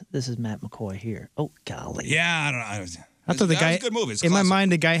 This is Matt McCoy here. Oh, golly. Yeah, I don't know. I thought the guy. It's a good movie. It's in my classic.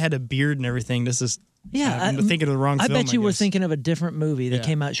 mind, the guy had a beard and everything. This is. Yeah, I'm thinking of the wrong I film. bet you were guess. thinking of a different movie that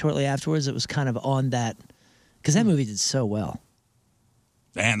came out shortly afterwards. It was kind of on that, because that movie did so well.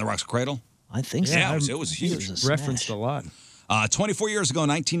 And The Rock's Cradle? I think so. Yeah, it was huge. It was a referenced a lot. 24 years ago,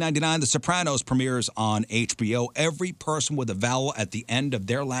 1999, The Sopranos premieres on HBO. Every person with a vowel at the end of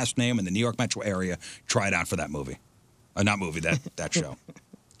their last name in the New York metro area tried out for that movie. That show,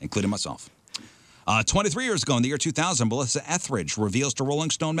 including myself. 23 years ago, in the year 2000, Melissa Etheridge reveals to Rolling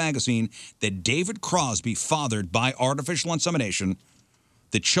Stone magazine that David Crosby fathered by artificial insemination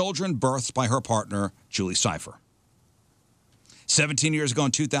the children birthed by her partner, Julie Cypher. 17 years ago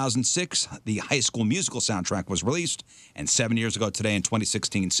in 2006, the High School Musical soundtrack was released. And 7 years ago today in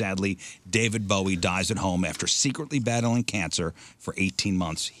 2016, sadly, David Bowie dies at home after secretly battling cancer for 18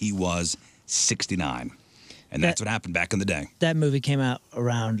 months. He was 69. And that's what happened back in the day. That movie came out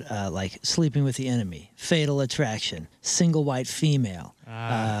around like Sleeping with the Enemy, Fatal Attraction, Single White Female,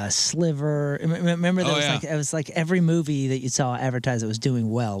 Sliver. Remember that it was like every movie that you saw advertised that was doing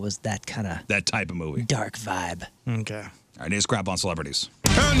well was that kind of that type of movie. Dark vibe. Okay. All right, here's Crap on Celebrities.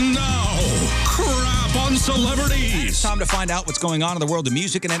 And now, Crap on Celebrities. It's time to find out what's going on in the world of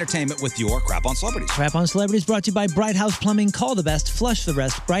music and entertainment with your Crap on Celebrities. Crap on Celebrities brought to you by Bright House Plumbing. Call the best, flush the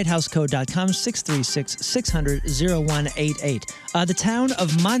rest. BrightHouseCode.com, 636-600-0188. The town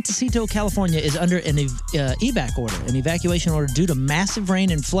of Montecito, California is under an evac order, an evacuation order due to massive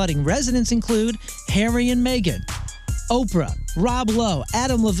rain and flooding. Residents include Harry and Meghan, Oprah, Rob Lowe,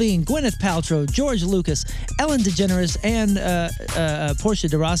 Adam Levine, Gwyneth Paltrow, George Lucas, Ellen DeGeneres, and Portia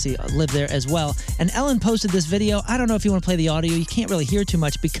de Rossi live there as well. And Ellen posted this video. I don't know if you want to play the audio. You can't really hear too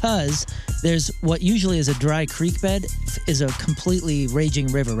much because there's what usually is a dry creek bed is a completely raging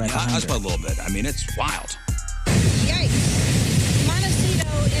river right behind That's her. a little bit. I mean, it's wild. Yikes. Montecito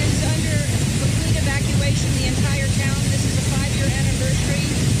is under complete evacuation, the entire town. This is a 5-year anniversary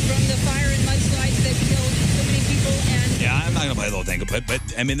from the fire and mudslides that killed so many people. And Yeah, I'm not going to play the whole thing, but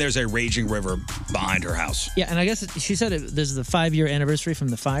I mean, there's a raging river behind her house. Yeah, and I guess she said this is the 5-year anniversary from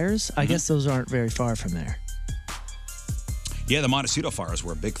the fires. I guess those aren't very far from there. Yeah, the Montecito fires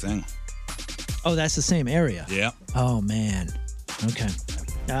were a big thing. Oh, that's the same area. Yeah. Oh, man. Okay.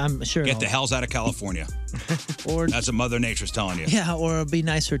 I'm sure. Get the hells out of California. Or that's what Mother Nature's telling you. Yeah, or it'll be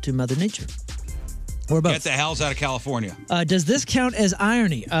nicer to Mother Nature. Or both. Get the hells out of California. Does this count as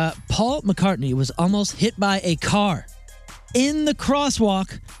irony? Paul McCartney was almost hit by a car in the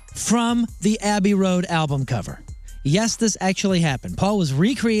crosswalk from the Abbey Road album cover. Yes, this actually happened. Paul was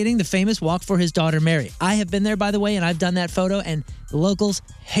recreating the famous walk for his daughter Mary. I have been there, by the way, and I've done that photo, and the locals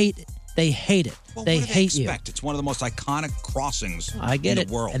hate it. They hate it. Well, they what do hate they you. expect? It's one of the most iconic crossings I get in it.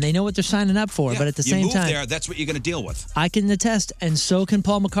 the world. And they know what they're signing up for, but at the you same move time, there, that's what you're going to deal with. I can attest, and so can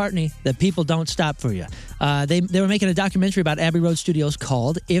Paul McCartney, that people don't stop for you. They were making a documentary about Abbey Road Studios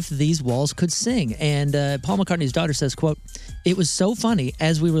called If These Walls Could Sing. And Paul McCartney's daughter says, quote, "It was so funny.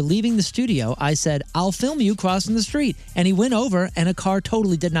 As we were leaving the studio, I said, 'I'll film you crossing the street.' And he went over, and a car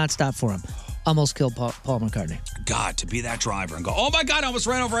totally did not stop for him. Almost killed Paul McCartney. God, to be that driver and go, oh my God, I almost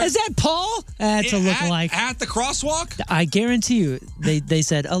ran over it. Is that Paul? That's a lookalike. At the crosswalk? I guarantee you, they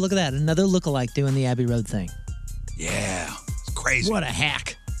said, oh, look at that. Another lookalike doing the Abbey Road thing. Yeah, it's crazy. What a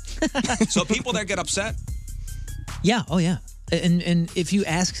hack. So people there get upset? Yeah, oh yeah. And if you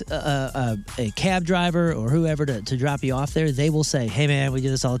ask a cab driver or whoever to drop you off there, they will say, hey man, we do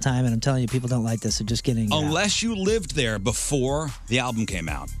this all the time, and I'm telling you, people don't like this, so just getting Unless you lived there before the album came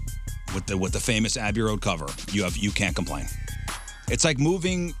out with the famous Abbey Road cover, you can't complain. It's like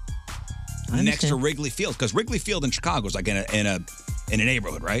moving next to Wrigley Field, because Wrigley Field in Chicago is like in a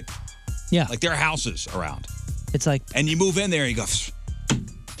neighborhood, right? Yeah. Like there are houses around. It's like, and you move in there and you go,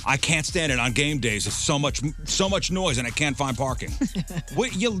 I can't stand it on game days. It's so much noise and I can't find parking.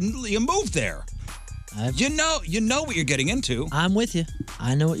 You moved there. You know what you're getting into. I'm with you.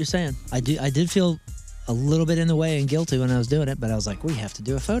 I know what you're saying. I did feel a little bit in the way and guilty when I was doing it, but I was like, we have to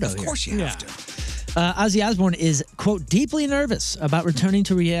do a photo here. Of course you have to. Ozzy Osbourne is, quote, deeply nervous about returning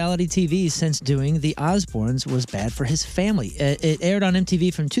to reality TV since doing The Osbournes was bad for his family. It aired on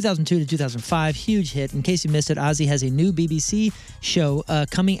MTV from 2002 to 2005. Huge hit. In case you missed it, Ozzy has a new BBC show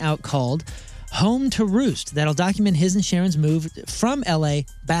coming out called Home to Roost that'll document his and Sharon's move from LA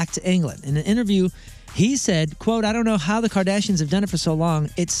back to England. In an interview, he said, quote, I don't know how the Kardashians have done it for so long.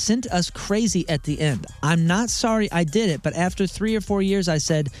 It sent us crazy at the end. I'm not sorry I did it, but after 3 or 4 years, I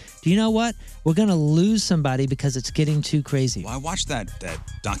said, do you know what? We're going to lose somebody because it's getting too crazy. Well, I watched that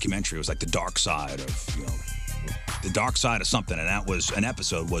documentary. It was like the dark side of, the dark side of something. And that was, an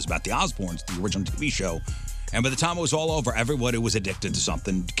episode was about the Osbournes, the original TV show. And by the time it was all over, everybody was addicted to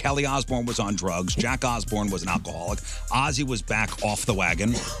something. Kelly Osbourne was on drugs. Jack Osbourne was an alcoholic. Ozzy was back off the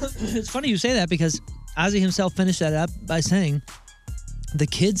wagon. It's funny you say that because Ozzy himself finished that up by saying the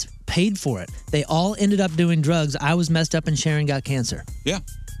kids paid for it. They all ended up doing drugs. I was messed up and Sharon got cancer. Yeah.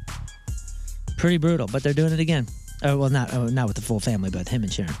 Pretty brutal, but they're doing it again. Well, not with the full family, but him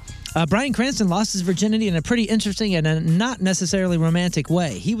and Sharon. Bryan Cranston lost his virginity in a pretty interesting and a not necessarily romantic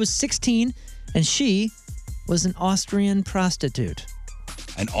way. He was 16 and she was an Austrian prostitute.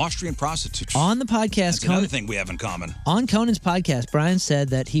 An Austrian prostitute. On the podcast, That's another thing we have in common. On Conan's podcast, Brian said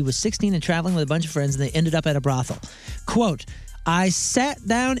that he was 16 and traveling with a bunch of friends, and they ended up at a brothel. Quote, I sat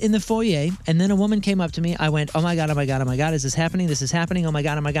down in the foyer, and then a woman came up to me. I went, oh my God, oh my God, oh my God, is this happening? This is happening, oh my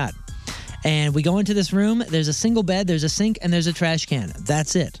God, oh my God. And we go into this room. There's a single bed, there's a sink, and there's a trash can.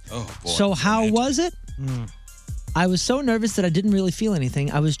 That's it. Oh, boy. So how was it? I was so nervous that I didn't really feel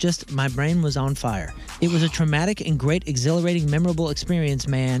anything. My brain was on fire. It was a traumatic and great, exhilarating, memorable experience,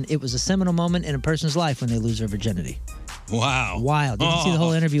 man. It was a seminal moment in a person's life when they lose their virginity. Wow. Wild. Didn't see the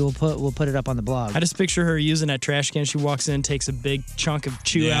whole interview. We'll put it up on the blog. I just picture her using that trash can. She walks in, takes a big chunk of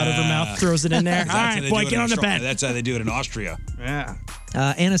chew out of her mouth, throws it in there. All right, boy, get on the bed. That's how they do it in Austria. Yeah.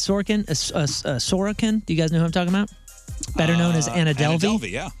 Anna Sorokin. Do you guys know who I'm talking about? Better known as Anna Delvey. Anna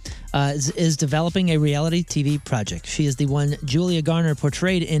Delvey, yeah. Is developing a reality TV project. She is the one Julia Garner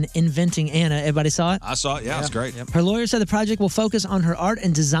portrayed in Inventing Anna. Everybody saw it? I saw it. Yeah, it's great. Yep. Her lawyer said the project will focus on her art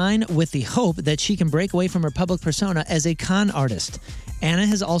and design with the hope that she can break away from her public persona as a con artist. Anna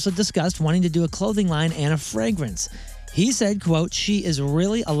has also discussed wanting to do a clothing line and a fragrance. He said, quote, she is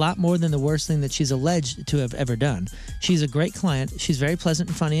really a lot more than the worst thing that she's alleged to have ever done. She's a great client. She's very pleasant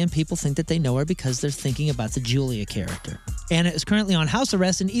and funny, and people think that they know her because they're thinking about the Julia character. Anna is currently on house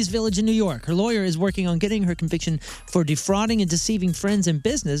arrest in East Village in New York. Her lawyer is working on getting her conviction for defrauding and deceiving friends and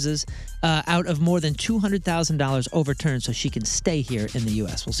businesses out of more than $200,000 overturned so she can stay here in the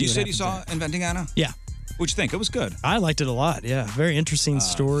U.S. We'll see. You what said you happens saw Inventing Anna? Yeah. What'd you think? It was good. I liked it a lot. Yeah. Very interesting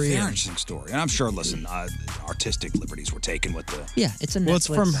story. Very interesting story. And I'm sure, listen, artistic liberties were taken with the... Yeah, it's a Netflix. Well, it's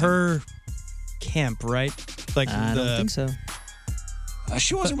from her camp, right? Like I don't think so.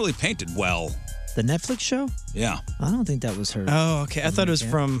 She wasn't really painted well. The Netflix show? Yeah. I don't think that was her. Oh, okay. I thought it was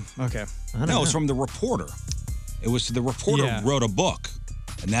from... Okay. No, it was from The Reporter. It was the reporter wrote a book,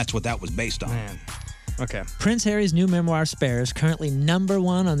 and that's what that was based on. Man. Okay. Prince Harry's new memoir, Spare, is currently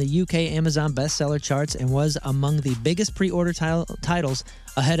 #1 on the UK Amazon bestseller charts and was among the biggest pre-order titles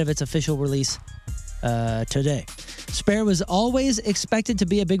ahead of its official release today. Spare was always expected to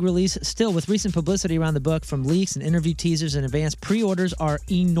be a big release. Still, with recent publicity around the book from leaks and interview teasers in advance, pre-orders are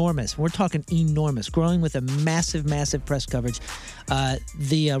enormous. We're talking enormous, growing with a massive, massive press coverage.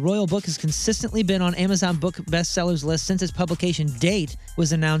 The royal book has consistently been on Amazon book bestsellers list since its publication date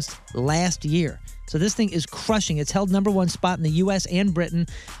was announced last year. So this thing is crushing. It's held #1 spot in the U.S. and Britain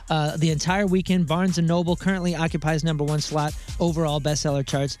the entire weekend. Barnes & Noble currently occupies #1 slot overall bestseller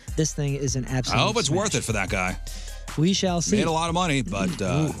charts. This thing is an absolute I hope it's smash. worth it for that guy. We shall see. Made a lot of money, but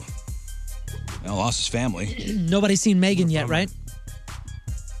lost his family. Nobody's seen Megan yet, right?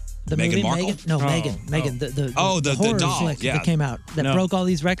 The Meghan movie Markle? Megan? No, Megan. Megan, the horror doll, flick yeah. that came out that No. broke all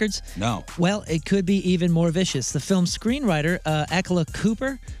these records. No. Well, it could be even more vicious. The film's screenwriter, Akela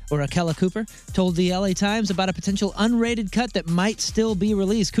Cooper, told the LA Times about a potential unrated cut that might still be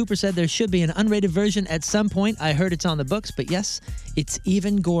released. Cooper said there should be an unrated version at some point. I heard it's on the books, but yes, it's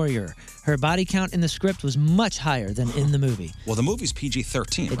even gorier. Her body count in the script was much higher than in the movie. Well, the movie's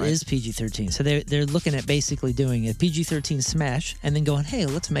PG-13, It right? is PG-13. So they're looking at basically doing a PG-13 smash and then going, hey,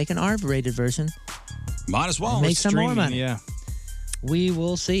 let's make an R-rated version. Might as well. And make It's some more streaming, money. Yeah. We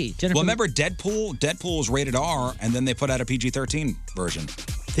will see. Jennifer, Well, remember Deadpool? Deadpool was rated R, and then they put out a PG-13 version.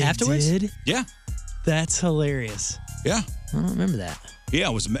 They Afterwards? did? Yeah. That's hilarious. Yeah. I don't remember that. Yeah,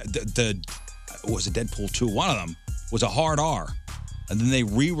 it was was it Deadpool 2? One of them was a hard R. and then they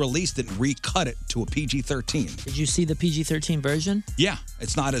re-released it and recut it to a PG-13. Did you see the PG-13 version? Yeah,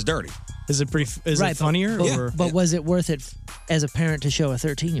 it's not as dirty. Is it pretty? Is it funnier? But was it worth it as a parent to show a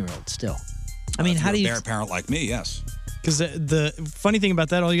 13-year-old still? I mean, how do you? If you're a parent like me, yes. Because the funny thing about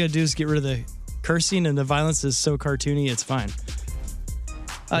that, all you got to do is get rid of the cursing, and the violence is so cartoony, it's fine.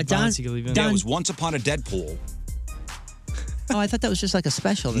 The violence you can leave in. Yeah, it was Once Upon a Deadpool. Oh, I thought that was just like a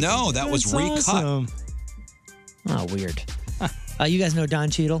special. No, that was recut. Awesome. Oh, weird. You guys know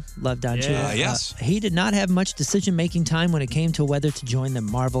Don Cheadle? Love Don Cheadle? Yes. He did not have much decision-making time when it came to whether to join the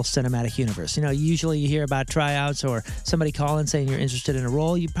Marvel Cinematic Universe. You know, usually you hear about tryouts or somebody calling saying you're interested in a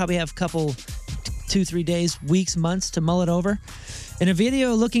role. You probably have a couple, 2-3 days, weeks, months to mull it over. In a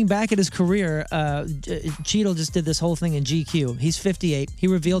video looking back at his career, Cheadle just did this whole thing in GQ. He's 58. He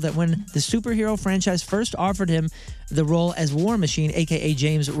revealed that when the superhero franchise first offered him the role as War Machine, a.k.a.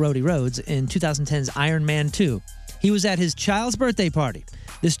 James Rhodey Rhodes, in 2010's Iron Man 2, he was at his child's birthday party.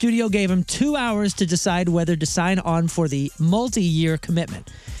 The studio gave him 2 hours to decide whether to sign on for the multi-year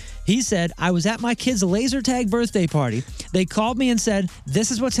commitment. He said, I was at my kid's laser tag birthday party. They called me and said,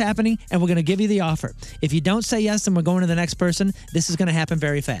 this is what's happening, and we're going to give you the offer. If you don't say yes, then we're going to the next person. This is going to happen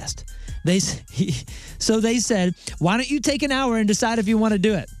very fast. So they said, why don't you take an hour and decide if you want to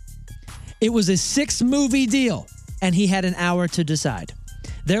do it? It was a 6-movie deal, and he had an hour to decide.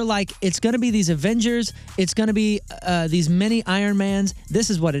 They're like, it's going to be these Avengers. It's going to be these many Iron Mans. This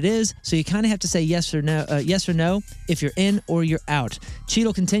is what it is. So you kind of have to say yes or no if you're in or you're out.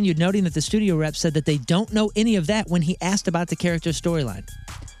 Cheadle continued, noting that the studio rep said that they don't know any of that when he asked about the character's storyline.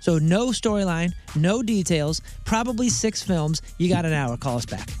 So no storyline, no details, probably 6 films. You got an hour. Call us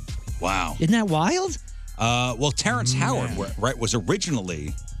back. Wow. Isn't that wild? Well, Terrence Howard, was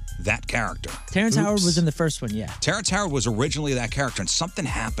originally that character. Terrence Howard was in the first one, yeah. Terrence Howard was originally that character, and something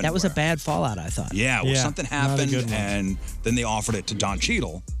happened. That was a bad fallout, I thought. Yeah, something happened, and then they offered it to Don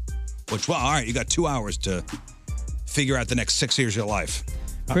Cheadle, which, well, all right, you got 2 hours to figure out the next 6 years of your life.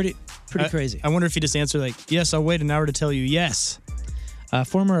 Pretty crazy. I wonder if he just answered like, yes, I'll wait an hour to tell you yes.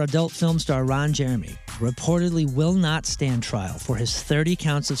 Former adult film star Ron Jeremy reportedly will not stand trial for his 30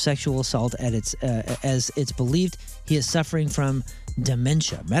 counts of sexual assault as it's believed he is suffering from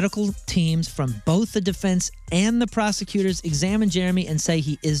dementia. Medical teams from both the defense and the prosecutors examine Jeremy and say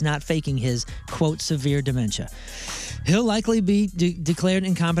he is not faking his, quote, severe dementia. He'll likely be declared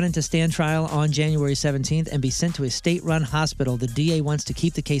incompetent to stand trial on January 17th and be sent to a state-run hospital. The DA wants to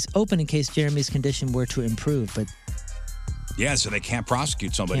keep the case open in case Jeremy's condition were to improve, but yeah, so they can't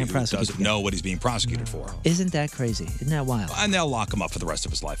prosecute somebody who doesn't know what he's being prosecuted for. Isn't that crazy? Isn't that wild? And they'll lock him up for the rest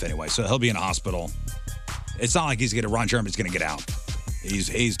of his life anyway, so he'll be in a hospital. It's not like Ron Jeremy's going to get out.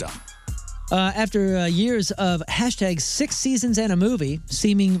 He's done. After years of hashtag 6 seasons and a movie,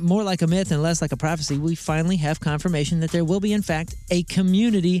 seeming more like a myth and less like a prophecy, we finally have confirmation that there will be, in fact, a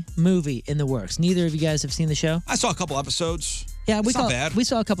Community movie in the works. Neither of you guys have seen the show? I saw a couple episodes. Yeah, it's not bad. We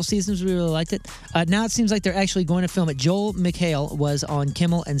saw a couple seasons. We really liked it. Now it seems like they're actually going to film it. Joel McHale was on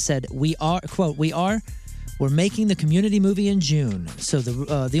Kimmel and said, we're making the Community movie in June. So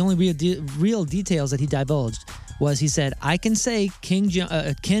the only real details that he divulged was he said, I can say Ken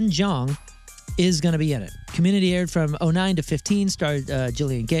Jeong is going to be in it. Community aired from 2009 to 15, starred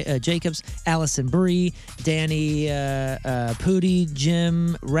Jillian Jacobs, Allison Brie, Danny Pudi,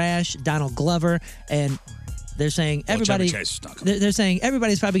 Jim Rash, Donald Glover, and they're saying everybody. Chevy Chase is not they're saying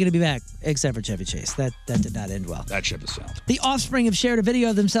everybody's probably going to be back except for Chevy Chase. That did not end well. That ship has sailed. The Offspring have shared a video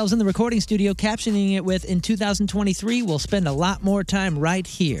of themselves in the recording studio, captioning it with, in 2023, we'll spend a lot more time right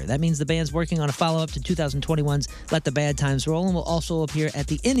here. That means the band's working on a follow-up to 2021's Let the Bad Times Roll, and will also appear at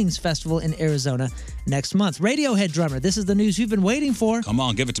the Innings Festival in Arizona next month. Radiohead drummer, this is the news you've been waiting for. Come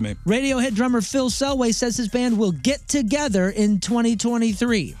on, give it to me. Radiohead drummer Phil Selway says his band will get together in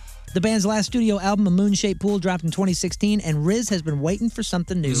 2023. The band's last studio album, A Moon-Shaped Pool, dropped in 2016, and Riz has been waiting for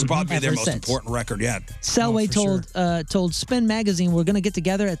something new. This will probably be their most since. important record yet. Selway told Spin Magazine, we're going to get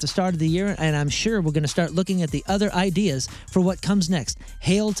together at the start of the year, and I'm sure we're going to start looking at the other ideas for what comes next.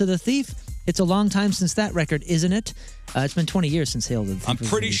 Hail to the Thief. It's a long time since that record, isn't it? It's been 20 years since Hail to the Thief. I'm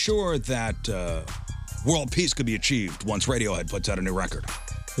pretty sure that world peace could be achieved once Radiohead puts out a new record.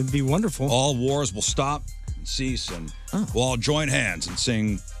 It'd be wonderful. All wars will stop and cease, and we'll all join hands and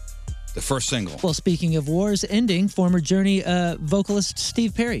sing The first single. Well, speaking of wars ending, former Journey vocalist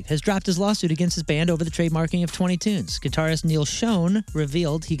Steve Perry has dropped his lawsuit against his band over the trademarking of 20 tunes. Guitarist Neil Schon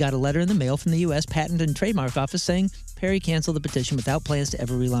revealed he got a letter in the mail from the U.S. Patent and Trademark Office saying Perry canceled the petition without plans to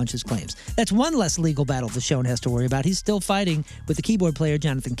ever relaunch his claims. That's one less legal battle that Schon has to worry about. He's still fighting with the keyboard player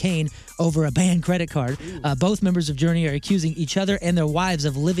Jonathan Cain over a band credit card. Both members of Journey are accusing each other and their wives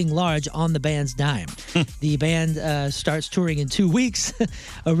of living large on the band's dime. The band starts touring in 2 weeks.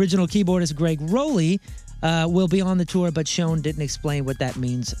 Original keyboardist Greg Rowley will be on the tour, but Schon didn't explain what that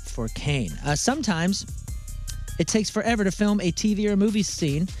means for Cain. Sometimes it takes forever to film a TV or a movie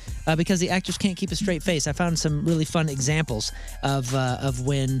scene because the actors can't keep a straight face. I found some really fun examples of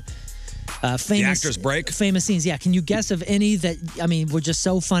when famous the actors break? Famous scenes. Yeah, can you guess of any that were just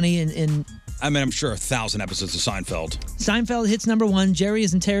so funny in I'm sure 1,000 episodes of Seinfeld. Seinfeld hits number 1. Jerry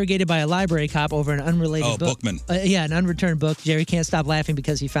is interrogated by a library cop over an unrelated book. Bookman. An unreturned book. Jerry can't stop laughing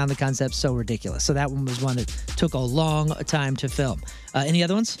because he found the concept so ridiculous. So that one was one that took a long time to film. Any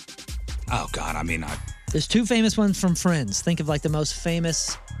other ones? Oh, God. There's 2 famous ones from Friends. Think of like the most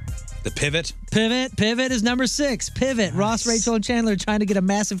famous. The Pivot. Pivot is number 6. Pivot. Nice. Ross, Rachel, and Chandler are trying to get a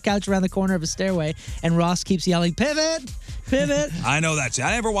massive couch around the corner of a stairway, and Ross keeps yelling, "Pivot! Pivot!" I know that scene.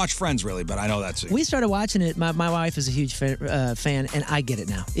 I never watched Friends really, but I know that scene. We started watching it. My wife is a huge fan, and I get it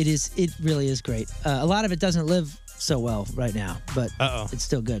now. It really is great. A lot of it doesn't live so well right now, but it's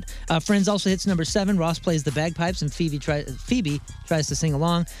still good. Friends also hits number 7. Ross plays the bagpipes, and Phoebe tries to sing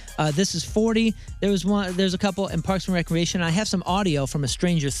along. This is 40. There's a couple in Parks and Recreation. I have some audio from a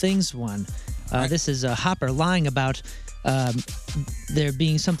Stranger Things one. This is Hopper lying about there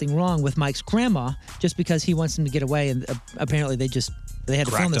being something wrong with Mike's grandma just because he wants him to get away, and apparently they had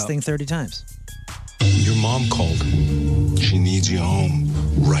to film this thing 30 times. Your mom called. She needs you home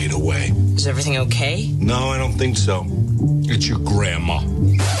right away. Is everything okay? No, I don't think so. It's your grandma.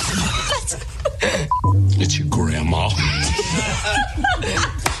 What? It's your grandma.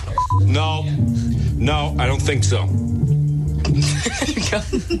 No, I don't think so.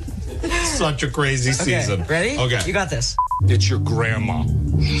 Such a crazy season. Ready? Okay. You got this. It's your grandma.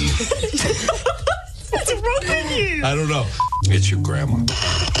 What's wrong with you? I don't know. It's your grandma.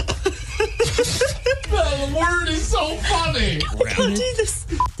 The word is so funny. Don't do this.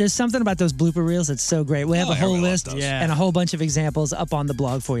 There's something about those blooper reels that's so great. We have a whole list and a whole bunch of examples up on the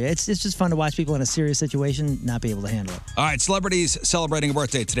blog for you. It's just fun to watch people in a serious situation not be able to handle it. All right, celebrities celebrating a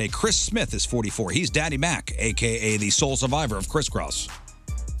birthday today. Chris Smith is 44. He's Daddy Mac, a.k.a. the sole survivor of Crisscross.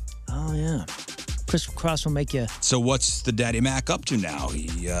 Oh, yeah. Crisscross will make you... So what's the Daddy Mac up to now?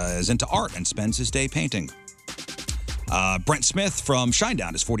 He is into art and spends his day painting. Brent Smith from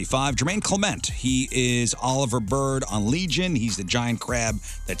Shinedown is 45. Jermaine Clement, he is Oliver Bird on Legion. He's the giant crab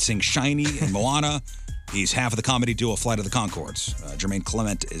that sings Shiny in Moana. He's half of the comedy duo Flight of the Conchords. Jermaine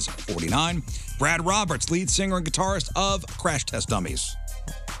Clement is 49. Brad Roberts, lead singer and guitarist of Crash Test Dummies,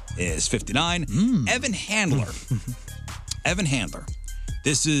 is 59. Evan Handler. Evan Handler.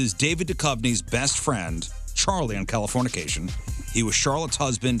 This is David Duchovny's best friend, Charlie, on Californication. He was Charlotte's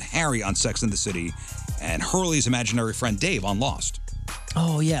husband, Harry, on Sex and the City, and Hurley's imaginary friend, Dave, on Lost.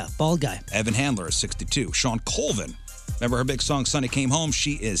 Oh, yeah, bald guy. Evan Handler is 62. Sean Colvin, remember her big song, Sonny Came Home?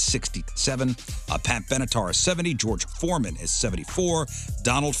 She is 67. Pat Benatar is 70. George Foreman is 74.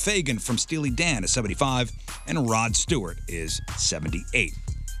 Donald Fagen from Steely Dan is 75. And Rod Stewart is 78.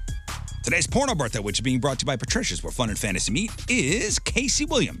 Today's porno birthday, which is being brought to you by Patricia's, where fun and fantasy meet, is Casey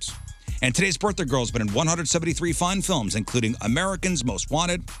Williams. And today's birthday girl has been in 173 fine films, including American's Most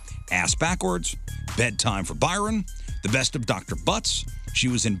Wanted, Ass Backwards, Bedtime for Byron, The Best of Dr. Butts. She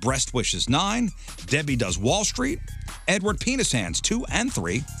was in Breast Wishes 9, Debbie Does Wall Street, Edward Penis Hands 2 and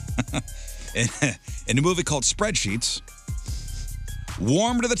 3, in a movie called Spreadsheets,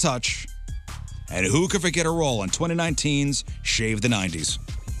 Warm to the Touch, and who could forget her role in 2019's Shave the 90s.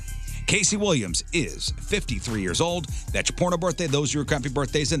 Casey Williams is 53 years old. That's your porno birthday. Those are your crappy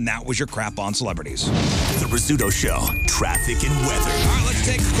birthdays, and that was your crap on celebrities. The Rizzuto Show, traffic and weather. All right, let's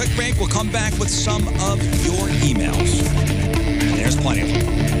take a quick break. We'll come back with some of your emails. There's plenty of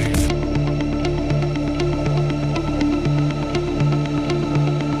them.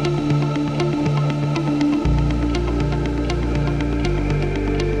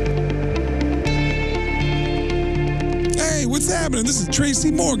 What's happening? This is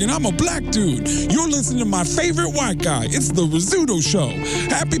Tracy Morgan. I'm a black dude. You're listening to my favorite white guy. It's the Rizzuto Show.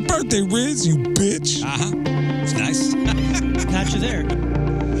 Happy birthday, Riz, you bitch. It's nice. Got you there.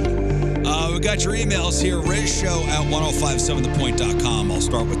 We got your emails here. RizShow@1057thepoint.com. I'll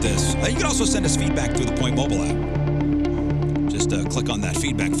start with this. You can also send us feedback through the Point mobile app. Just click on that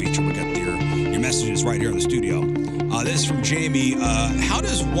feedback feature. We got your messages right here in the studio. This is from Jamie. How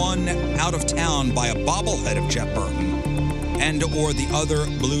does one out of town buy a bobblehead of Jeff Burton and or the other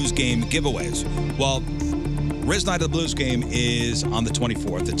Blues game giveaways? Well, Riz Night of the Blues game is on the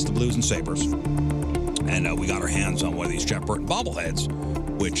 24th. It's the Blues and Sabres. And we got our hands on one of these Jeff Burton bobbleheads,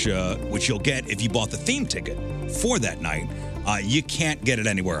 which you'll get if you bought the theme ticket for that night. You can't get it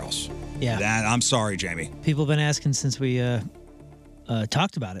anywhere else. Yeah. I'm sorry, Jamie. People have been asking since we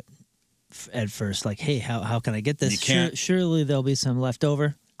talked about it at first, like, hey, how can I get this? You can't. Surely there'll be some left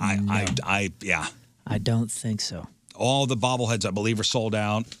over. Yeah. I don't think so. All the bobbleheads, I believe, are sold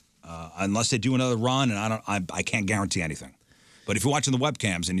out, unless they do another run, and I can't guarantee anything. But if you're watching the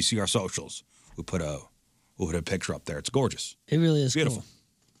webcams and you see our socials, we'll put a picture up there. It's gorgeous. It really is Beautiful. cool.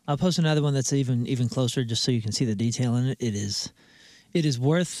 I'll post another one that's even closer, just so you can see the detail in it. It is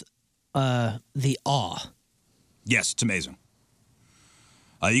worth the awe. Yes, it's amazing.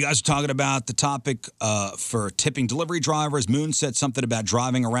 You guys are talking about the topic for tipping delivery drivers. Moon said something about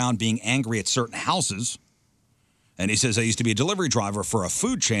driving around being angry at certain houses. And he says, I used to be a delivery driver for a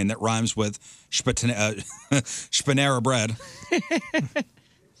food chain that rhymes with Spanera bread.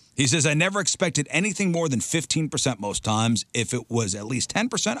 He says, I never expected anything more than 15% most times. If it was at least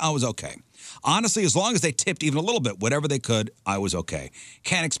 10%, I was okay. Honestly, as long as they tipped even a little bit, whatever they could, I was okay.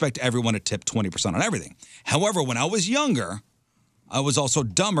 Can't expect everyone to tip 20% on everything. However, when I was younger, I was also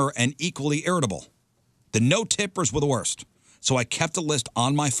dumber and equally irritable. The no tippers were the worst. So I kept a list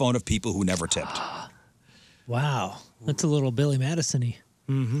on my phone of people who never tipped. Wow. That's a little Billy Madison-y.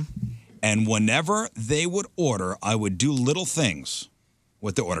 Mm-hmm. And whenever they would order, I would do little things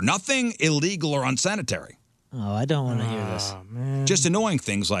with the order. Nothing illegal or unsanitary. Oh, I don't want to hear this. Just annoying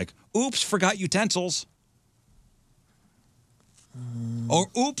things like, oops, forgot utensils. Or,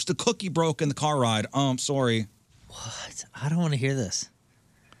 oops, the cookie broke in the car ride. Oh, I'm sorry. What? I don't want to hear this.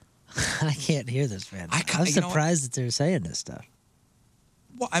 I can't hear this, man. I'm surprised that they're saying this stuff.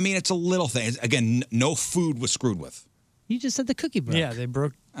 Well, I mean, it's a little thing. Again, no food was screwed with. You just said the cookie broke. Yeah, they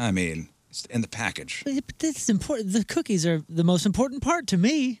broke. I mean, it's in the package. But this is important. The cookies are the most important part to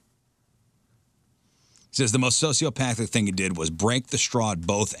me. He says the most sociopathic thing he did was break the straw at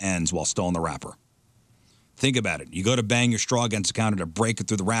both ends while still in the wrapper. Think about it. You go to bang your straw against the counter to break it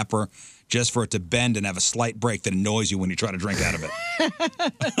through the wrapper just for it to bend and have a slight break that annoys you when you try to drink out of it.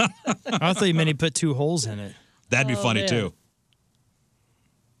 I thought you meant he put 2 holes in it. That'd be funny, too.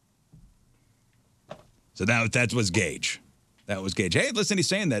 So that was Gage. That was Gage. Hey, listen, he's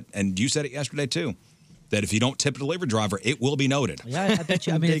saying that, and you said it yesterday, too, that if you don't tip a delivery driver, it will be noted. Yeah, I bet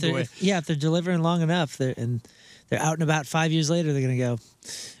you. I mean, if they're delivering long enough, they're out and about 5 years later, they're going to go,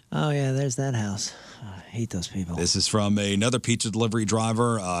 oh, yeah, there's that house. I hate those people. This is from another pizza delivery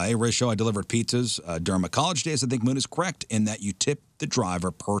driver. Hey, Risho, I delivered pizzas. During my college days, I think Moon is correct in that you tip the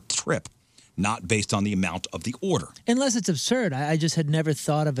driver per trip, not based on the amount of the order. Unless it's absurd. I just had never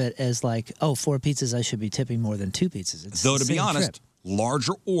thought of it as like, 4 pizzas, I should be tipping more than 2 pizzas. It's Though, the to be same honest, trip.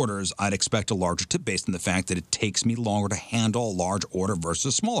 larger orders, I'd expect a larger tip based on the fact that it takes me longer to handle a large order versus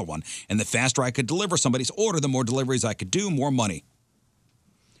a smaller one. And the faster I could deliver somebody's order, the more deliveries I could do, more money.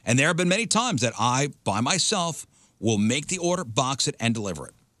 And there have been many times that I, by myself, will make the order, box it, and deliver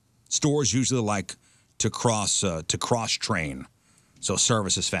it. Stores usually like to cross-train, so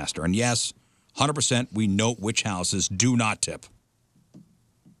service is faster. And yes, 100%, we note which houses do not tip.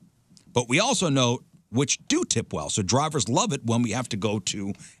 But we also note which do tip well, so drivers love it when we have to go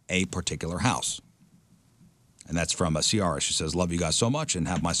to a particular house. And that's from Ciara. She says, love you guys so much and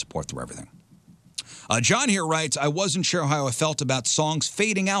have my support through everything. John here writes, I wasn't sure how I felt about songs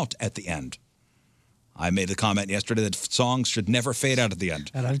fading out at the end. I made the comment yesterday that songs should never fade out at the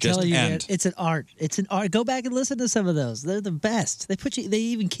end. And I'm Just telling you, man, end. it's an art. It's an art. Go back and listen to some of those. They're the best. They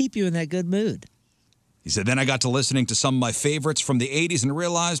even keep you in that good mood. He said, then I got to listening to some of my favorites from the 80s and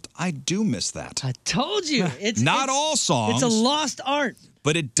realized I do miss that. I told you. It's Not all songs. It's a lost art.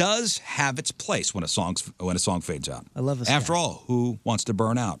 But it does have its place when a song fades out. I love it. After all, who wants to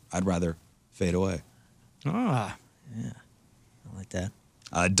burn out? I'd rather fade away. Ah. Yeah. I like that.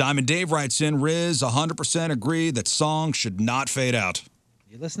 Diamond Dave writes in, Riz, 100% agree that songs should not fade out.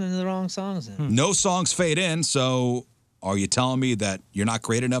 You're listening to the wrong songs then. No songs fade in, so are you telling me that you're not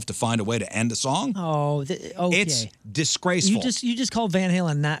great enough to find a way to end a song? Oh, okay. It's disgraceful. You just called Van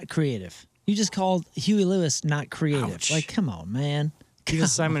Halen not creative. You just called Huey Lewis not creative. Ouch. Like, come on, man. Even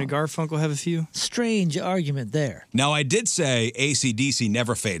Simon and Garfunkel have a few. Strange argument there. Now, I did say AC/DC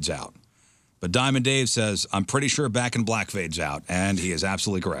never fades out. But Diamond Dave says, I'm pretty sure Back in Black fades out. And he is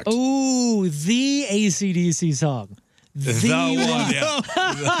absolutely correct. Ooh, the AC/DC song. The one, yeah.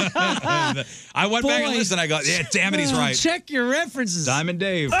 I went back and listened. I go, yeah, damn it, he's right. Check your references. Diamond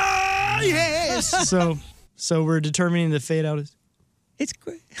Dave. yes. So we're determining the fade out is. It's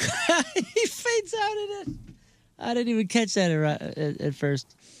great. He fades out in it. I didn't even catch that at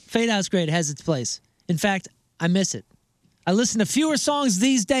first. Fade out's great. It has its place. In fact, I miss it. I listen to fewer songs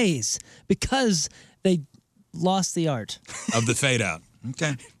these days because they lost the art of the fade out.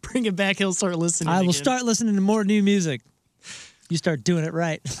 Okay. Bring it back. He'll start listening. I will again. start listening to more new music. You start doing it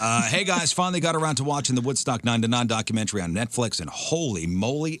right. Hey, guys, finally got around to watching the Woodstock 9 to 9 documentary on Netflix, and holy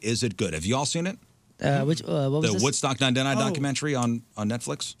moly, is it good. Have you all seen it? What was the this? Woodstock 9 to 9 documentary on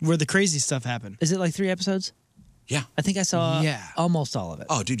Netflix? Where the crazy stuff happened. Is it like 3 episodes? Yeah. I think I saw almost all of it.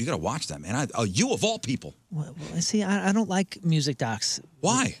 Oh, dude, you got to watch that, man. You of all people. Well, see, I don't like music docs.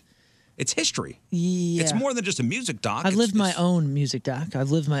 Why? It's history. Yeah. It's more than just a music doc. I've lived my own music doc. I've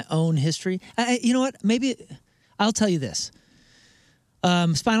lived my own history. You know what? Maybe I'll tell you this.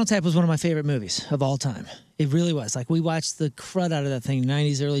 Spinal Tap was one of my favorite movies of all time. It really was. Like, we watched the crud out of that thing,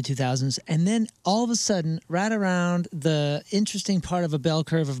 90s, early 2000s. And then all of a sudden, right around the interesting part of a bell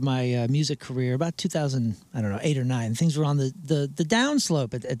curve of my music career, about 2000, I don't know, 8 or 9, things were on the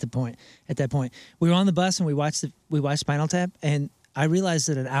downslope at that point. We were on the bus and we watched Spinal Tap, and I realized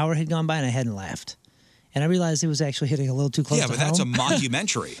that an hour had gone by and I hadn't laughed. And I realized it was actually hitting a little too close to home. Yeah, but that's a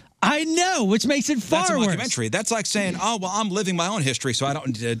mockumentary. I know, which makes it far That's a worse. documentary. That's like saying, "Oh, well, I'm living my own history, so I don't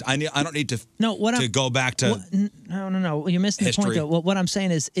need to go back to." No. You're missing the point, history. though. What I'm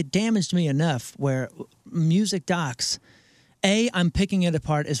saying is, it damaged me enough where music docs. I'm picking it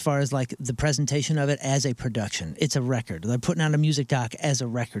apart as far as like the presentation of it as a production. It's a record. They're putting out a music doc as a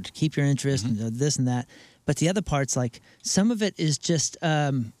record to keep your interest and this and that. But the other parts, like some of it is just.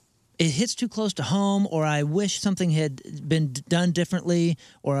 It hits too close to home, or I wish something had been done differently,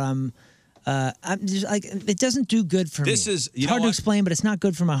 or I'm just like, it doesn't do good for me. It's hard to explain, but it's not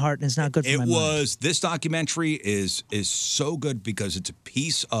good for my heart and it's not good for my mind. This documentary is so good because it's a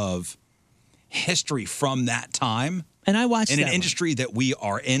piece of history from that time. And I watched in that an one. industry that we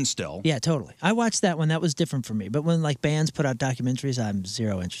are in still. Yeah, totally. I watched that one. That was different for me. But when like bands put out documentaries, I'm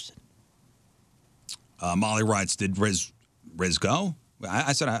zero interested. Molly writes, did Riz go?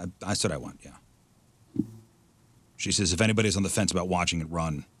 I said I went, yeah. She says, if anybody's on the fence about watching it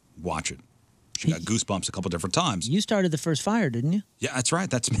run, watch it. She got goosebumps a couple different times. You started the first fire, didn't you? Yeah, that's right.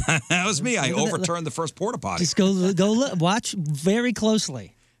 That was me. I overturned the first porta potty. Just go look, watch very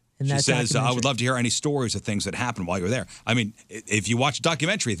closely. She says, I would love to hear any stories of things that happened while you were there. I mean, if you watch a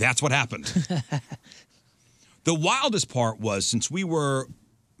documentary, that's what happened. The wildest part was, since we were,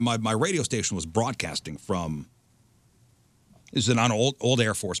 my radio station was broadcasting from, this is on an old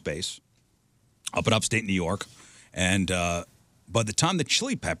Air Force base up in upstate New York. And by the time the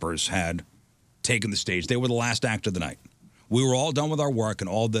Chili Peppers had taken the stage, they were the last act of the night. We were all done with our work, and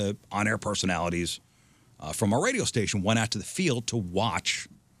all the on-air personalities from our radio station went out to the field to watch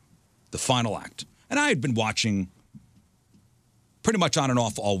the final act. And I had been watching pretty much on and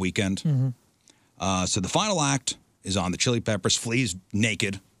off all weekend. So the final act is on. The Chili Peppers. Flea's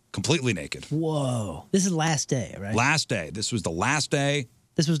naked, completely naked. Whoa. This is last day, right? Last day. This was the last day.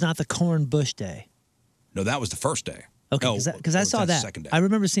 This was not the Corn Bush day. No, that was the first day. Okay, because I saw that. Second day. I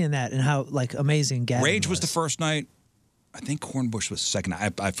remember seeing that and how like amazing Gavin Rage was the first night. I think Corn Bush was the second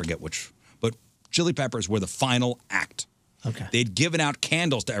night. I forget which. But Chili Peppers were the final act. Okay. They'd given out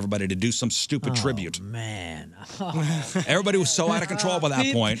candles to everybody to do some stupid tribute. Man. Everybody was so out of control by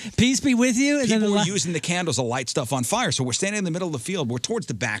that point. Peace be with you. And People were using the candles to light stuff on fire. So we're standing in the middle of the field. We're towards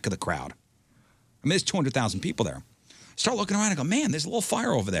the back of the crowd. I mean, there's 200,000 people there. Start looking around and go, man, there's a little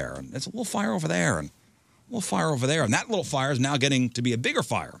fire over there. And there's a little fire over there. And a little fire over there. And that little fire is now getting to be a bigger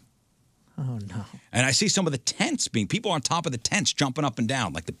fire. Oh, no. And I see some of the tents people on top of the tents jumping up and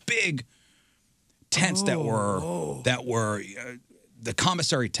down, like the big tents that were the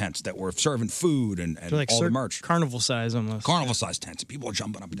commissary tents that were serving food and like all the merch. Carnival size almost. Carnival size tents. And people are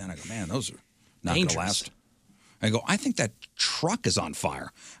jumping up and down. I go, man, those are not going to Dangerous. last. I go, I think that truck is on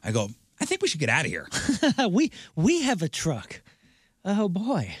fire. I go, I think we should get out of here. we have a truck. Oh,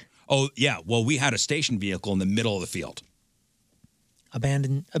 boy. Oh, yeah. Well, we had a station vehicle in the middle of the field.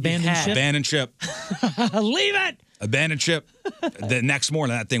 Abandoned ship? Abandoned ship. Leave it! Abandoned ship. The next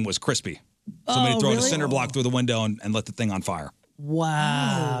morning, that thing was crispy. Somebody throw a cinder block through the window and lit the thing on fire.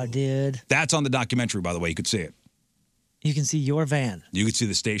 Wow, dude. That's on the documentary, by the way. You could see it. You can see your van. You could see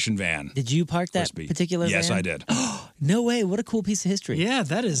the station van. Did you park that particular van? Yes, I did. No way. What a cool piece of history. Yeah,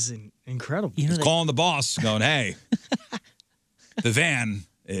 that is incredible. He's calling the boss, going, hey, the van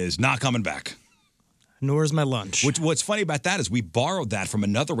is not coming back. Nor is my lunch. What's funny about that is we borrowed that from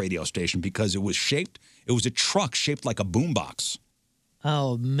another radio station because it was a truck shaped like a boombox.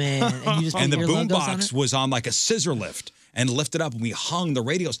 Oh, man. And, you just and the put your logos on boombox it? was on like a scissor lift. and lifted up, and we hung the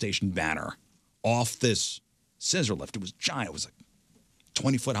radio station banner off this scissor lift. It was giant. It was like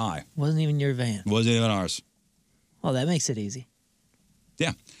 20 foot high. Wasn't even your van. Wasn't even ours. Well, that makes it easy.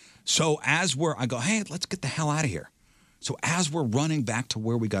 Yeah. So I go, hey, let's get the hell out of here. So as we're running back to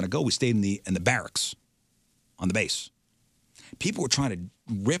where we got to go, we stayed in the barracks on the base. People were trying to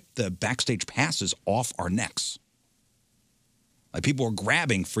rip the backstage passes off our necks. Like people were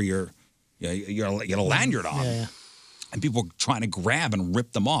grabbing for your lanyard on. Yeah. And people were trying to grab and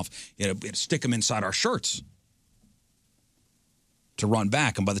rip them off. Stick them inside our shirts to run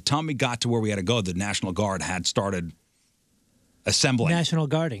back. And by the time we got to where we had to go, the National Guard had started assembling. National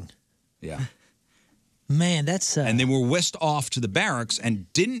Guarding. Yeah. Man, that's... And they were whisked off to the barracks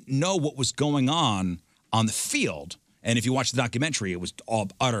and didn't know what was going on the field. And if you watch the documentary, it was all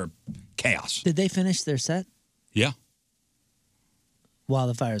utter chaos. Did they finish their set Yeah. while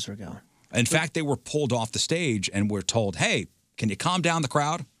the fires were going? In fact, they were pulled off the stage and were told, hey, can you calm down the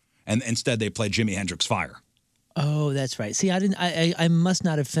crowd? And instead they played Jimi Hendrix Fire. Oh, that's right. See, I must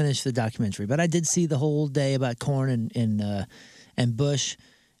not have finished the documentary, but I did see the whole day about Korn and Bush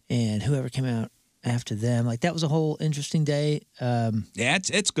and whoever came out after them. Like, that was a whole interesting day. Yeah,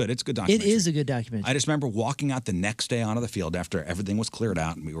 it's good. It's a good documentary. It is a good documentary. I just remember walking out the next day onto the field after everything was cleared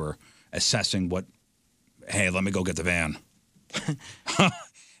out and we were assessing hey, let me go get the van.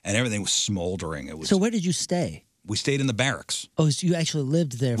 And everything was smoldering. It was. So where did you stay? We stayed in the barracks. Oh, so you actually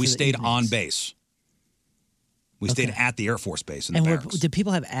lived there? We for the stayed evenings. on base. We stayed at the Air Force Base in the And barracks. did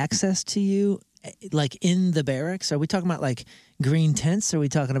people have access to you, like in the barracks? Are we talking about like green tents? Or are we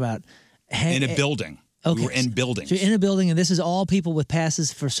talking about in a building. Okay. We were in buildings. So you're in a building, and this is all people with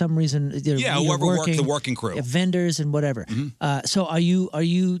passes for some reason. Whoever worked the working crew, vendors and whatever. So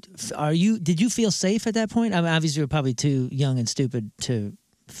did you feel safe at that point? I mean, obviously, you were probably too young and stupid to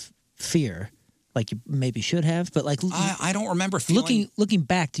fear, like you maybe should have. But like, I don't remember feeling. Looking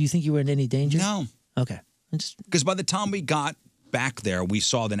back, do you think you were in any danger? No. Okay. Because by the time we got back there, we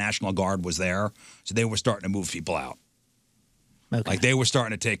saw the National Guard was there, so they were starting to move people out. Okay. Like they were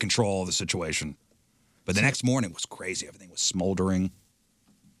starting to take control of the situation. But the next morning was crazy. Everything was smoldering.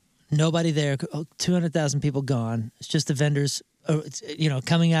 Nobody there. 200,000 people gone. It's just the vendors,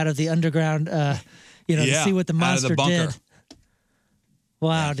 coming out of the underground, to see what the monster out of the bunker. did.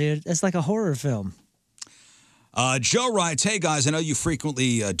 Wow, dude, that's like a horror film. Joe writes, hey guys, I know you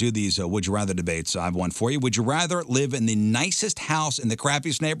frequently do these Would You Rather debates. I have one for you. Would you rather live in the nicest house in the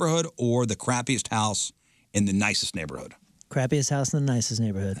crappiest neighborhood or the crappiest house in the nicest neighborhood? Crappiest house in the nicest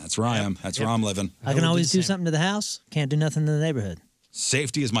neighborhood. That's where I am. That's where I'm living. I can always do something to the house. Can't do nothing to the neighborhood.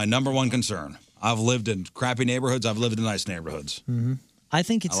 Safety is my number one concern. I've lived in crappy neighborhoods. I've lived in nice neighborhoods. Mm-hmm. I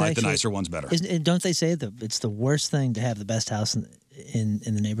think it's I like actually, the nicer ones better. Don't they say that it's the worst thing to have the best house in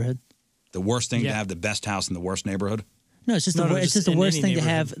the neighborhood? The worst thing to have the best house in the worst neighborhood? No, it's just the worst thing to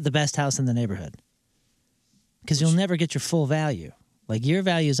have the best house in the neighborhood. Because you'll never get your full value. Like your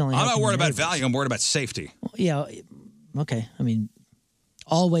value is only. I'm not worried about value. I'm worried about safety. Well, yeah. Okay. I mean,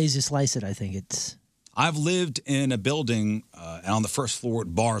 all ways you slice it, I think it's. I've lived in a building and on the first floor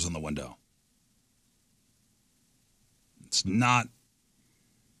with bars on the window. It's not.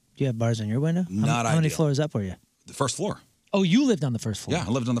 Do you have bars on your window? Not How many ideal. floors up were you? The first floor. Oh, you lived on the first floor. Yeah, I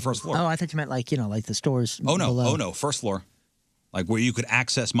lived on the first floor. Oh, I thought you meant like the stores. Oh no, below. first floor. Like where you could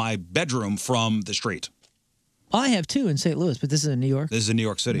access my bedroom from the street. I have two in St. Louis, but this is in New York. This is in New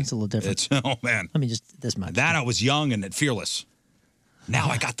York City. It's a little different. It's, oh man. I mean, just this much. That I was young and fearless. Now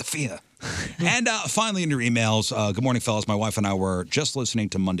I got the fear. And finally, in your emails, good morning, fellas. My wife and I were just listening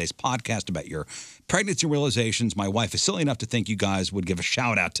to Monday's podcast about your pregnancy realizations. My wife is silly enough to think you guys would give a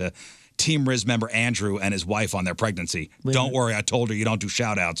shout out to Team Riz member Andrew and his wife on their pregnancy. Don't worry, I told her you don't do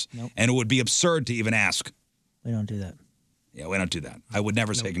shout outs. Nope. And it would be absurd to even ask. We don't do that. Yeah, we don't do that. I would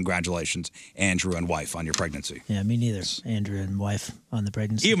never say congratulations, Andrew and wife, on your pregnancy. Yeah, me neither. Andrew and wife on the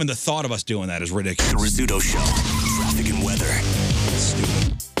pregnancy. Even the thought of us doing that is ridiculous. The Rizzuto Show. Traffic and weather.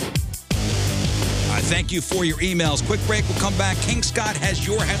 Stupid. All right, thank you for your emails. Quick break. We'll come back. King Scott has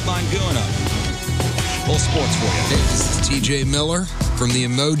your headline going up. Full sports for you. Hey, this is TJ Miller from the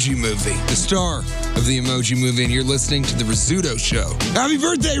Emoji Movie, the star of the Emoji Movie, and you're listening to The Rizzuto Show. Happy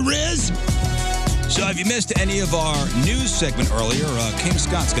birthday, Riz! So if you missed any of our news segment earlier, King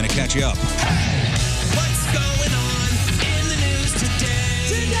Scott's going to catch you up. What's going on in the news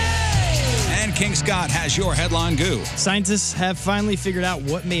today? And King Scott has your headline goo. Scientists have finally figured out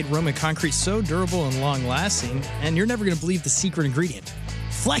what made Roman concrete so durable and long-lasting, and you're never going to believe the secret ingredient.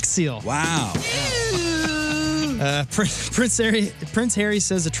 Flex Seal. Wow. Prince Harry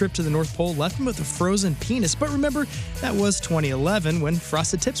says a trip to the North Pole left him with a frozen penis, but remember, that was 2011 when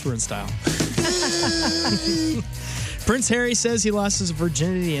frosted tips were in style. Prince Harry says he lost his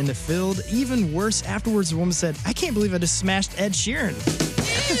virginity in the field. Even worse, afterwards, the woman said, I can't believe I just smashed Ed Sheeran.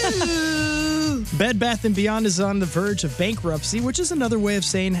 Bed Bath & Beyond is on the verge of bankruptcy, which is another way of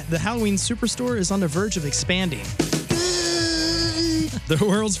saying the Halloween Superstore is on the verge of expanding. The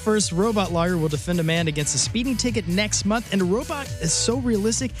world's first robot lawyer will defend a man against a speeding ticket next month, and the robot is so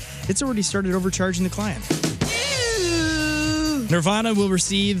realistic, it's already started overcharging the client. Nirvana will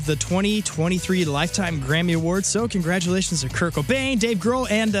receive the 2023 Lifetime Grammy Award, so congratulations to Kurt Cobain, Dave Grohl,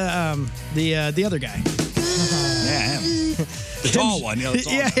 and the other guy. Yeah, him. The tall one.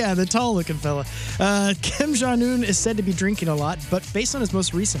 The tall-looking fella. Kim Jong-un is said to be drinking a lot, but based on his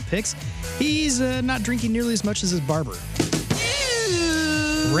most recent picks, he's not drinking nearly as much as his barber.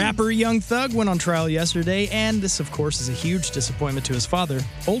 Rapper Young Thug went on trial yesterday, and this, of course, is a huge disappointment to his father,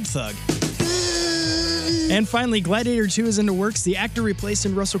 Old Thug. And finally, Gladiator 2 is in the works. The actor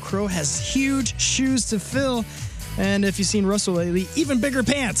replacing Russell Crowe has huge shoes to fill, and if you've seen Russell lately, even bigger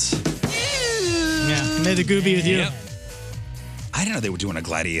pants. Yeah, may the goo be with you. Yep. I didn't know they were doing a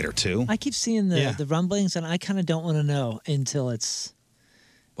Gladiator 2. I keep seeing the rumblings, and I kind of don't want to know until it's...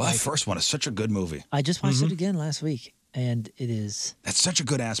 Well, that first one is such a good movie. I just watched it again last week, and it is... That's such a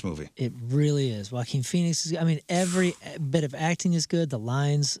good-ass movie. It really is. Joaquin Phoenix is... I mean, every bit of acting is good. The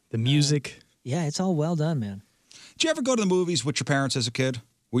lines... The music. Yeah, it's all well done, man. Did you ever go to the movies with your parents as a kid?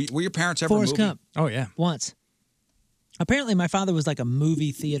 Were your parents ever Forrest movie? Gump. Oh, yeah. Once. Apparently, my father was like a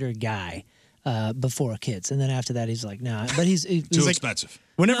movie theater guy before kids. And then after that, he's like, nah. But he's Too expensive.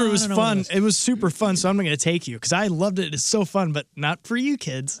 Whenever it was fun, it was super fun, so I'm not going to take you because I loved it. It's so fun, but not for you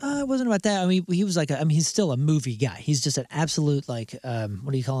kids. It wasn't about that. I mean, he was like, he's still a movie guy. He's just an absolute, like,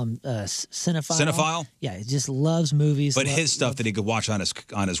 what do you call him? Cinephile? Cinephile? Yeah, he just loves movies. But his stuff that he could watch on his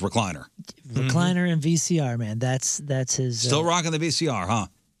recliner. Recliner and VCR, man. That's his... Still rocking the VCR, huh?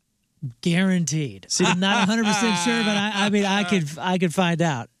 Guaranteed. I'm not 100% sure, but I mean, I could find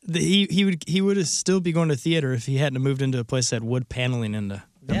out. He would still be going to theater if he hadn't moved into a place that had wood paneling in the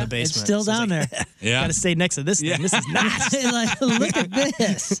basement. It's still down there. Got to stay next to this thing. This is nice. Like, look at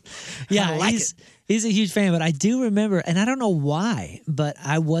this. Yeah, he's a huge fan, but I do remember, and I don't know why, but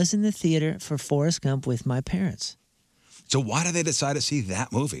I was in the theater for Forrest Gump with my parents. So why did they decide to see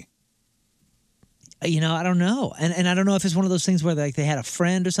that movie? You know, I don't know. And I don't know if it's one of those things where like they had a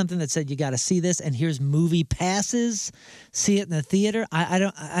friend or something that said, you got to see this, and here's movie passes, see it in the theater. I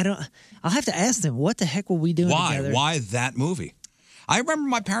don't, I'll have to ask them, what the heck were we doing together? Why that movie? I remember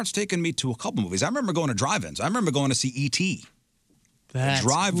my parents taking me to a couple movies. I remember going to drive-ins. I remember going to see E.T. That's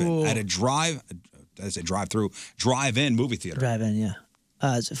drive-in cool. at a drive-in movie theater. Drive-in, yeah.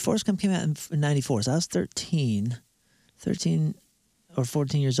 So Forrest Gump came out in 94, so I was 13 or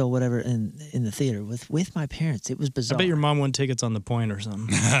 14 years old, whatever, in the theater with my parents. It was bizarre. I bet your mom won tickets on the point or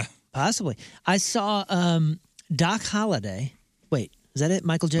something. Possibly. I saw Doc Holliday. Wait, is that it?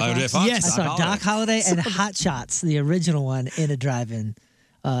 Michael J. Fox? Yes. I saw Doc Holliday and Hot Shots, the original one, in a drive-in,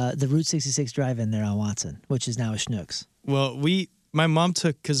 the Route 66 drive-in there on Watson, which is now a Schnucks. Well, my mom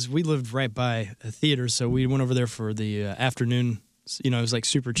took, because we lived right by a theater, so we went over there for the afternoon. You know, it was like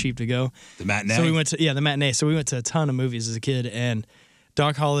super cheap to go. The matinee? So we went to, the matinee. So we went to a ton of movies as a kid, and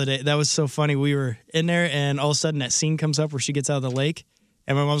Doc Holliday, that was so funny. We were in there, and all of a sudden that scene comes up where she gets out of the lake,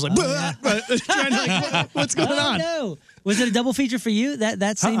 and my mom's like, trying to like, what's going on? No. Was it a double feature for you?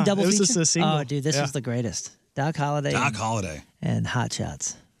 That same double it was feature? just a single. Oh, dude, this was the greatest. Doc Holliday. And Hot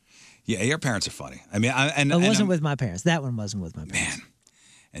Shots. Yeah, your parents are funny. I mean, It wasn't with my parents. That one wasn't with my parents. Man.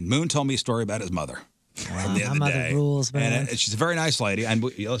 And Moon told me a story about his mother. Wow, the other my mother day. rules, man. And she's a very nice lady, and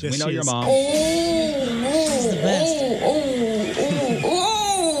we know your mom.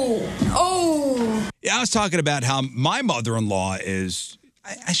 Yeah, I was talking about how my mother-in-law is.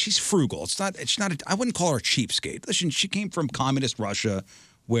 She's frugal. It's not. I wouldn't call her a cheapskate. Listen, she came from communist Russia,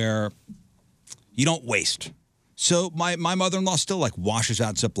 where you don't waste. So my mother-in-law still like washes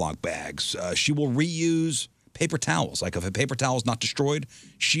out Ziploc bags. She will reuse paper towels. Like if a paper towel is not destroyed,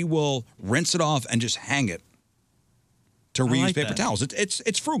 she will rinse it off and just hang it to reuse like paper that. towels.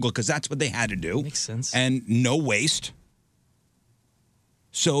 It's frugal because that's what they had to do. Makes sense. And no waste.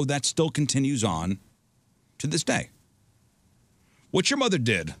 So that still continues on to this day. What your mother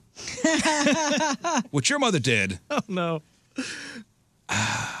did. What your mother did. Oh, no.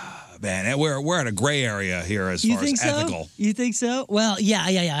 Man, we're at a gray area here as far as ethical. You think so? Well, yeah.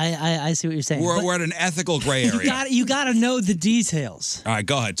 I see what you're saying. We're at an ethical gray area. You got to know the details. All right,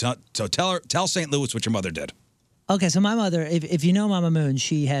 go ahead. So tell St. Louis what your mother did. Okay, so my mother, if you know Mama Moon,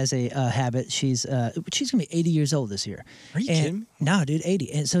 she has a habit. She's gonna be 80 years old this year. Are you kidding? No, dude,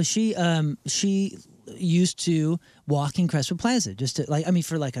 80. And so she used to walk in Crestwood Plaza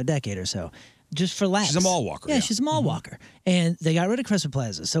for like a decade or so. just for laps. She's a mall walker, Yeah, yeah. she's a mall walker. And they got rid of Crestwood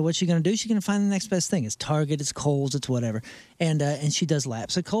Plaza. So what's she going to do? She's going to find the next best thing. It's Target, it's Kohl's, it's whatever. And she does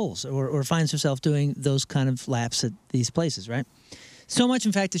laps at Kohl's or finds herself doing those kind of laps at these places, right? So much,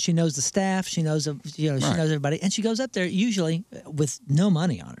 in fact, that she knows the staff, she knows, she knows everybody, and she goes up there usually with no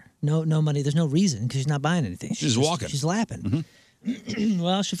money on her, no money. There's no reason because she's not buying anything. She's walking. She's lapping.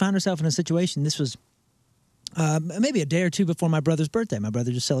 Well, she found herself in a situation. This was maybe a day or two before my brother's birthday. My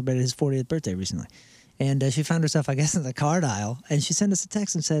brother just celebrated his 40th birthday recently, and she found herself, I guess, in the card aisle, and she sent us a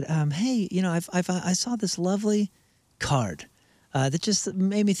text and said, "Hey, I saw this lovely card that just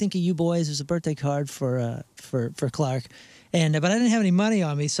made me think of you boys. It was a birthday card for Clark." But I didn't have any money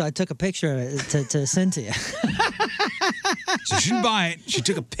on me, so I took a picture of it to send to you. So she didn't buy it. She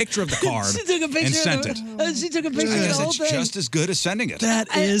took a picture of the card She took a picture and sent of it. She took a picture I of the guess whole it's thing. just as good as sending it.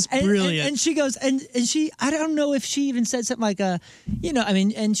 That is brilliant. And she goes, and she, I don't know if she even said something like, and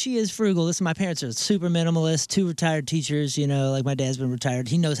she is frugal. Listen, my parents are super minimalist, 2 retired teachers, like my dad's been retired.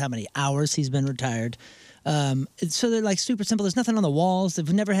 He knows how many hours he's been retired. So they're like super simple. There's nothing on the walls.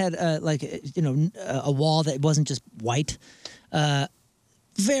 They've never had a wall that wasn't just white.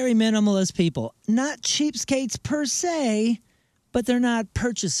 Very minimalist people. Not cheapskates per se, but they're not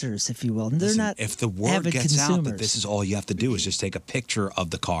purchasers, if you will. They're Listen, not if the word avid gets out that consumers. this is all you have to do is just take a picture of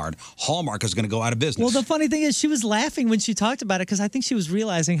the card, Hallmark is going to go out of business. Well, the funny thing is, she was laughing when she talked about it because I think she was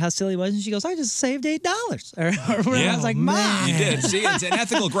realizing how silly it was, and she goes, "I just saved $8," or whatever. I was like, "Mom, you did. See, it's an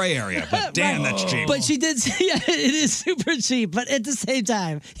ethical gray area, but damn, that's cheap. But she did say, yeah, it is super cheap, but at the same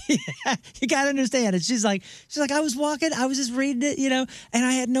time, you got to understand it. She's like, I was walking, I was just reading it, and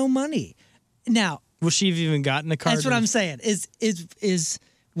I had no money. Now, will she have even gotten a card? that's what I'm saying.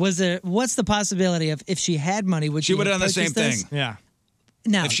 What's the possibility of if she had money, would She would have done the same this? thing. Yeah.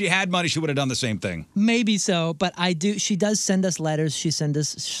 Now, if she had money, she would have done the same thing. Maybe so, but she does send us letters. She sends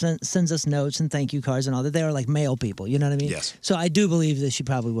us notes and thank you cards and all that. They are like mail people, you know what I mean? Yes. So I do believe that she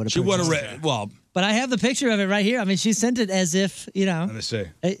probably would have. She would have read. Well, but I have the picture of it right here. I mean, she sent it as if, let me see.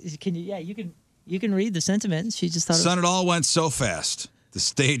 Can you? Yeah, you can read the sentiment. She just thought. Son, it all went so fast. The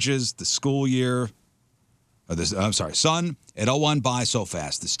stages, the school year. Son, it all went by so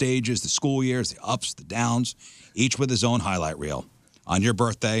fast. The stages, the school years, the ups, the downs, each with his own highlight reel. On your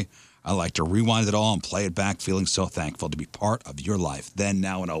birthday, I like to rewind it all and play it back, feeling so thankful to be part of your life, then,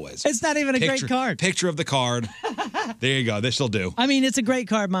 now, and always. It's not even a great card. Picture of the card. There you go. This'll do. I mean, it's a great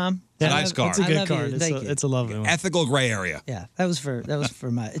card, Mom. It's a nice card. It's a good card. Thank you. It's a lovely one. Ethical gray area. Yeah, that was for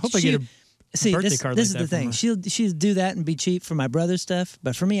my. Hope I get a birthday card This like is the that from thing. her. She'll do that and be cheap for my brother's stuff,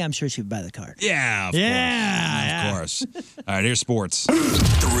 but for me, I'm sure she'd buy the card. Yeah, of course. All right, here's sports.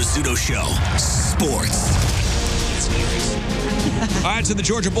 The Rizzuto Show. Sports. All right, so the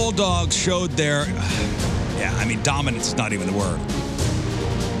Georgia Bulldogs showed their, dominance is not even the word.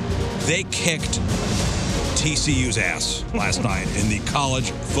 They kicked TCU's ass last night in the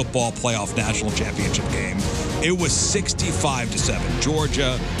college football playoff national championship game. It was 65-7.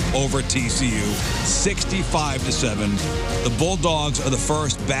 Georgia over TCU, 65-7. The Bulldogs are the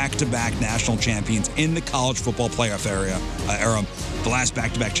first back-to-back national champions in the college football playoff era. The last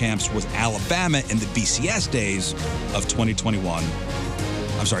back-to-back champs was Alabama in the BCS days of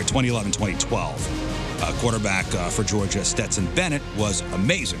 2011-2012. Quarterback for Georgia, Stetson Bennett, was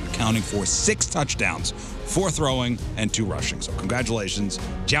amazing, accounting for 6 touchdowns, 4 throwing, and 2 rushing. So congratulations,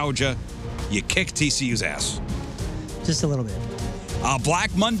 Georgia. You kicked TCU's ass. Just a little bit.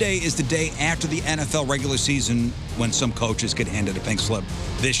 Black Monday is the day after the NFL regular season when some coaches get handed a pink slip.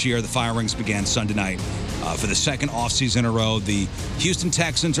 This year, the firings began Sunday night. For the second offseason in a row, the Houston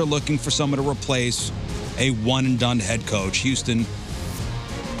Texans are looking for someone to replace a one-and-done head coach. Houston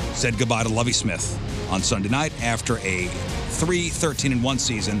said goodbye to Lovie Smith on Sunday night after a 3-13-1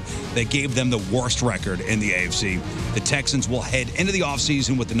 season that gave them the worst record in the AFC. The Texans will head into the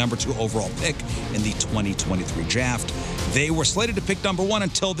offseason with the number 2 overall pick in the 2023 draft. They were slated to pick number 1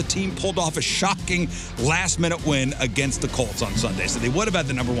 until the team pulled off a shocking last-minute win against the Colts on Sunday. So they would have had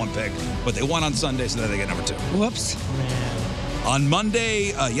the number 1 pick, but they won on Sunday, so then they get number 2. Whoops. On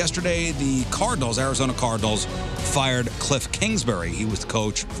Monday, yesterday, the Arizona Cardinals, fired Cliff Kingsbury. He was the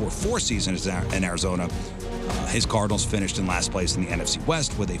coach for 4 seasons in Arizona. His Cardinals finished in last place in the NFC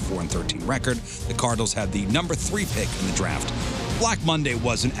West with a 4-13 record. The Cardinals had the number 3 pick in the draft. Black Monday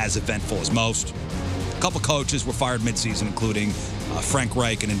wasn't as eventful as most. A couple coaches were fired midseason, including Frank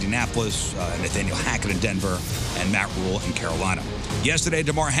Reich in Indianapolis, Nathaniel Hackett in Denver, and Matt Rule in Carolina. Yesterday,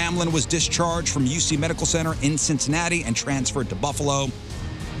 DeMar Hamlin was discharged from UC Medical Center in Cincinnati and transferred to Buffalo.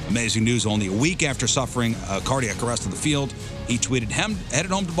 Amazing news, only a week after suffering a cardiac arrest on the field. He tweeted,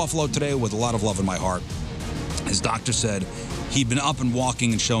 headed home to Buffalo today with a lot of love in my heart. His doctor said He'd been up and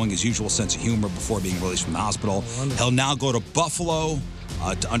walking and showing his usual sense of humor before being released from the hospital. He'll now go to Buffalo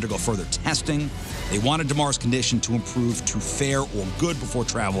to undergo further testing. They wanted DeMar's condition to improve to fair or good before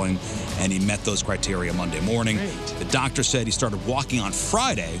traveling, and he met those criteria Monday morning. The doctor said he started walking on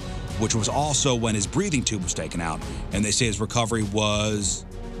Friday, which was also when his breathing tube was taken out, and they say his recovery was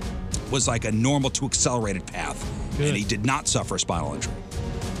like a normal to accelerated path, and he did not suffer a spinal injury.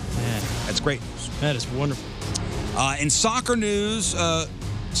 Man, that's great news. That is wonderful. In soccer news,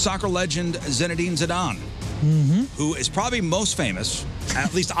 soccer legend Zinedine Zidane, who is probably most famous,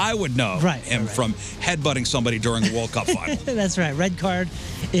 at least I would know him from headbutting somebody during a World Cup final. That's right. Red card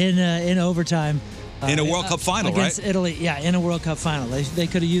in overtime. In a World Cup final, against right? Italy, yeah, in a World Cup final. They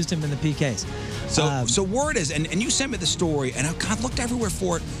could have used him in the PKs. So word is, and you sent me the story, and I kind of looked everywhere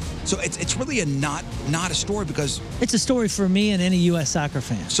for it. So it's really not a story because it's a story for me and any U.S. soccer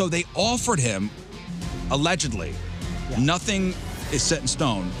fan. So they offered him, allegedly, nothing is set in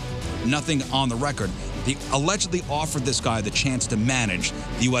stone, nothing on the record. They allegedly offered this guy the chance to manage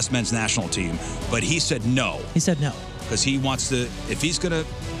the U.S. men's national team, but he said no. He said no. Because he wants to, if he's going to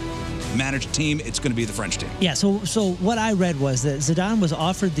manage a team, it's going to be the French team. Yeah, so what I read was that Zidane was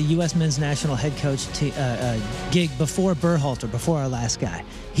offered the U.S. men's national head coach gig before Berhalter, before our last guy.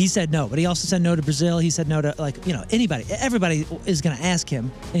 He said no, but he also said no to Brazil. He said no to, anybody. Everybody is going to ask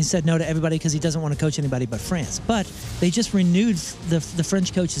him, and he said no to everybody because he doesn't want to coach anybody but France. But they just renewed the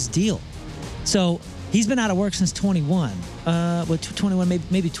French coach's deal. So he's been out of work since 21. 21,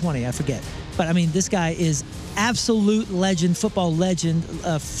 maybe 20, I forget. But, I mean, this guy is absolute legend, football legend,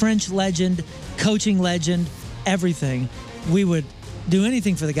 French legend, coaching legend, everything. We would do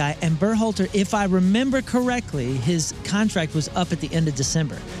anything for the guy. And Berhalter, if I remember correctly, his contract was up at the end of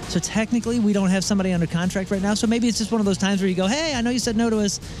December. So technically, we don't have somebody under contract right now. So maybe it's just one of those times where you go, hey, I know you said no to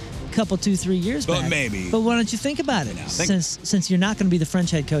us a couple, 2-3 years back. But maybe. But why don't you think about it? Since you're not going to be the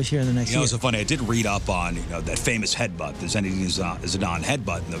French head coach here in the next year. It's so funny. I did read up on that famous headbutt, the Zinedine Zidane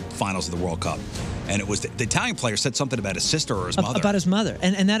headbutt in the finals of the World Cup. And it was the Italian player said something about his sister or his mother. About his mother.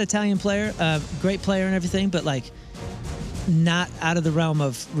 And that Italian player, great player and everything, but not out of the realm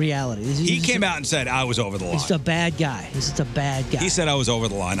of reality. He came out and said, I was over the line. He's just a bad guy. He's just a bad guy. He said I was over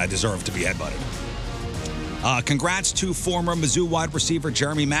the line. I deserve to be headbutted. Congrats to former Mizzou wide receiver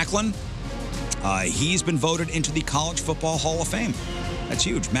Jeremy Maclin. He's been voted into the College Football Hall of Fame. That's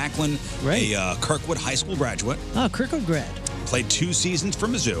huge. Maclin, a Kirkwood High School graduate. Oh, Kirkwood grad. Played 2 seasons for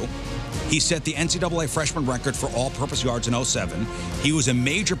Mizzou. He set the NCAA freshman record for all-purpose yards in 07. He was a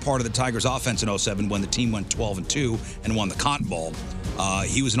major part of the Tigers' offense in 07 when the team went 12-2 and won the Cotton Bowl.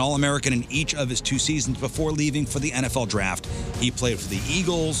 He was an All-American in each of his 2 seasons before leaving for the NFL draft. He played for the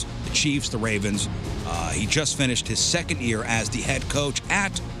Eagles, the Chiefs, the Ravens. He just finished his 2nd year as the head coach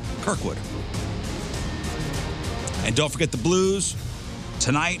at Kirkwood. And don't forget the Blues.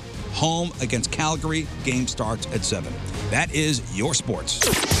 Tonight, home against Calgary. Game starts at 7. That is your sports.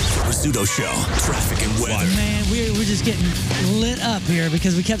 Rizzuto Show, traffic and weather. Man, we're just getting lit up here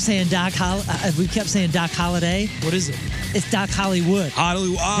because we kept saying Doc Holliday. What is it? It's Doc Hollywood.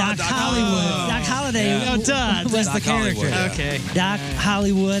 Hollywood. Doc Hollywood. Doc Holliday. Yeah. Was the Doc character. Hollywood, Okay. Doc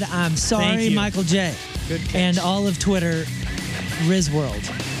Hollywood. I'm sorry, Thank you. Michael J. Good catch. And all of Twitter, Riz World.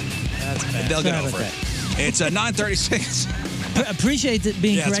 That's bad. They'll get Sorry over about it. It's 9:36. Appreciate it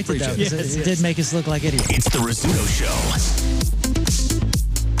being Yes, corrected, though, appreciate because it. it did make us look like idiots. It's the Rizzuto Show.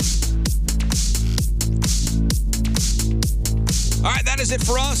 All right, that is it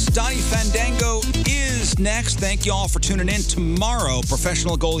for us. Donnie Fandango is next. Thank you all for tuning in. Tomorrow,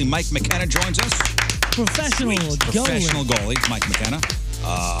 professional goalie Mike McKenna joins us. Professional goalie Mike McKenna.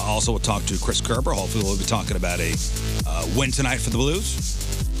 Also, we'll talk to Chris Kerber. Hopefully, we'll be talking about a win tonight for the Blues.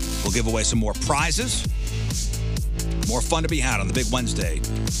 We'll give away some more prizes. More fun to be had on the big Wednesday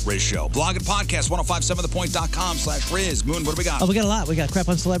Riz Show. Blog and podcast, 1057thepoint.com/Riz. Moon, what do we got? Oh, we got a lot. We got crap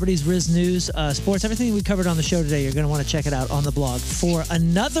on celebrities, Riz News, sports, everything we covered on the show today. You're going to want to check it out on the blog. For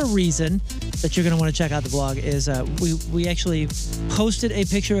another reason that you're going to want to check out the blog is we actually posted a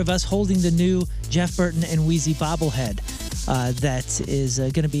picture of us holding the new Jeff Burton and Wheezy bobblehead that is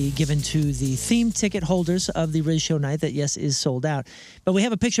going to be given to the theme ticket holders of the Riz Show night that, yes, is sold out. But we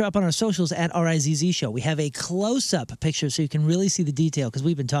have a picture up on our socials at RIZZ Show. We have a close-up picture so you can really see the detail because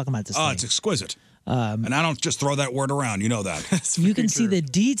we've been talking about this thing. It's exquisite. And I don't just throw that word around. You know that. You can see the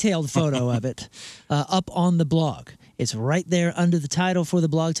detailed photo of it up on the blog. It's right there under the title for the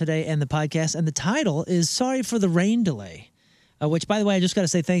blog today and the podcast. And the title is Sorry for the Rain Delay. Which, by the way, I just got to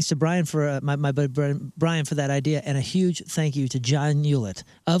say thanks to Brian for my buddy Brian for that idea, and a huge thank you to John Hewlett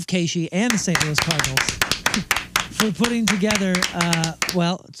of KC and the St. Louis Cardinals for putting together,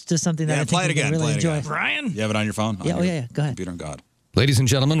 it's just something that I play it think again. we really play it enjoy. again. Brian? You have it on your phone? Yeah, yeah. Go ahead. Computer and God. Ladies and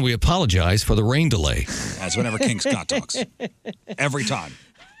gentlemen, we apologize for the rain delay. That's whenever King Scott talks. Every time.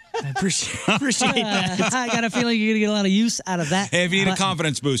 I appreciate that. I got a feeling you're going to get a lot of use out of that. Hey, if you need a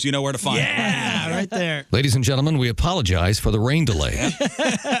confidence boost, you know where to find it. Yeah, right there. Ladies and gentlemen, we apologize for the rain delay.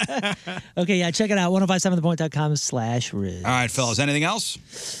 Okay, yeah, check it out. 1057thepoint.com/Riz. All right, fellas. Anything else?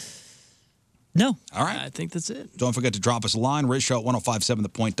 No. All right. I think that's it. Don't forget to drop us a line. Riz Show at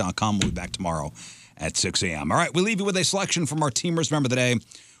 1057thepoint.com. We'll be back tomorrow at 6 a.m. All right, we leave you with a selection from our Team Riz Member of the Day,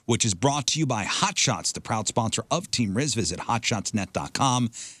 which is brought to you by Hot Shots, the proud sponsor of Team Riz. Visit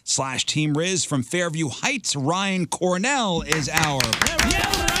hotshotsnet.com/Team Riz. From Fairview Heights, Ryan Cornell is our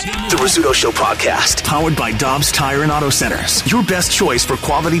The Rizzuto Show podcast, powered by Dobbs Tire and Auto Centers. Your best choice for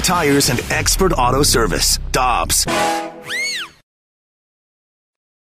quality tires and expert auto service. Dobbs.